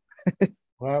don't.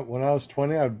 Well, when I was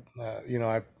 20,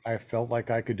 I felt like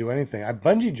I could do anything. I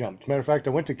bungee jumped. Matter of fact,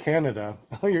 I went to Canada.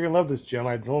 Oh, you're gonna love this, Jim.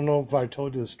 I don't know if I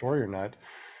told you the story or not,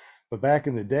 but back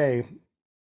in the day,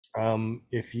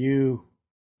 if you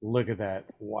Look at that.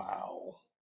 Wow.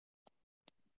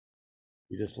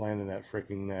 He just landed that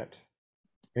freaking net.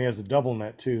 And he has a double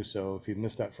net too, so if he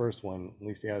missed that first one, at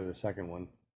least he added the second one.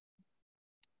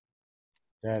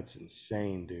 That's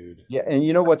insane, dude. Yeah, and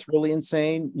you know what's really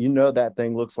insane? You know that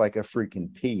thing looks like a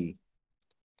freaking pea.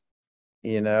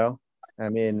 You know? I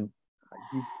mean,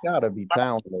 you've got to be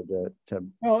talented to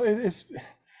Well, it's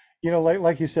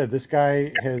like you said, this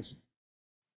guy has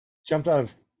jumped out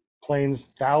of planes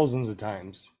thousands of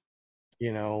times.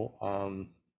 You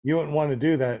wouldn't want to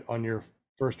do that on your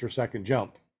first or second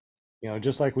jump.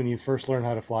 Just like when you first learn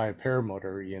how to fly a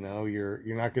paramotor,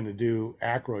 you're not going to do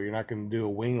acro, you're not going to do a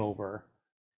wing over,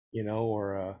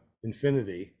 or a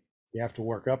infinity. You have to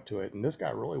work up to it. And this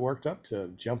guy really worked up to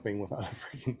jumping without a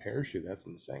freaking parachute. That's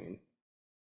insane.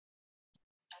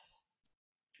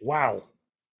 Wow.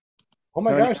 Oh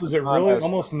my gosh, is it really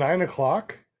almost 9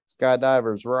 o'clock?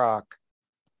 Skydivers rock.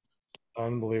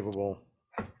 Unbelievable.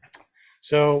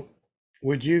 So,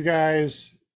 would you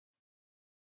guys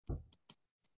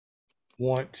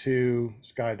want to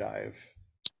skydive?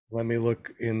 Let me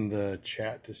look in the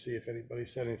chat to see if anybody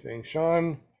said anything.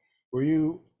 Sean, were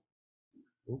you?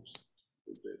 Oops.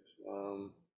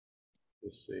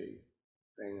 Let's see.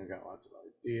 Dang, I got lots of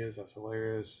ideas. That's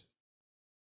hilarious.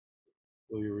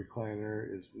 Will your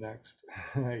recliner is next?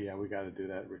 Yeah, we got to do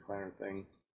that recliner thing.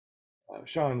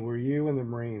 Sean, were you in the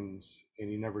Marines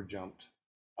and you never jumped?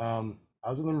 I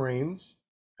was in the Marines.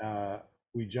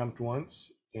 We jumped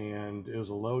once, and it was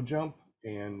a low jump,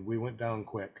 and we went down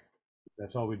quick.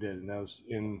 That's all we did, and that was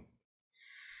in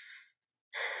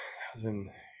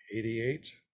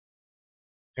 '88,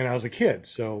 and I was a kid,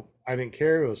 so I didn't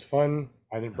care. It was fun.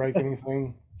 I didn't break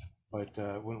anything, but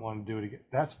wouldn't want to do it again.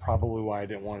 That's probably why I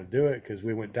didn't want to do it, because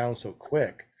we went down so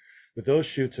quick. But those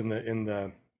chutes in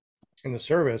the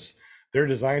service, they're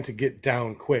designed to get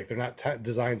down quick. They're not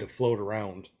designed to float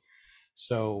around.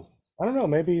 So I don't know.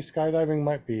 Maybe skydiving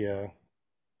might be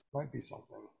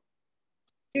something.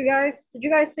 Did you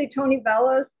guys see Tony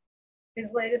Bella's his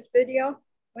latest video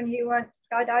when he went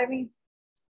skydiving?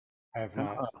 I have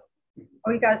not.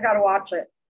 Oh, you guys got to watch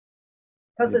it,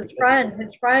 because his friend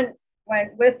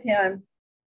went with him,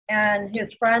 and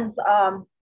his friend's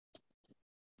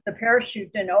the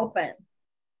parachute didn't open,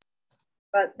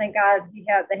 but thank God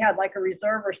they had like a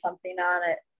reserve or something on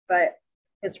it. But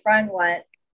his friend went,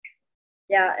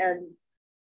 yeah, and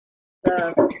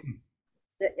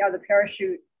the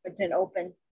parachute didn't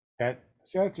open. That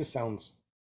just sounds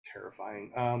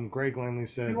terrifying. Greg Lanley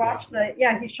said he watched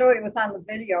he showed it was on the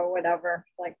video or whatever.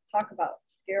 Like, talk about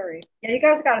scary. Yeah, you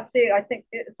guys got to see it. I think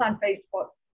it's on Facebook.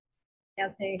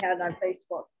 Anthony had it on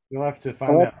Facebook. You'll have to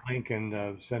find that link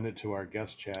and send it to our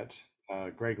guest chat.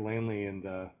 Greg Lanley and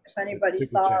if anybody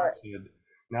saw it. Said,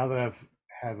 now that I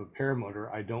have a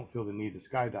paramotor, I don't feel the need to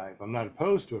skydive. I'm not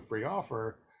opposed to a free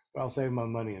offer, but I'll save my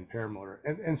money in paramotor.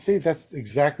 And see, that's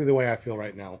exactly the way I feel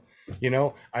right now.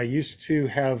 I used to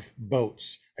have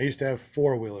boats. I used to have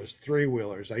 4-wheelers,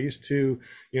 3-wheelers. I used to,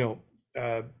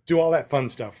 do all that fun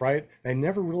stuff, right? I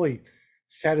never really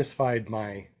satisfied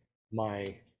my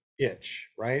itch,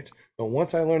 right? But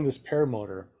once I learned this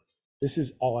paramotor, this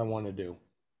is all I want to do.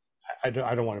 I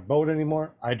don't want a boat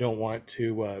anymore. I don't want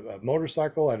to a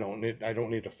motorcycle. I don't need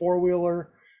a 4-wheeler.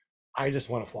 I just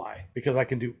want to fly, because I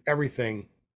can do everything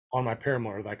on my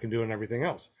paramotor that I can do on everything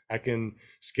else. I can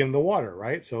skim the water,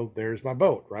 right? So there's my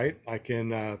boat, right? I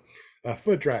can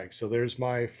foot drag. So there's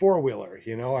my 4-wheeler.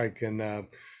 I can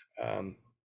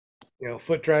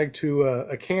foot drag to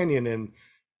a canyon and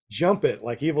jump it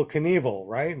like Evel Knievel,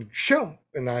 right?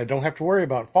 And I don't have to worry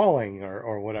about falling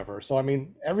or whatever. So I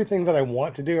mean, everything that I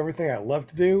want to do, everything I love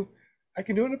to do, I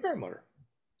can do in a paramotor.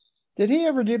 Did he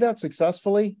ever do that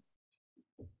successfully?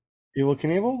 Evel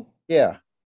Knievel? Yeah.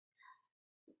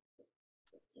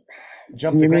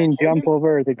 You mean jump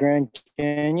over the Grand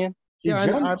Canyon?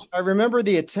 Yeah, I remember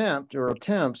the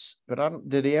attempts, but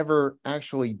did he ever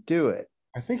actually do it?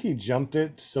 I think he jumped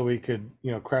it so he could,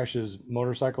 crash his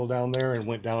motorcycle down there and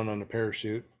went down on a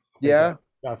parachute.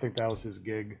 I think that was his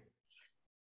gig.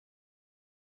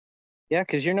 Yeah,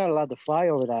 because you're not allowed to fly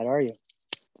over that, are you?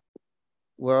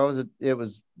 Well, it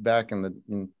was back in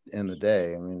the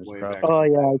day. I mean, oh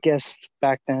yeah, I guess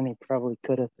back then he probably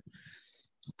could have.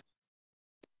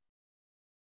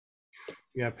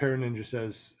 Yeah, Paraninja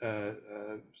says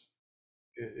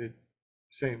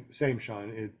same Sean.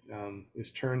 It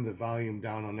is turned the volume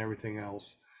down on everything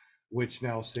else, which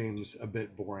now seems a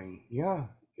bit boring. Yeah,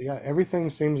 everything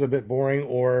seems a bit boring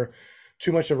or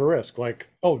too much of a risk. Like,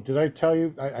 oh, did I tell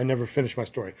you? I never finished my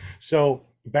story. So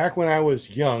back when I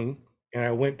was young and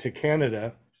I went to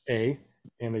Canada, and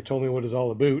they told me what is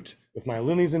all about with my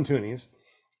loonies and toonies.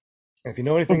 If you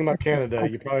know anything about Canada,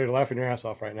 you probably are laughing your ass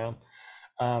off right now.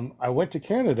 I went to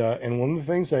Canada, and one of the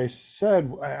things I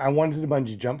said, I wanted to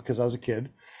bungee jump because I was a kid,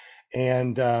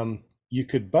 and you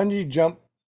could bungee jump,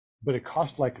 but it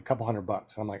cost like a couple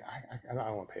 $100. I'm like, I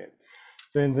don't want to pay it.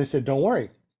 Then they said, don't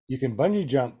worry, you can bungee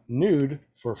jump nude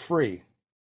for free.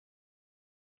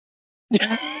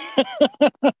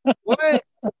 What?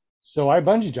 So I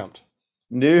bungee jumped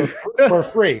New. for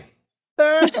free.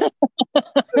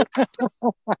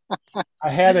 I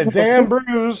had a damn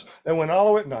bruise that went all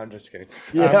the way. No, I'm just kidding.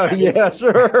 Yeah,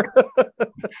 sure.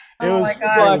 Oh my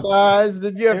Black God. eyes.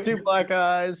 Did you have two black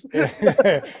eyes?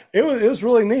 It was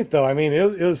really neat though. I mean,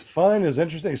 it was fun. It was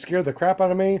interesting. It scared the crap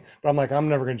out of me, but I'm like, I'm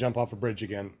never gonna jump off a bridge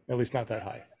again. At least not that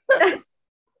high.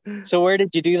 So where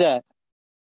did you do that?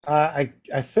 I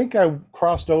think I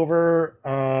crossed over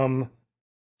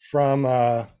from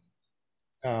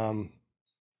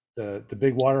the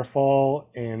big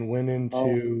waterfall and went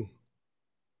into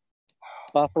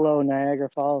Buffalo, Niagara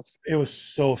Falls. It was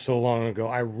so long ago.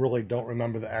 I really don't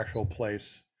remember the actual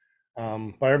place.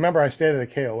 But I remember I stayed at a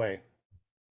KOA.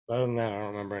 But other than that, I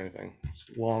don't remember anything. It's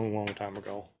a long time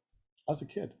ago. I was a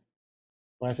kid.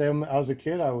 When I say I was a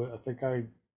kid, I think I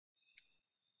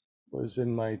was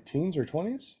in my teens or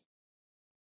 20s.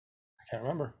 I can't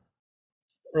remember.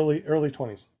 Early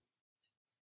 20s.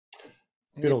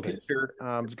 Good old days. Peter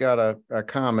has got a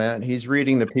comment. He's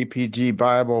reading the PPG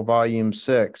Bible, Volume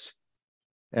 6,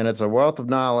 and it's a wealth of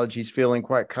knowledge. He's feeling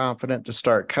quite confident to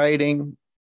start kiting.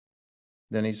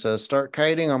 Then he says, start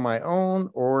kiting on my own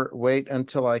or wait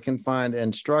until I can find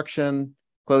instruction.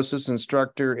 Closest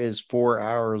instructor is 4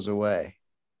 hours away.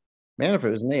 Man, if it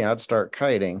was me, I'd start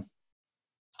kiting.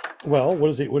 Well,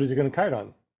 what is he going to kite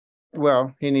on?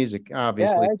 Well, he needs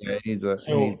obviously. Yeah, he needs a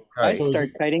I'd kite. start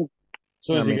kiting.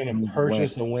 So is he going to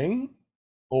purchase a wing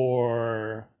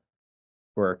or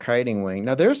a kiting wing?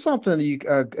 Now there's something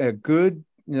a good,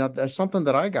 that's something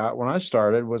that I got when I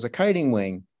started was a kiting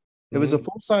wing. It was a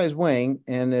full-size wing,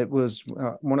 and it was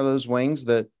one of those wings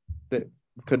that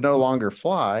could no longer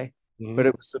fly, but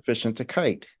it was sufficient to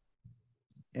kite.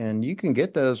 And you can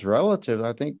get those relative.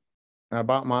 I think I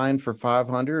bought mine for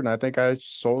 $500, and I think I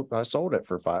sold it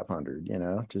for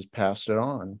 $500. Just passed it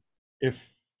on.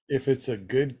 If it's a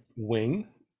good wing,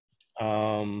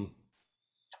 and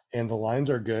the lines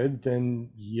are good, then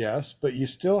yes, but you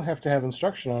still have to have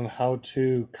instruction on how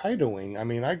to kite a wing. I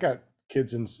mean, I got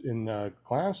kids in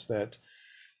class that,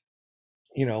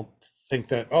 think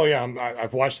that, oh yeah,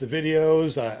 I've watched the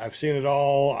videos, I've seen it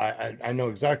all, I know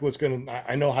exactly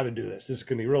I know how to do this. This is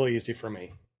gonna be really easy for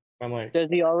me. I'm like, does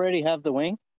he already have the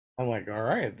wing? I'm like, all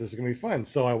right, this is gonna be fun.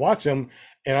 So I watch him,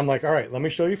 and I'm like, all right, let me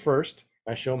show you first.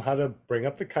 I show him how to bring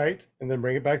up the kite and then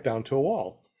bring it back down to a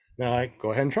wall. Now I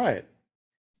go ahead and try it.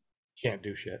 Can't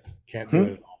do shit. Can't do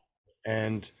it at all.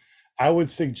 And I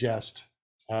would suggest,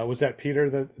 was that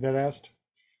Peter that asked?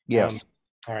 Yes.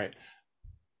 All right.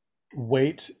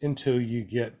 Wait until you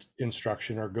get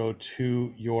instruction or go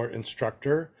to your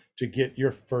instructor to get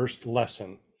your first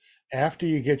lesson. After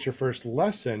you get your first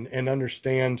lesson and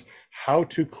understand how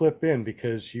to clip in,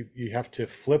 because you have to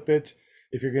flip it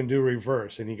if you're going to do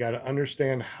reverse, and you got to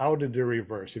understand how to do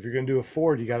reverse. If you're going to do a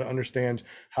forward, you got to understand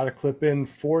how to clip in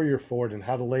for your forward and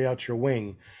how to lay out your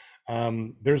wing.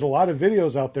 There's a lot of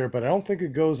videos out there, but I don't think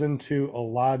it goes into a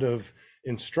lot of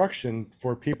instruction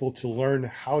for people to learn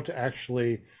how to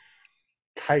actually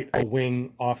kite a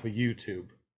wing off of YouTube.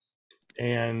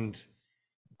 And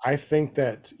I think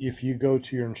that if you go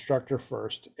to your instructor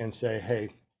first and say,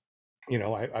 hey,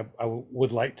 I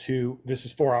would like to, this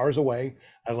is 4 hours away,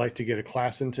 I'd like to get a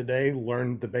class in today,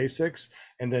 learn the basics,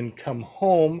 and then come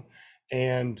home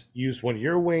and use one of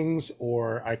your wings,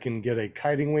 or I can get a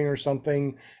kiting wing or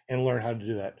something and learn how to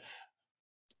do that.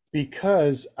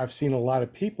 Because I've seen a lot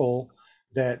of people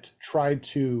that tried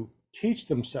to teach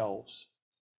themselves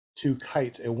to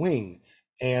kite a wing,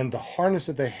 and the harness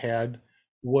that they had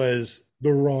was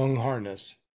the wrong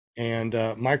harness. And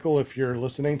Michael, if you're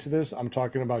listening to this, I'm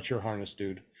talking about your harness,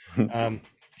 dude.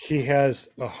 He has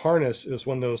a harness. It's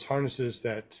one of those harnesses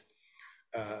that,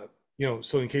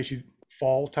 so in case you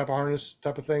fall type of harness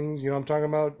type of thing, you know what I'm talking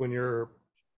about, when you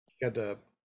got the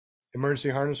emergency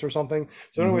harness or something.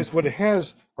 So anyways, what it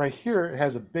has right here, it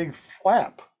has a big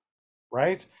flap,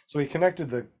 right? So he connected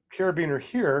the carabiner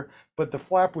here, but the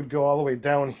flap would go all the way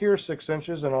down here 6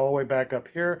 inches and all the way back up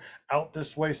here, out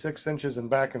this way 6 inches and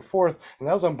back and forth, and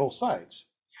that was on both sides.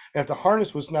 And if the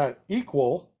harness was not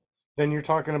equal, then you're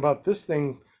talking about this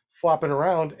thing flopping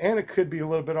around, and it could be a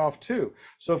little bit off too.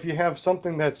 So if you have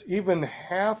something that's even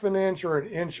half an inch or an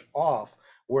inch off,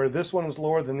 where this one is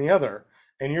lower than the other,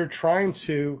 and you're trying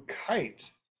to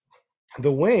kite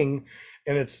the wing,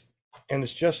 and it's and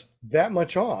it's just that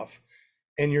much off,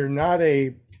 and you're not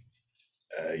a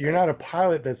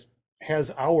pilot that's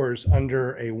has hours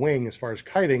under a wing as far as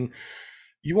kiting,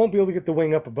 you won't be able to get the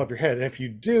wing up above your head. And if you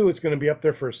do, it's going to be up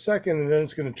there for a second, and then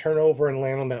it's going to turn over and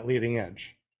land on that leading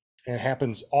edge. And it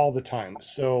happens all the time.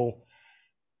 So,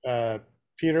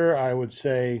 Peter, I would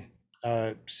say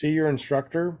see your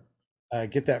instructor,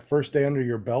 get that first day under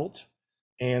your belt,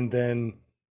 and then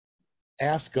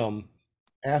ask the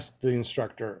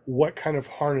instructor, what kind of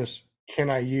harness can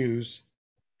I use,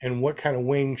 and what kind of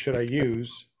wing should I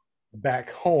use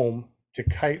back home to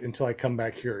kite until I come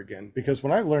back here again. Because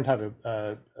when I learned how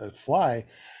to fly,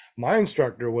 my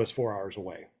instructor was 4 hours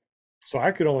away. So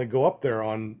I could only go up there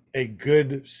on a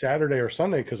good Saturday or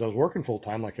Sunday because I was working full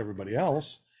time like everybody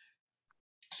else.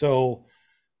 So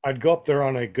I'd go up there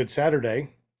on a good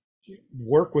Saturday,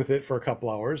 work with it for a couple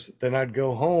hours. Then I'd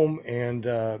go home, and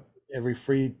every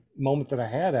free moment that I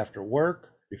had after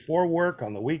work, before work,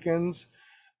 on the weekends,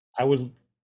 I would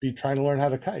be trying to learn how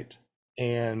to kite.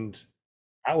 And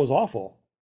I was awful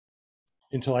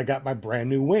until I got my brand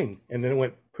new wing, and then it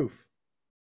went poof.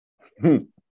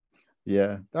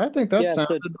 Yeah, I think that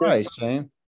sounded right, Shane.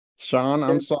 Sean,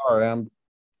 I'm sorry,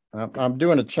 I'm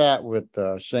doing a chat with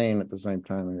Shane at the same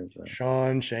time here. So.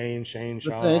 Shane.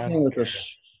 Anything with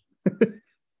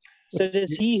So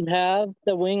does he have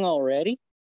the wing already?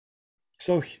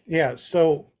 So yeah,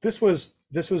 so this was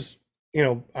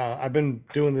I've been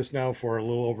doing this now for a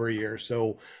little over a year.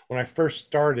 So when I first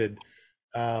started,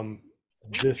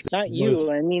 this not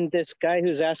you. I mean this guy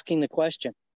who's asking the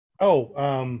question.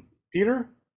 Oh, Peter.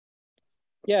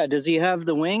 Yeah, does he have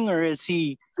the wing, or is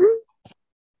he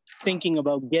thinking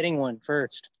about getting one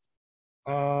first?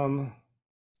 Let's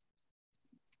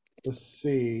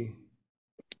see.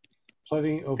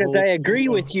 Plenty of. Because I agree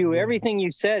with you. Everything you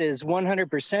said is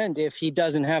 100% if he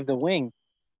doesn't have the wing.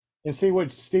 And see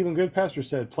what Stephen Goodpasture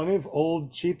said. Plenty of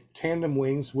old, cheap tandem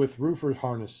wings with roofer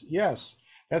harness. Yes,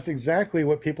 that's exactly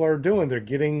what people are doing. They're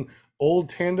getting old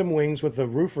tandem wings with the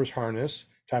roofer's harness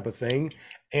type of thing.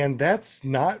 And that's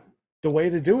not the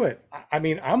way to do it. I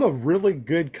mean, I'm a really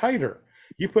good kiter.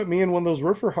 You put me in one of those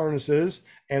roofer harnesses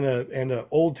and a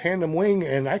old tandem wing,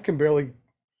 and I can barely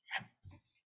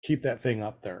keep that thing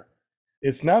up there.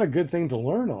 It's not a good thing to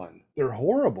learn on. They're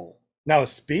horrible. Now a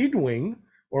speed wing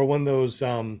or one of those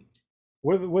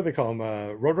what do they call them?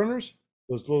 Roadrunners?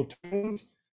 Those little tunes?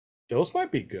 Those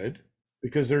might be good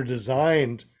because they're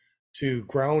designed to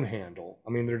ground handle. I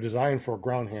mean, they're designed for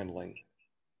ground handling.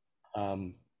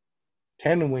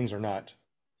 Tandem wings are not.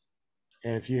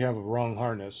 And if you have a wrong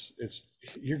harness,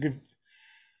 you're good.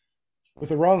 With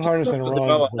the wrong harness and a wrong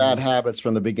develop bad habits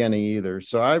from the beginning either.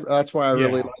 So that's why I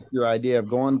really like your idea of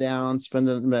going down,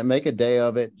 make a day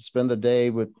of it, spend the day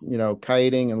with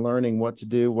kiting and learning what to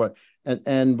do,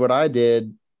 and what I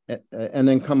did, and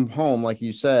then come home like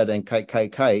you said and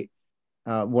kite.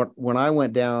 When I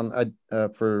went down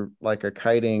for like a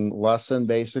kiting lesson,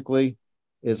 basically,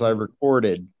 is I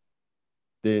recorded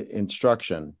the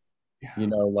instruction. Yeah.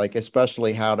 Like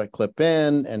especially how to clip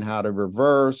in and how to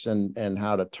reverse and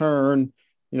how to turn,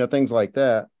 things like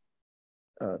that,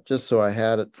 just so I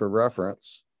had it for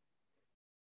reference.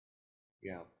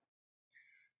 Yeah.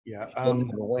 Didn't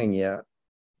have a wing yet.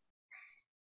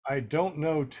 I don't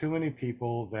know too many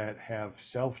people that have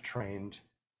self-trained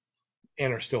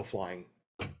and are still flying.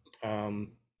 A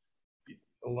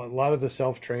lot of the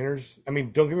self-trainers, I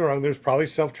mean, don't get me wrong, there's probably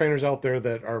self-trainers out there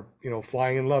that are,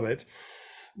 flying and love it.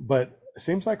 But it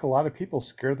seems like a lot of people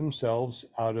scare themselves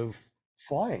out of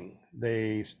flying.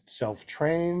 They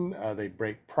self-train, they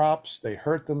break props, they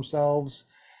hurt themselves.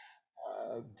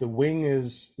 The wing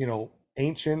is,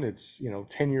 ancient. It's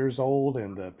 10 years old,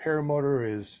 and the paramotor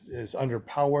is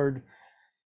underpowered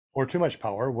or too much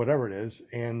power, whatever it is,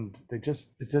 and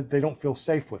they don't feel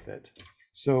safe with it.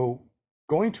 So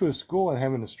going to a school and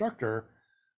having an instructor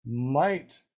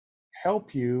might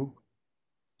help you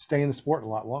stay in the sport a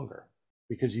lot longer,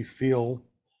 because you feel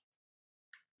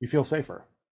safer.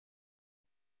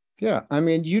 Yeah, I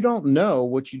mean, you don't know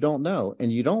what you don't know,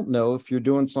 and you don't know if you're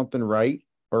doing something right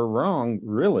or wrong,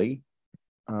 really.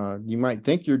 You might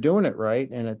think you're doing it right,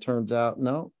 and it turns out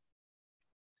no.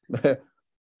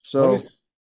 So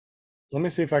let me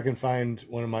see if I can find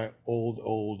one of my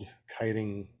old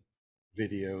kiting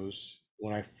videos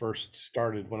when I first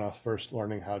started, when I was first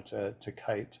learning how to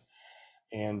kite.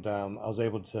 And I was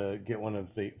able to get one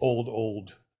of the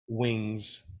old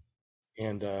wings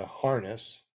and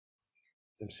harness.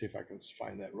 Let me see if I can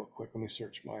find that real quick. Let me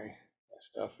search my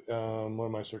stuff. What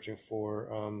am I searching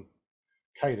for?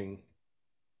 Kiting,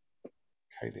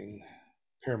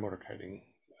 paramotor kiting.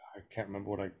 I can't remember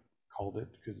what I called it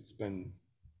because it's been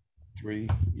 3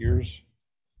 years.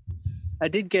 I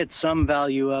did get some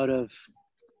value out of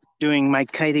doing my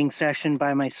kiting session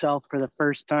by myself for the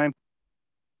first time.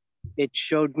 It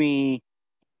showed me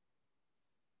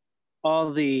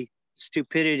all the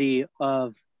stupidity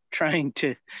of trying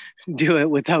to do it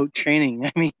without training.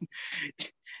 I mean,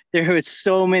 there was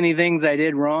so many things I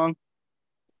did wrong.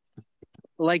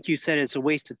 Like you said, it's a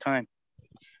waste of time.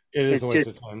 It is a waste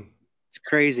of time. It's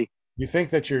crazy. You think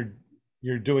that you're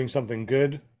doing something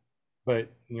good,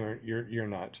 but you're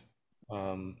not.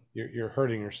 You're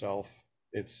hurting yourself.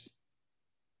 You're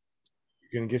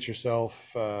gonna get yourself.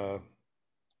 You're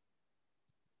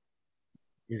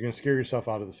gonna scare yourself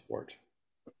out of the sport.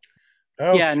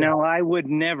 Okay. Yeah, no, I would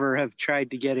never have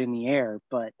tried to get in the air,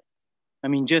 but I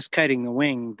mean, just kiting the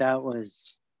wing, that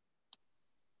was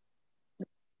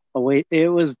it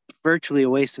was virtually a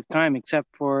waste of time, except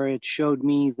for it showed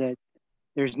me that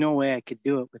there's no way I could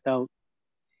do it without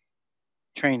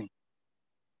training.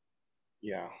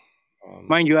 Yeah.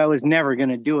 Mind you, I was never going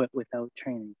to do it without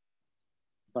training.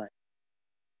 But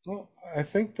well, I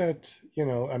think that,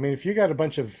 I mean, if you got a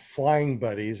bunch of flying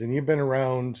buddies and you've been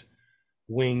around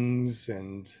wings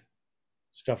and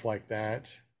stuff like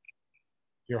that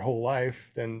your whole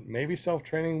life, then maybe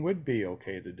self-training would be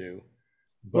okay to do.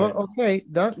 But well, okay,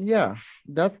 that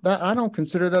I don't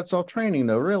consider that self-training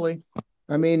though, really.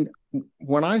 I mean,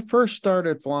 when I first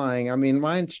started flying, I mean,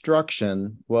 my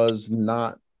instruction was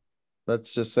not,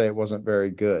 let's just say it wasn't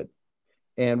very good.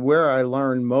 And where I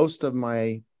learned most of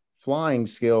my flying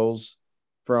skills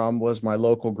from was my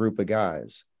local group of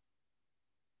guys.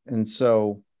 And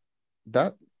so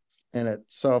that in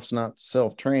itself is not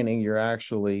self-training. You're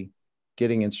actually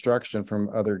getting instruction from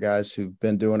other guys who've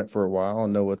been doing it for a while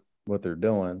and know what they're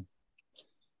doing.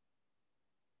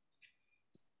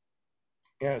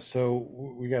 Yeah,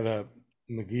 so we got a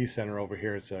McGee Center over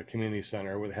here. It's a community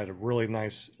center where they had a really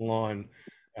nice lawn.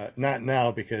 Not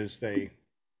now because they,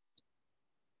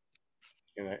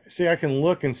 see, I can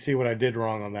look and see what I did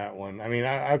wrong on that one. I mean,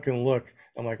 I can look.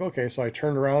 I'm like, okay, so I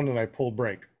turned around and I pulled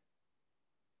brake.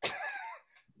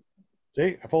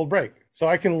 See, I pulled brake. So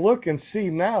I can look and see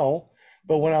now.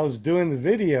 But when I was doing the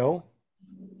video,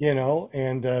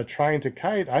 and trying to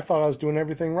kite, I thought I was doing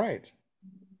everything right.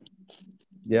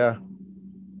 Yeah.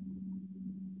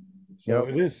 So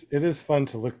yep. It is fun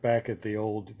to look back at the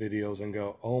old videos and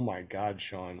go, oh my God,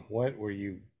 Sean, what were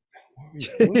you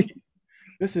thinking?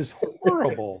 This is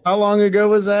horrible. How long ago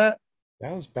was that?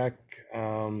 That was back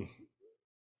when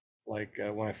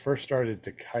I first started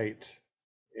to kite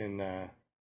in I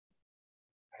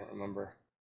don't remember.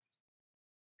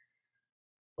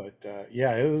 But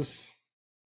yeah,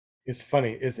 it's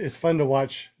funny. It's fun to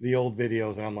watch the old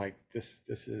videos and I'm like, this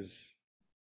is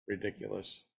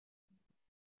ridiculous.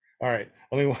 All right,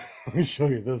 let me show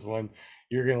you this one.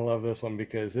 You're gonna love this one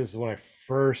because this is when I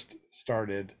first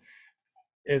started.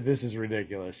 This is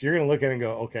ridiculous. You're gonna look at it and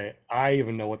go, okay, I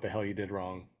even know what the hell you did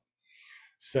wrong.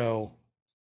 So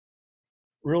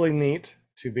really neat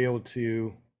to be able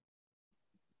to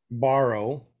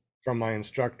borrow from my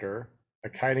instructor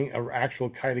an actual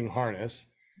kiting harness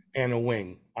and a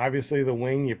wing. Obviously the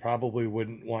wing you probably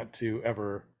wouldn't want to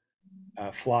ever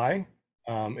fly.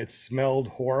 It smelled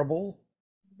horrible.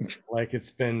 Like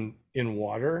it's been in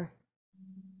water.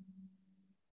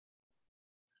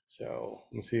 So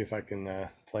let me see if I can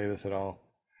play this at all.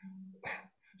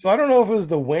 So I don't know if it was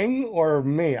the wing or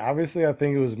me. Obviously, I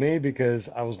think it was me because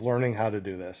I was learning how to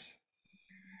do this.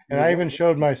 And I even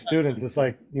showed my students, it's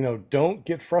like, don't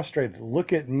get frustrated.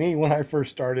 Look at me when I first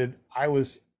started. I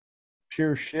was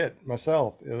pure shit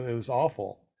myself. It was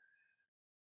awful.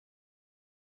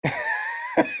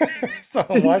 So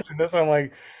I'm watching this. I'm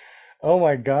like, oh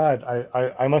my God,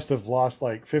 I must have lost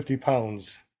like 50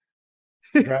 pounds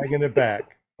dragging it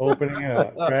back, opening it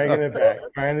up, dragging it back,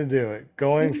 trying to do it,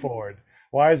 going forward.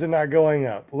 Why is it not going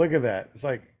up? Look at that. It's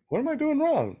like, what am I doing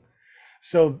wrong?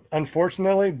 So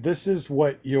unfortunately, this is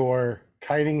what your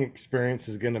kiting experience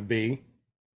is going to be,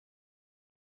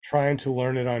 trying to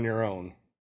learn it on your own.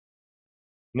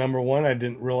 Number one, I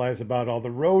didn't realize about all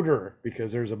the rotor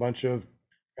because there's a bunch of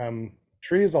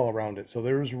trees all around it. So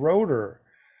there's rotor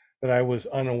that I was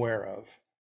unaware of.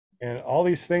 And all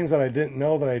these things that I didn't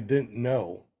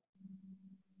know.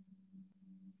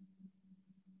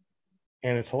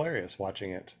 And it's hilarious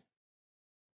watching it.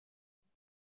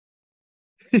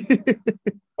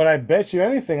 But I bet you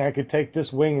anything I could take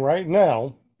this wing right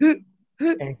now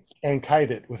and kite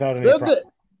it without any problem.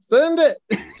 Send it.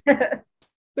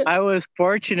 I was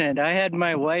fortunate. I had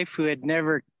my wife who had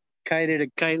never kited a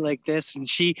kite like this, and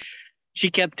she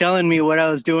kept telling me what I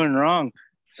was doing wrong.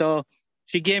 So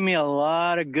she gave me a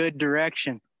lot of good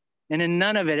direction, and then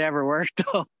none of it ever worked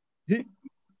though.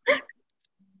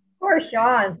 Poor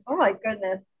Sean. Oh my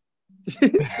goodness.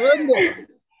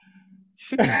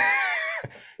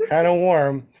 Kind of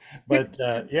warm, but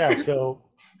yeah. So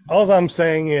all I'm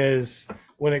saying is,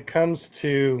 when it comes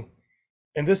to,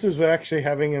 and this was actually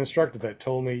having an instructor that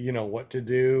told me, what to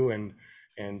do and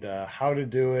how to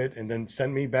do it, and then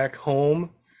send me back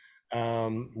home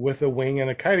with a wing and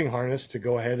a kiting harness to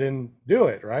go ahead and do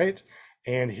it, right?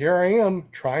 And here I am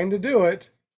trying to do it,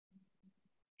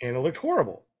 and it looked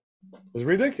horrible. It was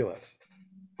ridiculous.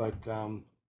 But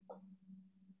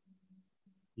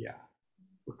yeah,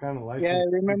 what kind of license? Yeah, I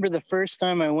remember the first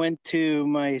time I went to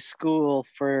my school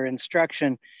for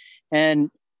instruction,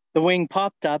 and the wing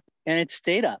popped up and it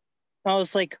stayed up. I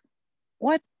was like,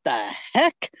 what the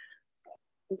heck?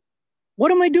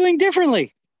 What am I doing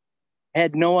differently? I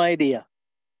had no idea.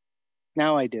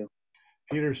 Now I do.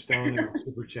 Peter Stone in the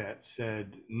super chat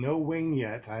said, no wing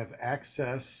yet. I have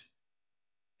access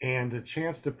and a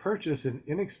chance to purchase an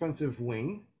inexpensive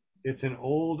wing. It's an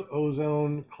old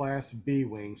Ozone Class B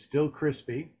wing, still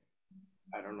crispy.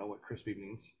 I don't know what crispy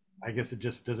means. I guess it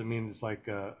just doesn't mean it's like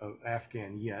a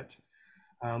Afghan yet.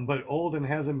 But old and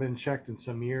hasn't been checked in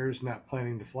some years, not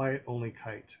planning to fly it, only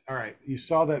kite. All right, you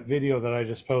saw that video that I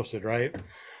just posted, right?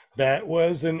 That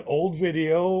was an old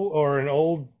video or an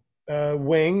old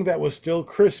wing that was still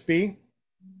crispy.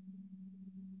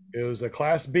 It was a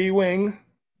Class B wing,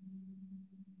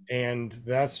 and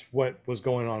that's what was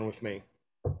going on with me.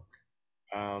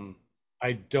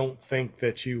 I don't think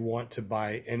that you want to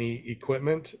buy any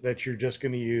equipment that you're just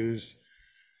going to use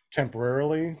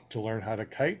temporarily to learn how to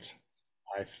kite.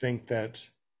 I think that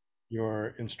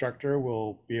your instructor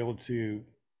will be able to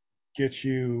get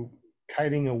you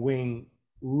kiting a wing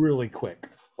really quick.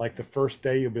 Like the first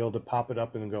day, you'll be able to pop it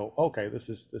up and go, okay, this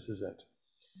is it.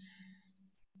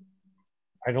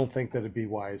 I don't think that it'd be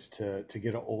wise to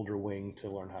get an older wing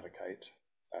to learn how to kite.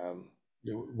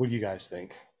 What do you guys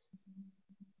think?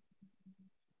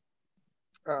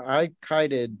 I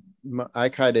kited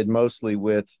mostly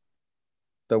with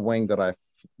the wing that I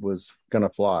was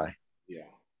gonna fly. Yeah.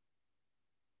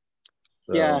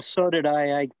 So. Yeah, so did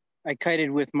I. I kited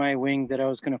with my wing that I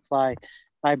was going to fly.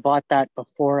 I bought that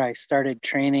before I started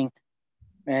training,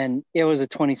 and it was a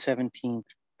 2017,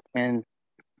 and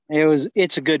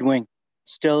it's a good wing.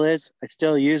 Still is. I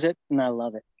still use it, and I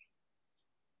love it.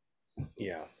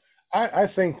 Yeah, I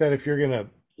think that if you're going to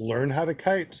learn how to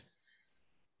kite,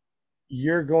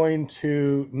 you're going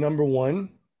to, number one,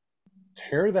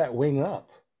 tear that wing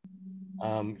up.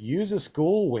 Use a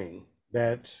school wing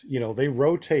that, they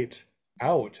rotate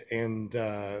out, and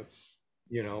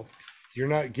you're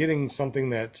not getting something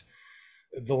that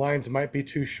the lines might be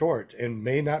too short and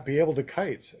may not be able to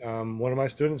kite. One of my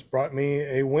students brought me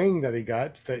a wing that he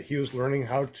got that he was learning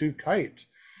how to kite,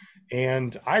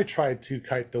 and I tried to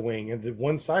kite the wing, and the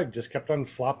one side just kept on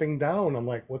flopping down. I'm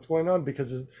like, what's going on?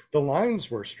 Because the lines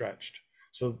were stretched,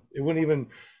 so it wouldn't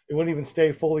even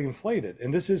stay fully inflated.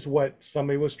 And this is what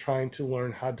somebody was trying to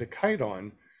learn how to kite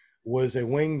on, was a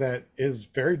wing that is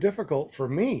very difficult for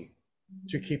me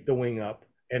to keep the wing up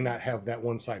and not have that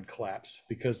one side collapse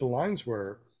because the lines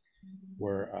were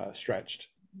stretched.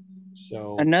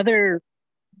 So another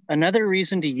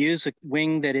reason to use a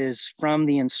wing that is from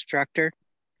the instructor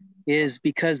is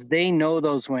because they know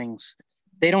those wings.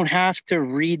 They don't have to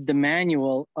read the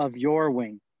manual of your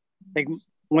wing. Like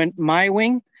when my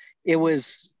wing,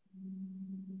 it's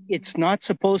not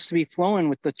supposed to be flowing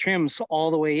with the trims all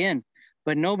the way in,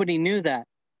 but nobody knew that.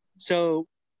 So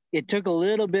it took a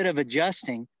little bit of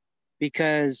adjusting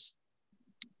because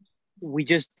we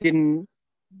just didn't.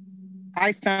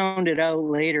 I found it out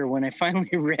later when I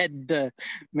finally read the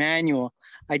manual.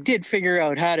 I did figure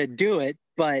out how to do it,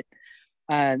 but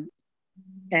and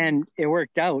it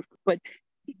worked out. But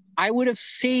I would have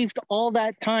saved all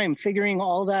that time figuring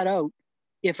all that out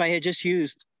if I had just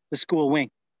used the school wing.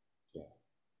 Yeah.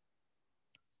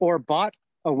 Or bought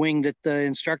a wing that the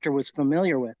instructor was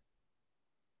familiar with.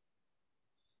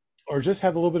 Or just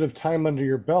have a little bit of time under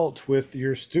your belt with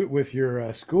your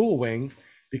school wing,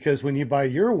 because when you buy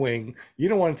your wing, you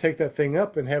don't want to take that thing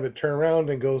up and have it turn around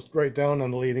and go right down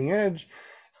on the leading edge,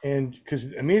 and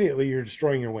because immediately you're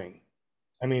destroying your wing.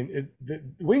 I mean, the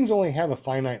wings only have a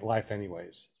finite life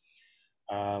anyways.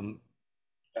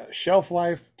 Shelf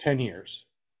life, 10 years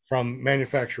from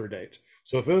manufacturer date.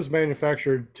 So if it was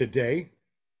manufactured today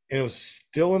and it was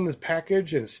still in this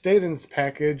package and it stayed in this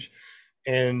package,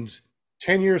 and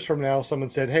 10 years from now, someone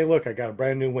said, hey, look, I got a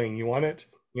brand new wing. You want it?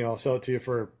 I'll sell it to you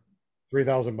for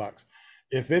 $3,000.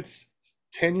 If it's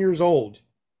 10 years old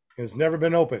and it's never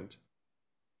been opened,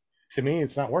 to me,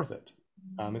 it's not worth it.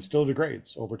 It still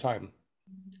degrades over time.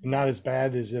 Not as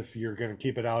bad as if you're going to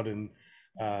keep it out in,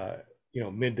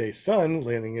 midday sun,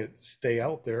 letting it stay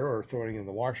out there, or throwing it in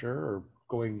the washer, or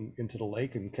going into the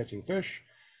lake and catching fish.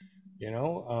 You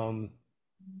know,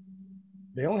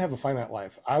 they only have a finite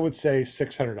life. I would say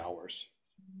 600 hours,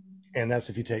 and that's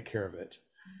if you take care of it.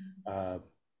 Uh,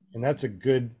 and that's a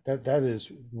good that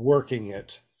is working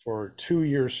it for 2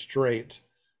 years straight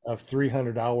of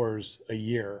 300 hours a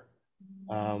year.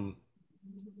 Um,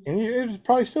 and it'd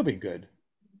probably still be good,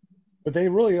 but they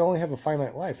really only have a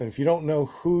finite life. And if you don't know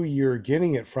who you're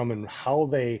getting it from and how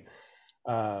they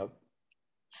uh,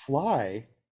 fly,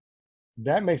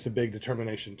 that makes a big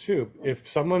determination too. If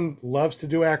someone loves to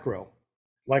do acro,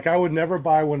 like I would never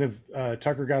buy one of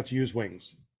Tucker Gott's used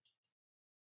wings.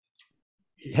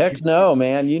 Heck no,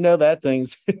 man. You know that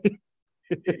thing's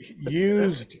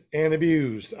Used and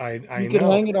abused. I you could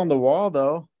know. hang it on the wall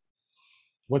though.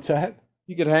 What's that?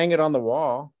 You could hang it on the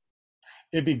wall.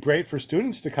 It'd be great for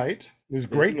students to kite. There's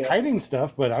great Yeah. kiting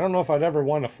stuff, but I don't know if I'd ever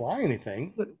want to fly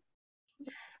anything.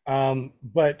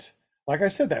 But like I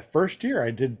said, that first year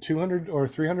I did 200 or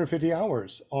 350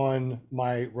 hours on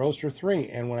my Roadster 3,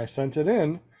 and when I sent it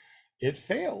in, it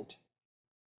failed.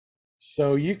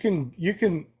 So you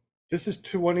can this is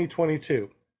 2022.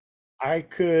 I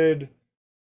could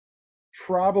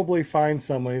probably find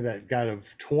somebody that got a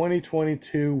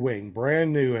 2022 wing,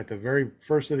 brand new at the very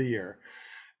first of the year,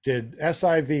 did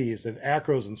SIVs and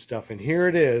acros and stuff, and here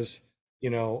it is,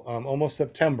 almost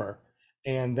September,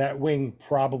 and that wing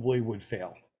probably would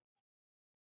fail.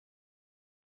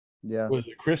 Yeah. Was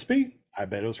it crispy? I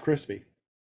bet it was crispy.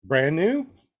 Brand new?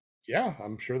 Yeah,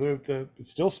 I'm sure it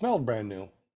still smelled brand new.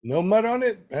 No mud on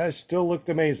it. It still looked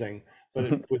amazing, but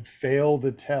it would fail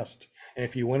the test. And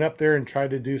if you went up there and tried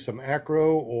to do some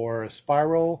acro or a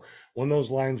spiral, one of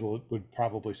those lines would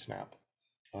probably snap.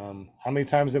 How many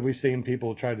times have we seen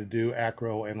people try to do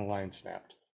acro and a line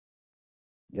snapped?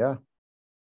 Yeah.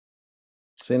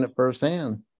 Seen it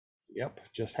firsthand. Yep,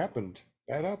 just happened.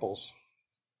 Bad apples.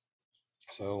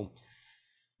 So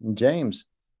James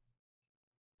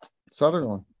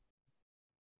Sutherland.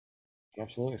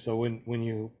 absolutely. So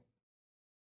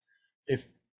if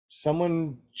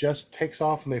someone just takes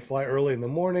off and they fly early in the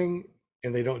morning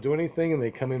and they don't do anything and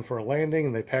they come in for a landing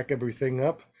and they pack everything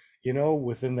up,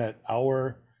 within that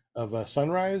hour of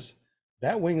sunrise,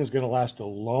 that wing is going to last a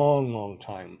long, long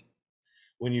time.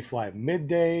 When you fly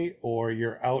midday or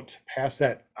you're out past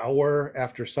that hour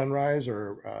after sunrise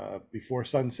or before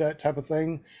sunset type of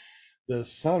thing, the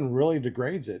sun really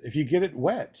degrades it. If you get it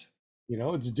wet,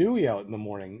 it's dewy out in the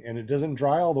morning and it doesn't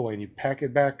dry all the way and you pack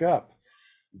it back up,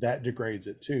 that degrades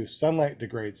it too. Sunlight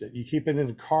degrades it. You keep it in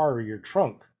a car or your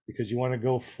trunk because you want to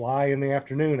go fly in the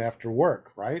afternoon after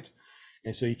work, right?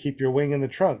 And so you keep your wing in the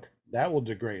trunk. That will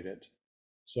degrade it.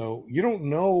 So you don't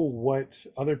know what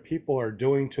other people are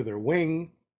doing to their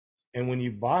wing. And when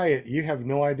you buy it, you have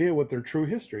no idea what their true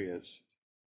history is.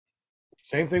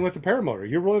 Same thing with the paramotor.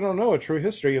 You really don't know a true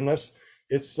history unless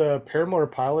it's a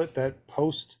paramotor pilot that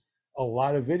posts a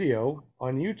lot of video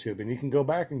on YouTube, and you can go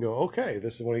back and go, okay,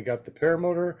 this is when he got the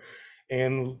paramotor,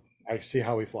 and I see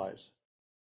how he flies.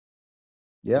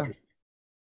 Yeah.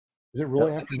 Is it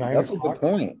really after 9 That's o'clock? a good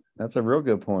point. That's a real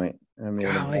good point. I mean,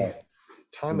 golly,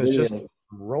 time is just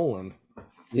rolling.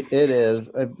 It is.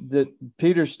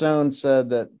 Peter Stone said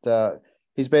that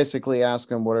he's basically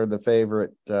asking what are the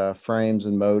favorite frames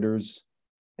and motors,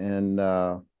 and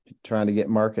trying to get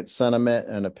market sentiment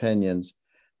and opinions.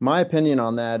 My opinion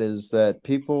on that is that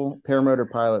paramotor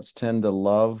pilots tend to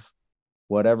love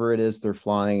whatever it is they're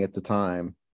flying at the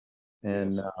time.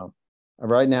 And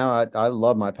right now, I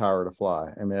love my Power to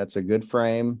Fly. I mean, it's a good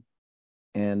frame,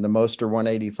 and the Moster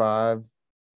 185.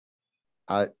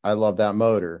 I love that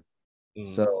motor.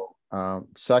 So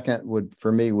second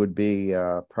would be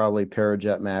probably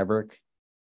Parajet Maverick,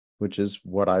 which is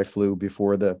what I flew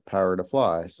before the Power to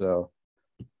Fly. So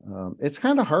it's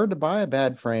kind of hard to buy a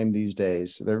bad frame these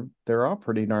days. They're all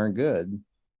pretty darn good.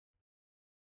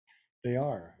 They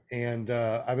are. And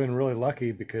I've been really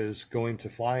lucky because going to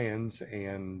fly-ins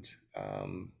and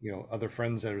other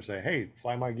friends that are say, hey,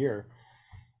 fly my gear.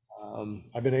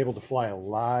 I've been able to fly a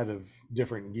lot of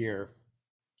different gear.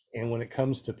 And when it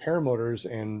comes to paramotors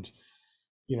and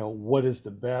what is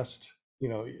the best,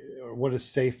 or what is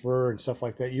safer and stuff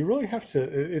like that, you really have to,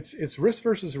 it's risk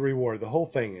versus reward. The whole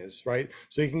thing is, right?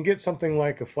 So you can get something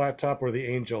like a flat top or the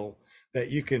Angel that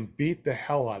you can beat the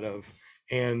hell out of,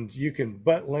 and you can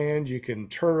butt land, you can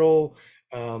turtle,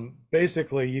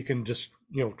 basically you can just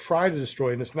try to destroy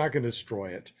it, and it's not going to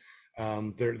destroy it.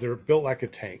 They're built like a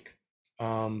tank,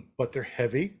 but they're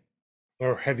heavy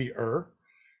or heavier.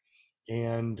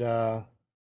 And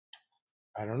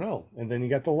I don't know. And then you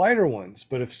got the lighter ones.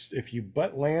 But if you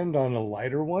butt land on a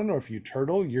lighter one, or if you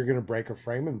turtle, you're going to break a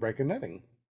frame and break a netting.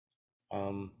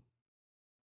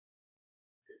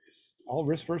 It's all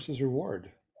risk versus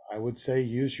reward. I would say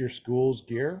use your school's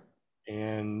gear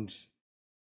and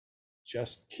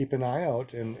just keep an eye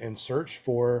out and search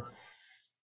for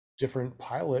different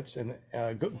pilots and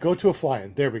go to a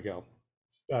fly-in. There we go.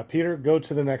 Peter, go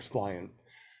to the next fly-in.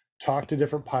 Talk to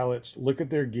different pilots. Look at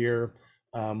their gear.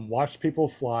 Watch people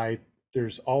fly.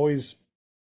 There's always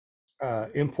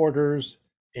importers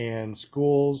and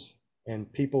schools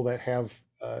and people that have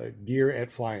gear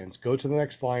at fly-ins. Go to the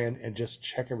next fly-in and just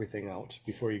check everything out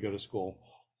before you go to school.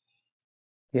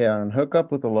 Yeah, and hook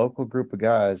up with a local group of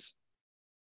guys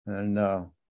and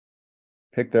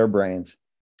pick their brains.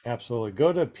 Absolutely.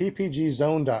 Go to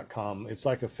ppgzone.com. It's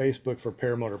like a Facebook for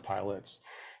paramotor pilots.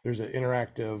 There's an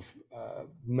interactive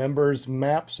members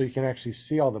map, so you can actually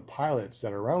see all the pilots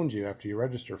that are around you after you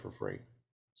register for free.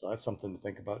 So that's something to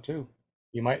think about too.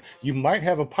 You might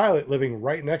have a pilot living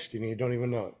right next to you and you don't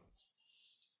even know it.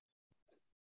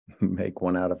 Make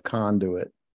one out of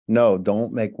conduit. No,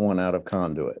 don't make one out of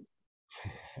conduit.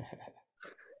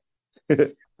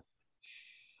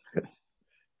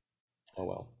 Oh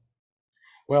well.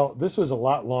 Well, this was a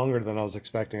lot longer than I was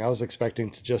expecting. I was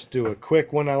expecting to just do a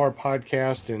quick 1 hour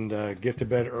podcast and get to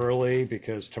bed early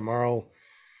because tomorrow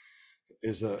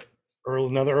is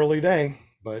another early day.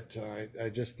 But I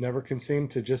just never can seem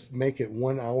to just make it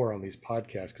 1 hour on these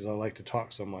podcasts because I like to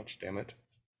talk so much. Damn it!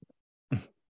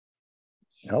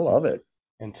 I love it.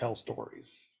 And tell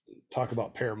stories, talk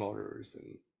about paramotors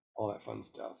and all that fun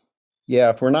stuff. Yeah,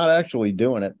 if we're not actually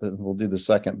doing it, then we'll do the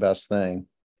second best thing.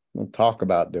 We'll talk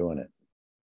about doing it.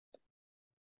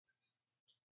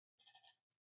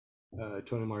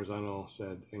 Tony Marzano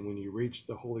said, and when you reach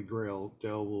the Holy Grail,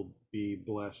 Dell will be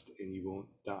blessed and you won't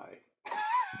die.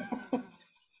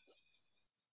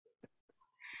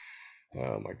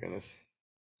 Oh my goodness.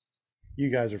 You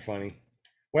guys are funny.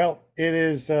 Well, it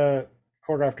is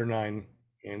 9:15,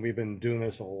 and we've been doing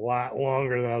this a lot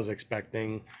longer than I was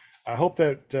expecting. I hope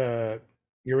that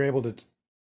you're able to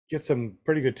get some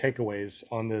pretty good takeaways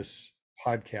on this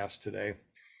podcast today.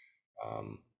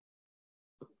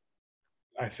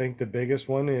 I think the biggest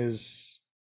one is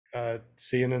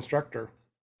see an instructor.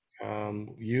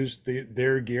 Use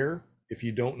their gear. If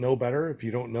you don't know better, if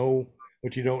you don't know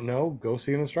what you don't know, go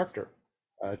see an instructor.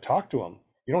 Talk to him.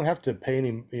 You don't have to pay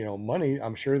any money.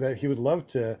 I'm sure that he would love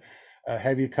to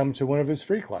have you come to one of his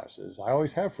free classes. I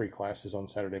always have free classes on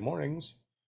Saturday mornings.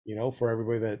 For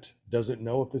everybody that doesn't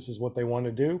know if this is what they want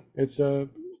to do, it's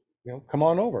come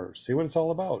on over, see what it's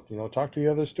all about. Talk to the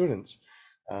other students.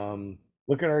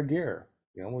 Look at our gear.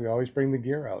 We always bring the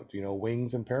gear out,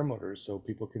 wings and paramotors so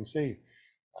people can see.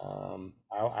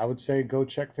 I would say go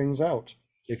check things out.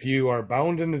 If you are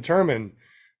bound and determined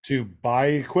to buy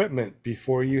equipment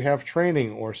before you have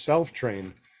training or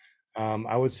self-train,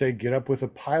 I would say get up with a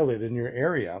pilot in your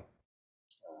area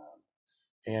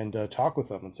and talk with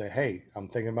them and say, hey, I'm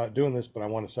thinking about doing this, but I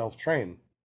want to self-train.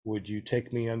 Would you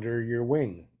take me under your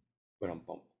wing?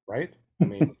 Right? I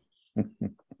mean,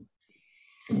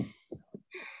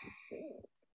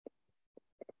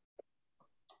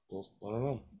 I don't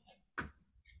know.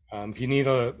 If you need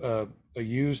a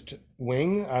used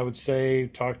wing, I would say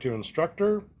talk to an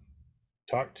instructor,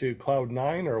 talk to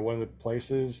Cloud9 or one of the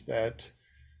places that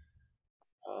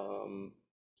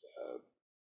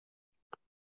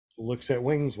looks at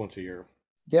wings once a year.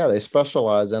 Yeah, they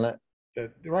specialize in it.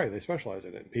 Right, they specialize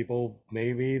in it. People,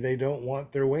 maybe they don't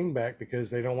want their wing back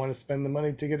because they don't want to spend the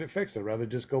money to get it fixed. They'd rather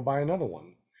just go buy another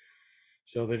one.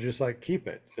 So they're just like, keep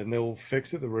it. Then they'll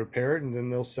fix it, they'll repair it, and then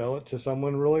they'll sell it to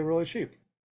someone really, really cheap.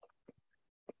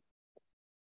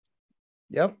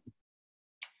 Yep.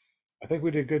 I think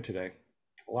we did good today.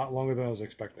 A lot longer than I was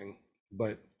expecting,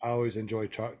 but I always enjoy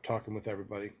talking with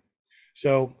everybody.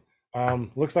 So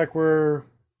looks like we're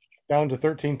down to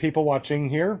 13 people watching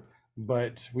here,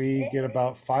 but we get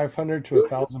about 500 to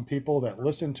 1,000 people that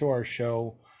listen to our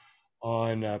show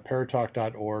on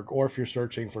paratalk.org, or if you're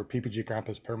searching for PPG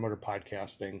Grandpa's Paramotor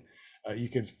Podcasting, you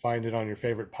can find it on your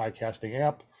favorite podcasting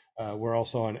app. We're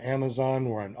also on Amazon,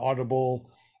 we're on Audible,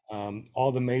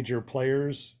 all the major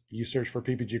players. You search for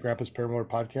PPG Grandpa's Paramotor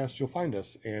Podcast, you'll find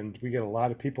us, and we get a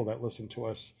lot of people that listen to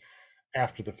us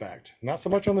after the fact. Not so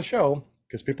much on the show,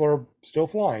 because people are still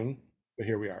flying, but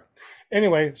here we are.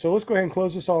 Anyway, so let's go ahead and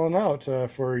close this all out.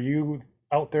 For you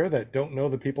out there that don't know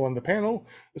the people on the panel,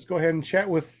 let's go ahead and chat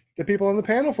with the people on the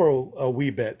panel for a wee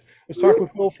bit. Let's talk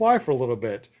with Will Fly for a little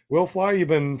bit. Will Fly, you've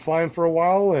been flying for a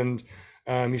while, and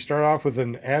you start off with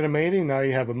an animating. Now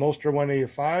you have a Moster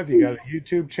 185. You got a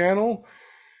YouTube channel.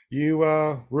 you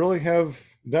really have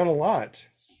done a lot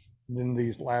in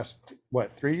these last,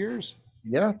 what, 3 years?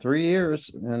 Yeah, 3 years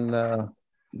and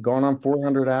going on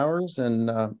 400 hours. And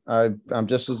I'm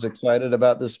just as excited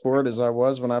about this sport as I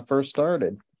was when I first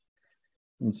started.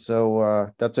 And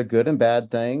so that's a good and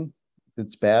bad thing.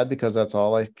 It's bad because that's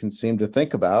all I can seem to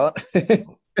think about.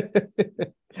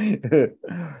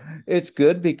 It's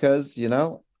good because,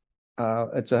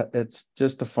 it's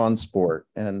just a fun sport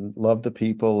and love the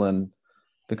people and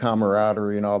the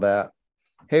camaraderie and all that.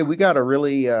 Hey, we got a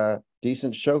really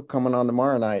decent show coming on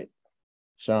tomorrow night,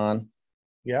 Sean.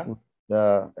 Yeah.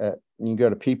 You can go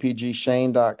to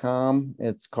ppgshane.com.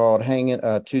 It's called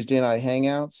Tuesday Night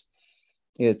Hangouts.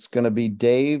 It's going to be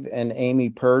Dave and Amy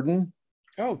Purden.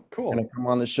 Oh, cool. Going to come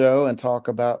on the show and talk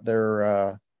about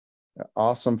their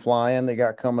awesome fly-in they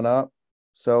got coming up.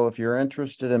 So if you're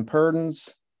interested in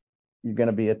Purdens, you're going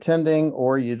to be attending,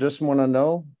 or you just want to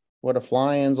know what a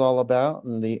fly-in's all about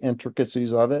and the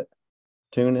intricacies of it,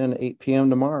 tune in 8 p.m.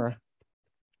 tomorrow.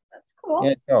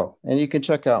 Cool. And you can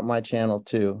check out my channel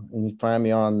too. And you can find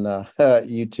me on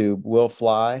YouTube, Will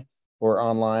Fly, or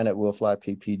online at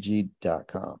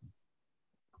willflyppg.com.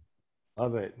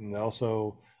 Love it. And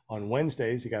also on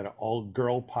Wednesdays, you got an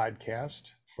all-girl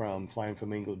podcast from Flying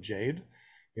Flamingo Jade.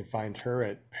 You can find her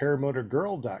at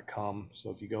paramotorgirl.com.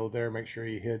 So if you go there, make sure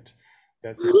you hit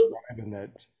that subscribe and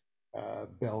that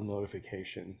bell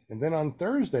notification. And then on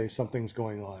Thursday, something's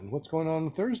going on. What's going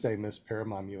on Thursday, Miss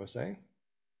Paramom USA?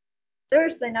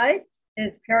 Thursday night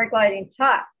is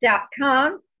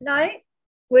paraglidingtalk.com night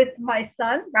with my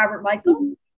son, Robert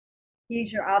Michael.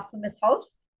 He's your awesomest host.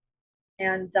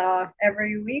 And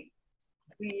every week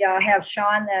we have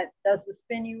Sean that does the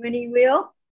spinny winny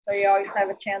wheel. So you always have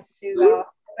a chance to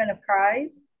win a prize.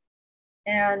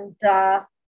 And I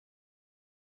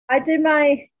did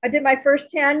my first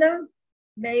tandem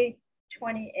May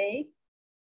 28th.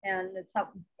 And it's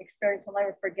something experience I'll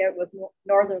never forget with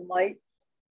Northern Lights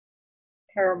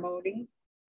paramoting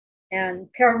and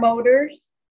paramotors,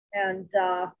 and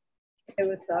it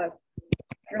was a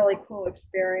really cool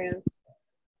experience.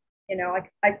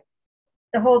 I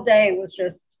the whole day was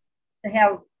just to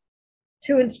have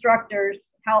two instructors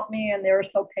help me, and they were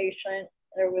so patient.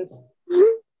 It was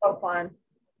so fun.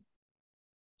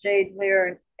 Jade Lear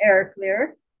and Eric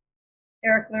Lear.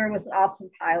 Eric Lear was an awesome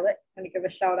pilot. I'm going to give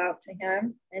a shout out to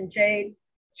him. And Jade,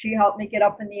 she helped me get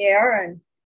up in the air, and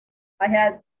I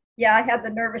had the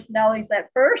nervous Nellies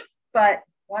at first, but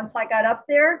once I got up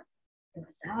there, it was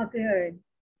all good.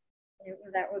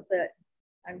 That was it.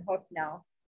 I'm hooked now.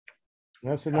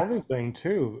 That's another thing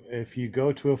too. If you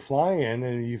go to a fly-in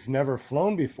and you've never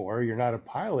flown before, you're not a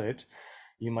pilot,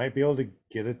 you might be able to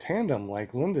get a tandem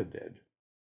like Linda did.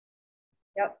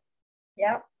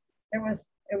 Yep. It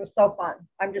was so fun.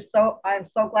 I'm so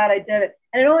glad I did it.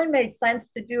 And it only made sense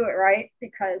to do it, right?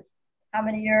 Because how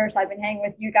many years I've been hanging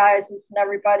with you guys, listening to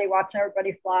everybody, watching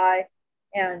everybody fly.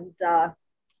 And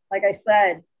like I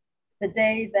said, the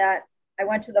day that I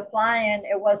went to the fly-in,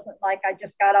 it wasn't like I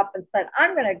just got up and said,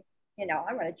 I'm going to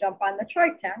jump on the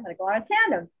trike tandem. I'm going to go on a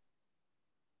tandem.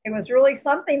 It was really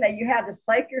something that you had to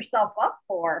psych yourself up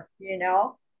for,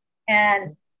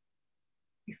 And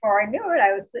before I knew it,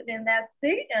 I was sitting in that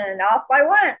seat and off I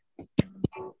went.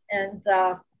 And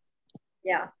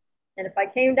yeah. And if I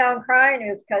came down crying,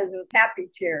 it was because it was happy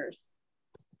tears.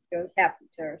 It was happy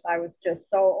tears. I was just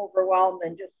so overwhelmed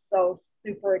and just so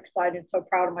super excited, so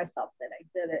proud of myself that I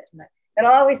did it. And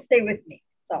it'll always stay with me.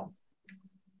 So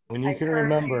when you can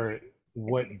remember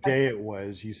what day it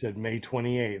was, you said May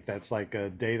 28th. That's like a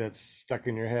day that's stuck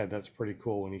in your head. That's pretty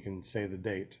cool when you can say the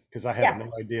date. Because I had no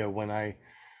idea when I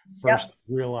first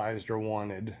realized or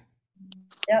wanted.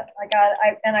 Yeah,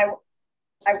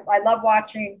 I love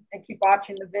watching and keep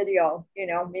watching the video,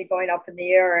 me going up in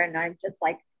the air, and I'm just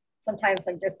like, sometimes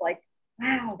I'm just like,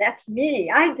 wow, that's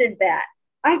me. I did that.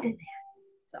 So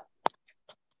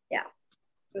yeah,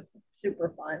 it was super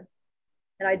fun.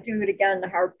 And I do it again in the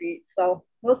heartbeat. So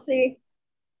we'll see,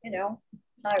 when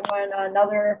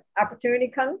another opportunity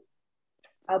comes,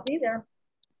 I'll be there.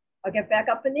 I'll get back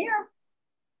up in the air.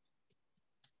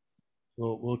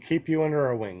 We'll keep you under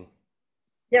our wing.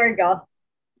 There we go.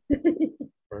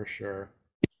 For sure.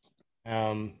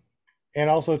 And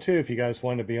also too, if you guys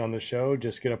want to be on the show,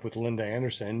 just get up with Linda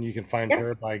Anderson. You can find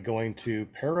her by going to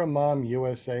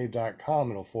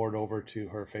paramomusa.com. It'll forward over to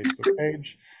her Facebook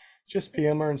page. Just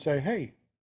PM her and say, hey,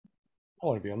 I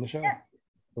want to be on the show. Yeah.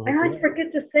 I always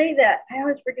forget to say that.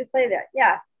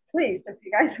 Yeah, please, if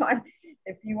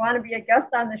you want to be a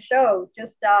guest on the show,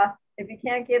 just if you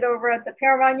can't get over at the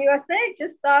Paramount USA,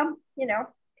 just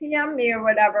PM me or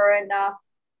whatever, and I'll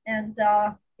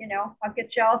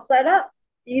get you all set up.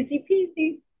 Easy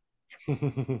peasy.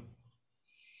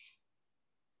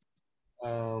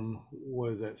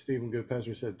 Was that Stephen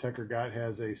Goodpasser said Tucker Gott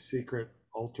has a secret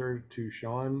altar to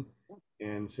Sean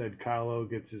and said Kylo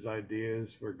gets his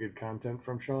ideas for good content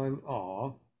from Sean?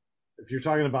 Aw. If you're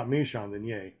talking about me, Sean, then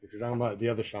yay. If you're talking about the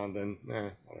other Sean, then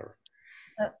whatever.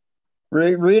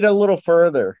 Read a little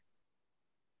further.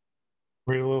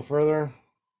 Read a little further.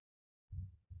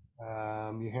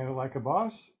 You handle like a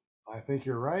boss. I think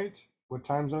you're right. What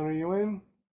time zone are you in?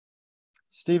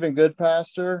 Stephen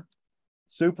Goodpasser,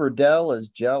 Super Dell is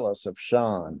jealous of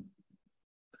Sean.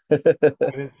 I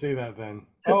didn't see that then.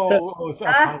 It's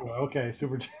okay.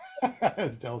 Super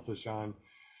is jealous of Sean.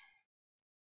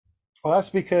 Well, that's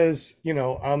because,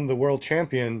 I'm the world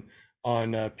champion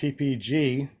on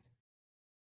ppgme.org.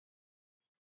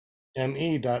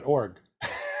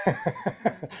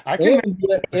 I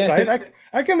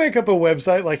can make up a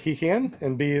website like he can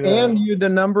and be and you're the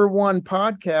 #1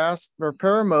 podcast for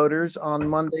paramotors on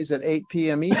Mondays at 8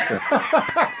 p.m. Eastern.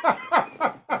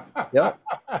 Yep.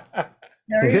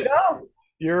 There you go.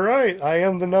 You're right. I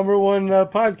am the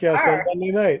 #1 podcast on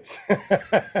Monday nights.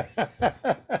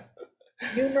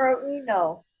 Numero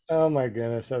uno. Oh my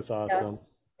goodness, that's awesome.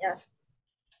 Yeah.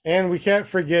 And we can't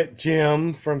forget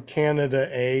Jim from Canada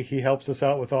A. He helps us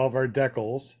out with all of our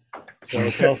decals. So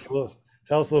tell us a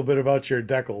little bit about your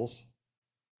decals.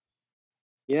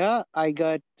 Yeah, I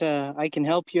can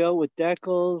help you out with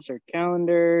decals or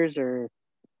calendars or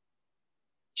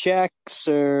checks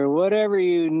or whatever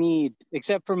you need.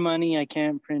 Except for money, I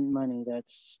can't print money.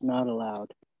 That's not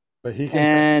allowed. But he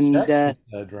can print checks,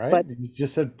 he said, right? But, you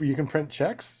just said you can print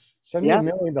checks? Send me $1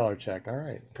 million check. All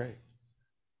right, great.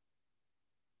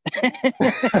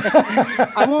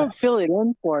 I won't fill it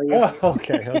in for you. Oh,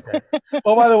 okay.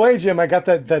 Oh, by the way, Jim, I got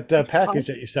that package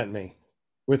that you sent me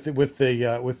with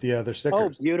the other stickers.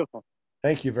 Oh, beautiful!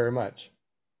 Thank you very much.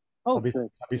 Oh, I'll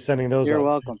be sending those. You're out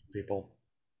welcome, to people.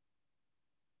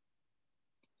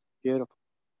 Beautiful.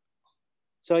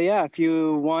 So yeah, if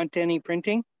you want any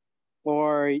printing,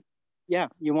 or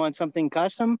you want something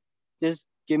custom, just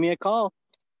give me a call.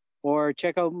 Or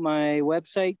check out my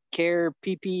website,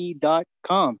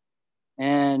 carepp.com,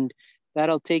 and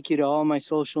that'll take you to all my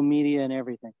social media and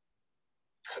everything.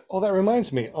 Oh, that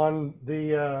reminds me. On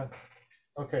the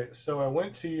so I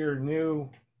went to your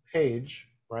new page,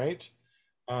 right?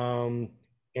 And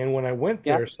when I went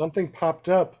there, something popped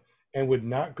up and would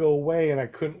not go away, and I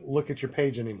couldn't look at your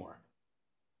page anymore.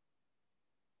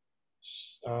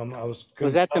 Was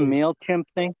that the MailChimp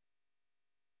thing?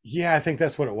 Yeah, I think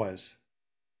that's what it was.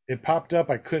 It popped up.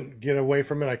 I couldn't get away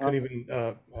from it. I couldn't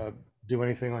even do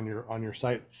anything on your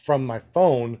site from my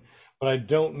phone. But I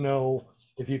don't know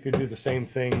if you could do the same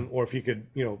thing, or if you could,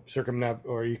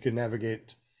 or you could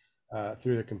navigate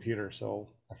through the computer. So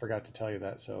I forgot to tell you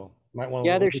that. So might want to.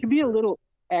 Yeah, there should be a little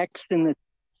X in the.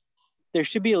 There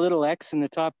should be a little X in the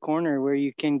top corner where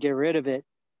you can get rid of it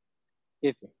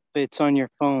if it's on your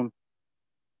phone.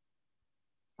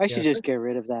 I should just get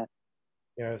rid of that.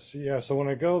 Yes. Yeah. So when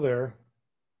I go there,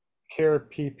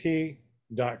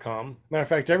 carepp.com. Matter of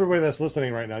fact, everybody that's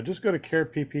listening right now, just go to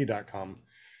carepp.com.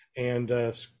 And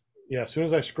as soon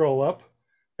as I scroll up,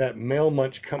 that mail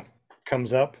munch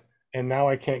comes up, and now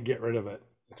I can't get rid of it.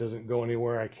 It doesn't go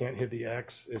anywhere. I can't hit the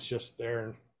X. It's just there,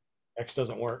 and X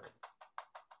doesn't work.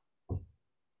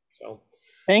 So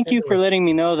thank you for letting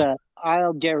me know that.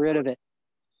 I'll get rid of it.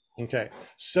 Okay.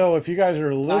 So if you guys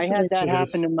are listening, I had that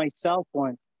happen to myself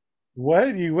once.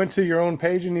 What? You went to your own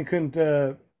page and you couldn't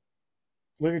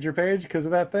look at your page because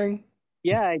of that thing?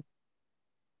 Yeah.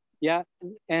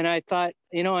 And I thought,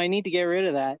 I need to get rid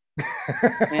of that.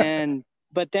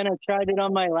 But then I tried it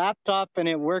on my laptop and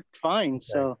it worked fine. Okay.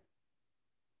 So.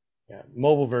 Yeah,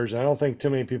 mobile version. I don't think too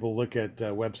many people look at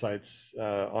websites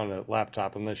on a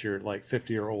laptop unless you're like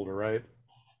 50 or older, right?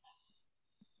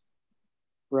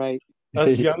 Right.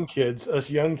 Us young kids,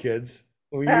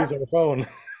 we use our phone.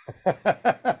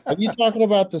 Are you talking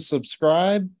about the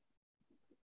subscribe?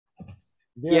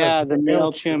 Yeah, the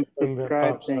MailChimp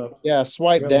subscribe thing. Yeah,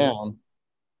 swipe down.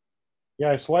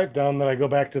 Yeah, I swipe down, then I go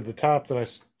back to the top, then I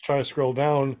try to scroll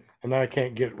down, and then I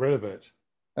can't get rid of it.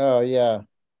 Oh, yeah.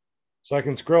 So I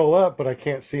can scroll up, but I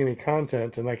can't see any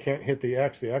content, and I can't hit the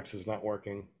X. The X is not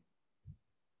working.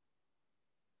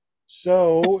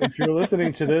 So if you're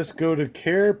listening to this, go to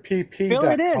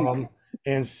carepp.com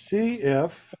and see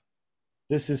if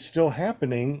this is still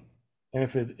happening. And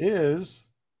if it is,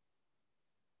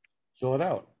 fill it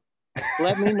out.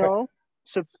 Let me know.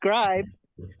 Subscribe.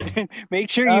 Make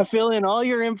sure you fill in all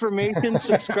your information.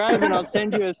 Subscribe, and I'll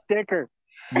send you a sticker.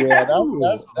 Yeah,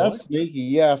 that's sneaky.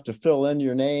 You have to fill in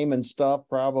your name and stuff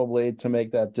probably to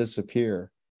make that disappear.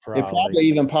 It probably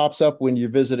even pops up when you're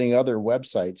visiting other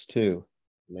websites too.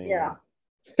 Man. Yeah.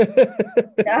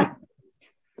 Yeah.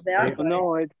 Exactly.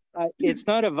 No, it's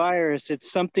not a virus.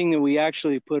 It's something that we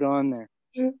actually put on there.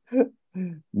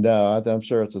 No, I'm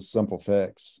sure it's a simple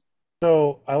fix.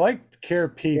 So I like Care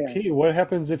PP. Yeah. What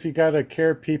happens if you got a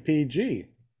Care PPG.com?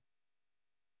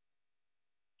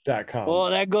 Well,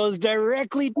 that goes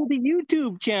directly to the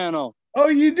YouTube channel. Oh,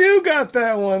 you do got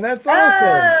that one. That's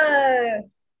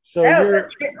awesome. So that was a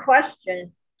good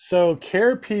question. So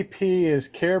Care PP is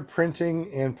Care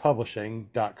Printing and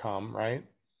Publishing.com, right?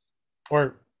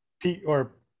 Or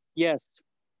yes.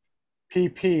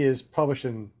 PP is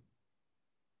publishing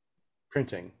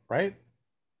printing, right?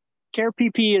 Care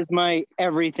PP is my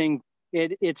everything.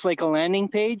 It's like a landing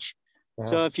page.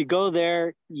 So if you go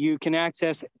there, you can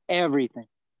access everything.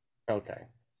 Okay.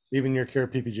 Even your Care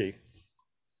PPG,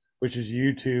 which is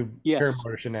YouTube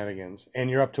Paramotor Shenanigans.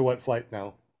 And you're up to what flight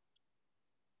now?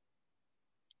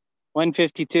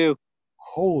 152.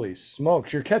 Holy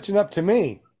smokes, you're catching up to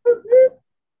me.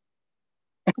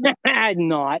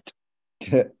 Not.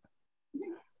 No,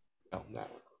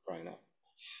 probably not.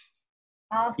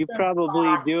 Awesome. You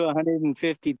probably do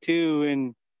 152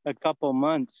 in a couple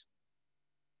months.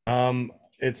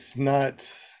 It's not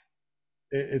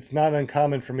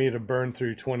uncommon for me to burn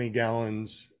through 20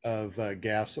 gallons of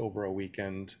gas over a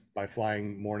weekend by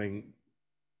flying morning,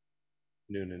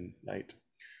 noon, and night.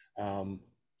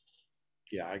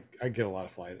 Yeah, I get a lot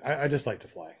of flying. I just like to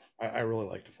fly. I really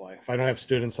like to fly. If I don't have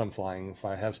students, I'm flying. If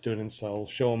I have students, I'll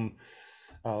show them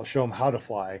how to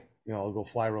fly. You know, I'll go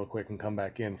fly real quick and come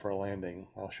back in for a landing.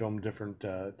 I'll show them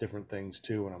different things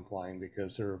too when I'm flying,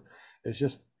 because it's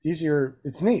just easier.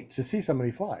 It's neat to see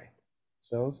somebody fly.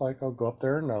 So it's like I'll go up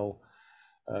there and I'll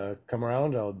come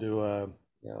around. I'll do a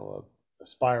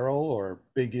spiral or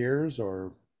big ears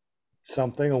or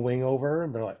something, a wing over,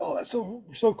 and they're like, "Oh, that's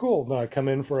so cool." Then I come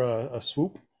in for a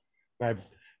swoop, and I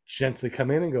gently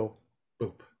come in and go,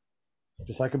 boop,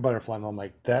 just like a butterfly. And I'm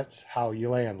like, "That's how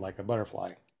you land, like a butterfly."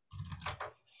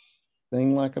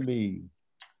 Sting like a bee.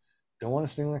 Don't want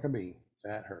to sting like a bee.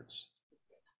 That hurts.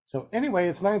 So anyway,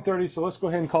 it's 9:30, so let's go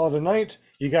ahead and call it a night.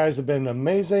 You guys have been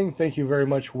amazing. Thank you very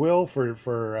much, Will,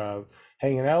 for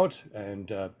hanging out,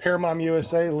 and Paramount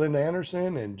USA, Linda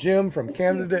Anderson, and Jim from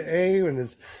Canada A and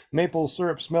his maple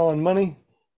syrup smelling money.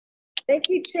 Thank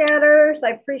you, chatters.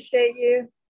 I appreciate you.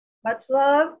 Much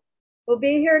love. We'll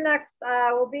be here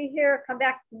come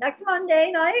back next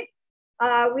Monday night.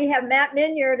 We have Matt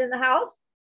Minyard in the house.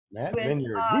 Matt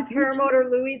Minyard. Paramotor,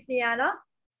 Louisiana.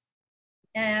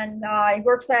 And he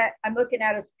works I'm looking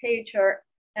at his page here,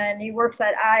 and he works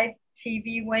at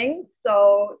ITV Wings.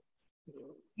 So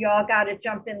you all got to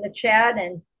jump in the chat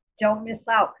and don't miss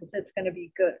out, because it's going to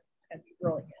be good. It's going to be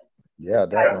really good. Yeah,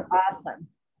 definitely. Awesome.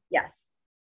 Yes.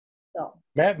 So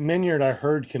Matt Minyard, I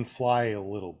heard, can fly a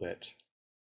little bit.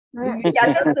 Yeah,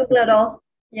 just a little.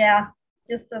 Yeah,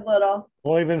 just a little.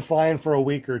 Well, he's been flying for a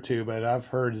week or two, but I've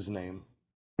heard his name.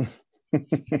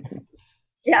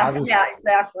 Yeah,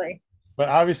 exactly. But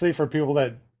obviously, for people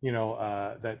that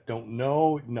that don't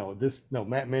know,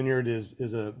 Matt Minyard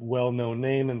is a well-known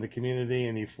name in the community,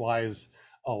 and he flies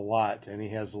a lot, and he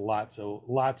has lots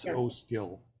of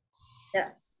skill. Yeah,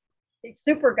 he's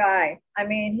a super guy. I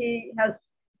mean, he has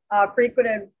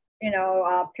frequented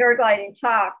paragliding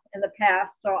talk in the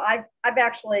past, so I've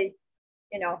actually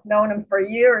known him for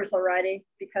years already,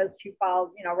 because he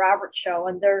followed Robert's show,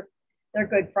 and they're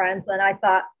good friends. And I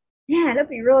thought, yeah, it'd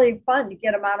be really fun to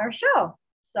get him on our show.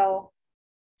 So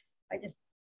I just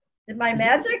did my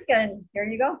magic, and here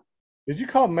you go. Did you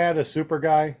call Matt a super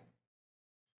guy?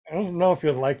 I don't know if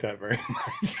you'd like that very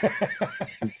much.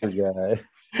 Super guy.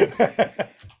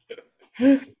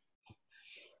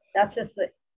 That's just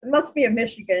it must be a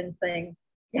Michigan thing.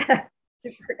 Yeah,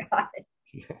 super guy.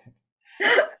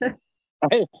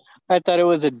 I thought it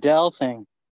was a Dell thing.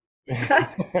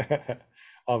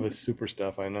 All this super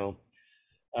stuff, I know.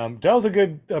 Dell's a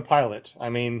good pilot. I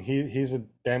mean, he's a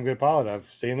damn good pilot. I've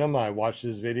seen him. I watch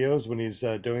his videos when he's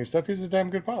doing stuff. He's a damn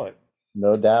good pilot.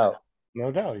 No doubt.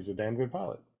 No doubt. He's a damn good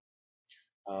pilot.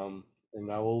 And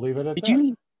I will leave it at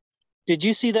that. Did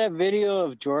you see that video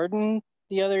of Jordan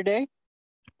the other day?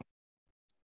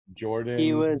 Jordan?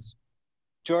 He was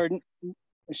Jordan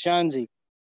Shanzi.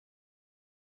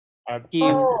 He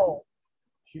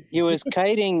was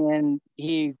kiting, and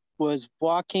he was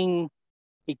walking.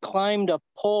 He climbed a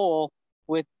pole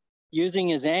using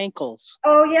his ankles.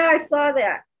 Oh yeah, I saw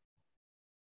that.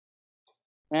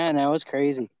 Man, that was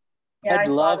crazy. Yeah, I'd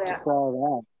love to try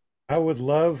that. I would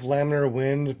love Laminar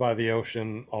Wind by the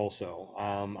ocean also.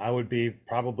 I would be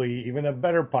probably even a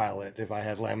better pilot if I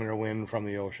had Laminar Wind from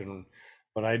the ocean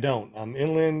but I don't. I'm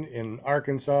inland in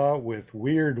Arkansas with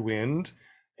weird wind,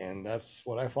 and that's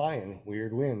what I fly in,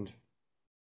 weird wind.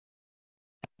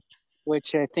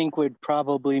 Which I think would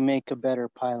probably make a better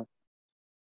pilot.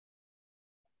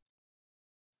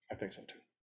 I think so too.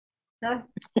 Huh?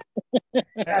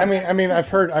 I mean, I've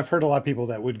heard a lot of people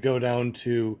that would go down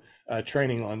to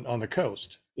training on the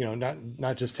coast. You know,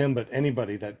 not just him, but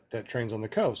anybody that trains on the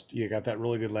coast. You got that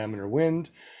really good laminar wind,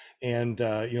 and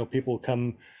you know, people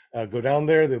come go down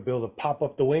there. They'll be able to pop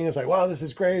up the wing. It's like, wow, this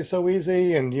is great, it's so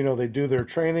easy. And you know, they do their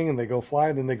training and they go fly.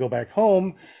 And then they go back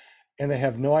home, and they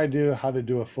have no idea how to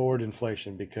do a forward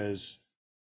inflation because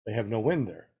they have no wind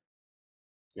there.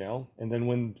 You know, and then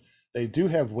when they do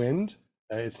have wind,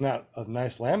 it's not a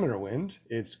nice laminar wind,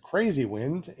 it's crazy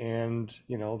wind, and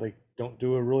you know, they don't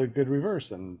do a really good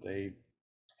reverse and they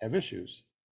have issues.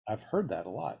 I've heard that a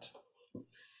lot.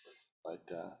 But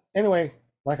anyway,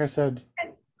 like I said,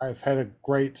 I've had a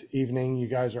great evening. You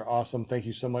guys are awesome. Thank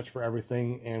you so much for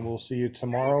everything, and we'll see you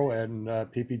tomorrow at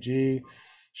PPG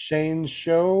Shane's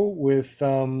show with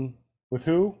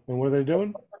who and what are they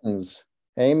doing?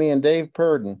 Amy and Dave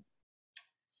Purdon.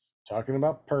 Talking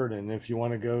about Purdon. If you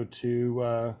want to go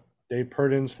to Dave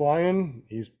Purdon's Flying,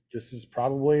 this is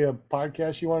probably a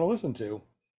podcast you want to listen to.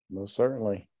 Most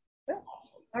certainly.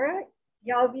 Awesome. All right.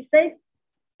 Y'all be safe.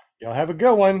 Y'all have a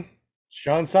good one.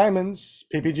 Sean Simons,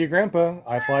 PPG Grandpa,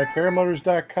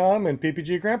 iFlyParamotors.com and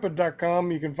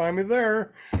PPGGrandpa.com. You can find me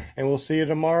there. And we'll see you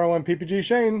tomorrow on PPG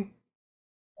Shane.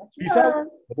 Peace out.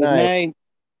 Good night. Good night.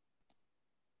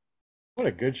 What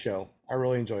a good show. I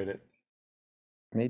really enjoyed it.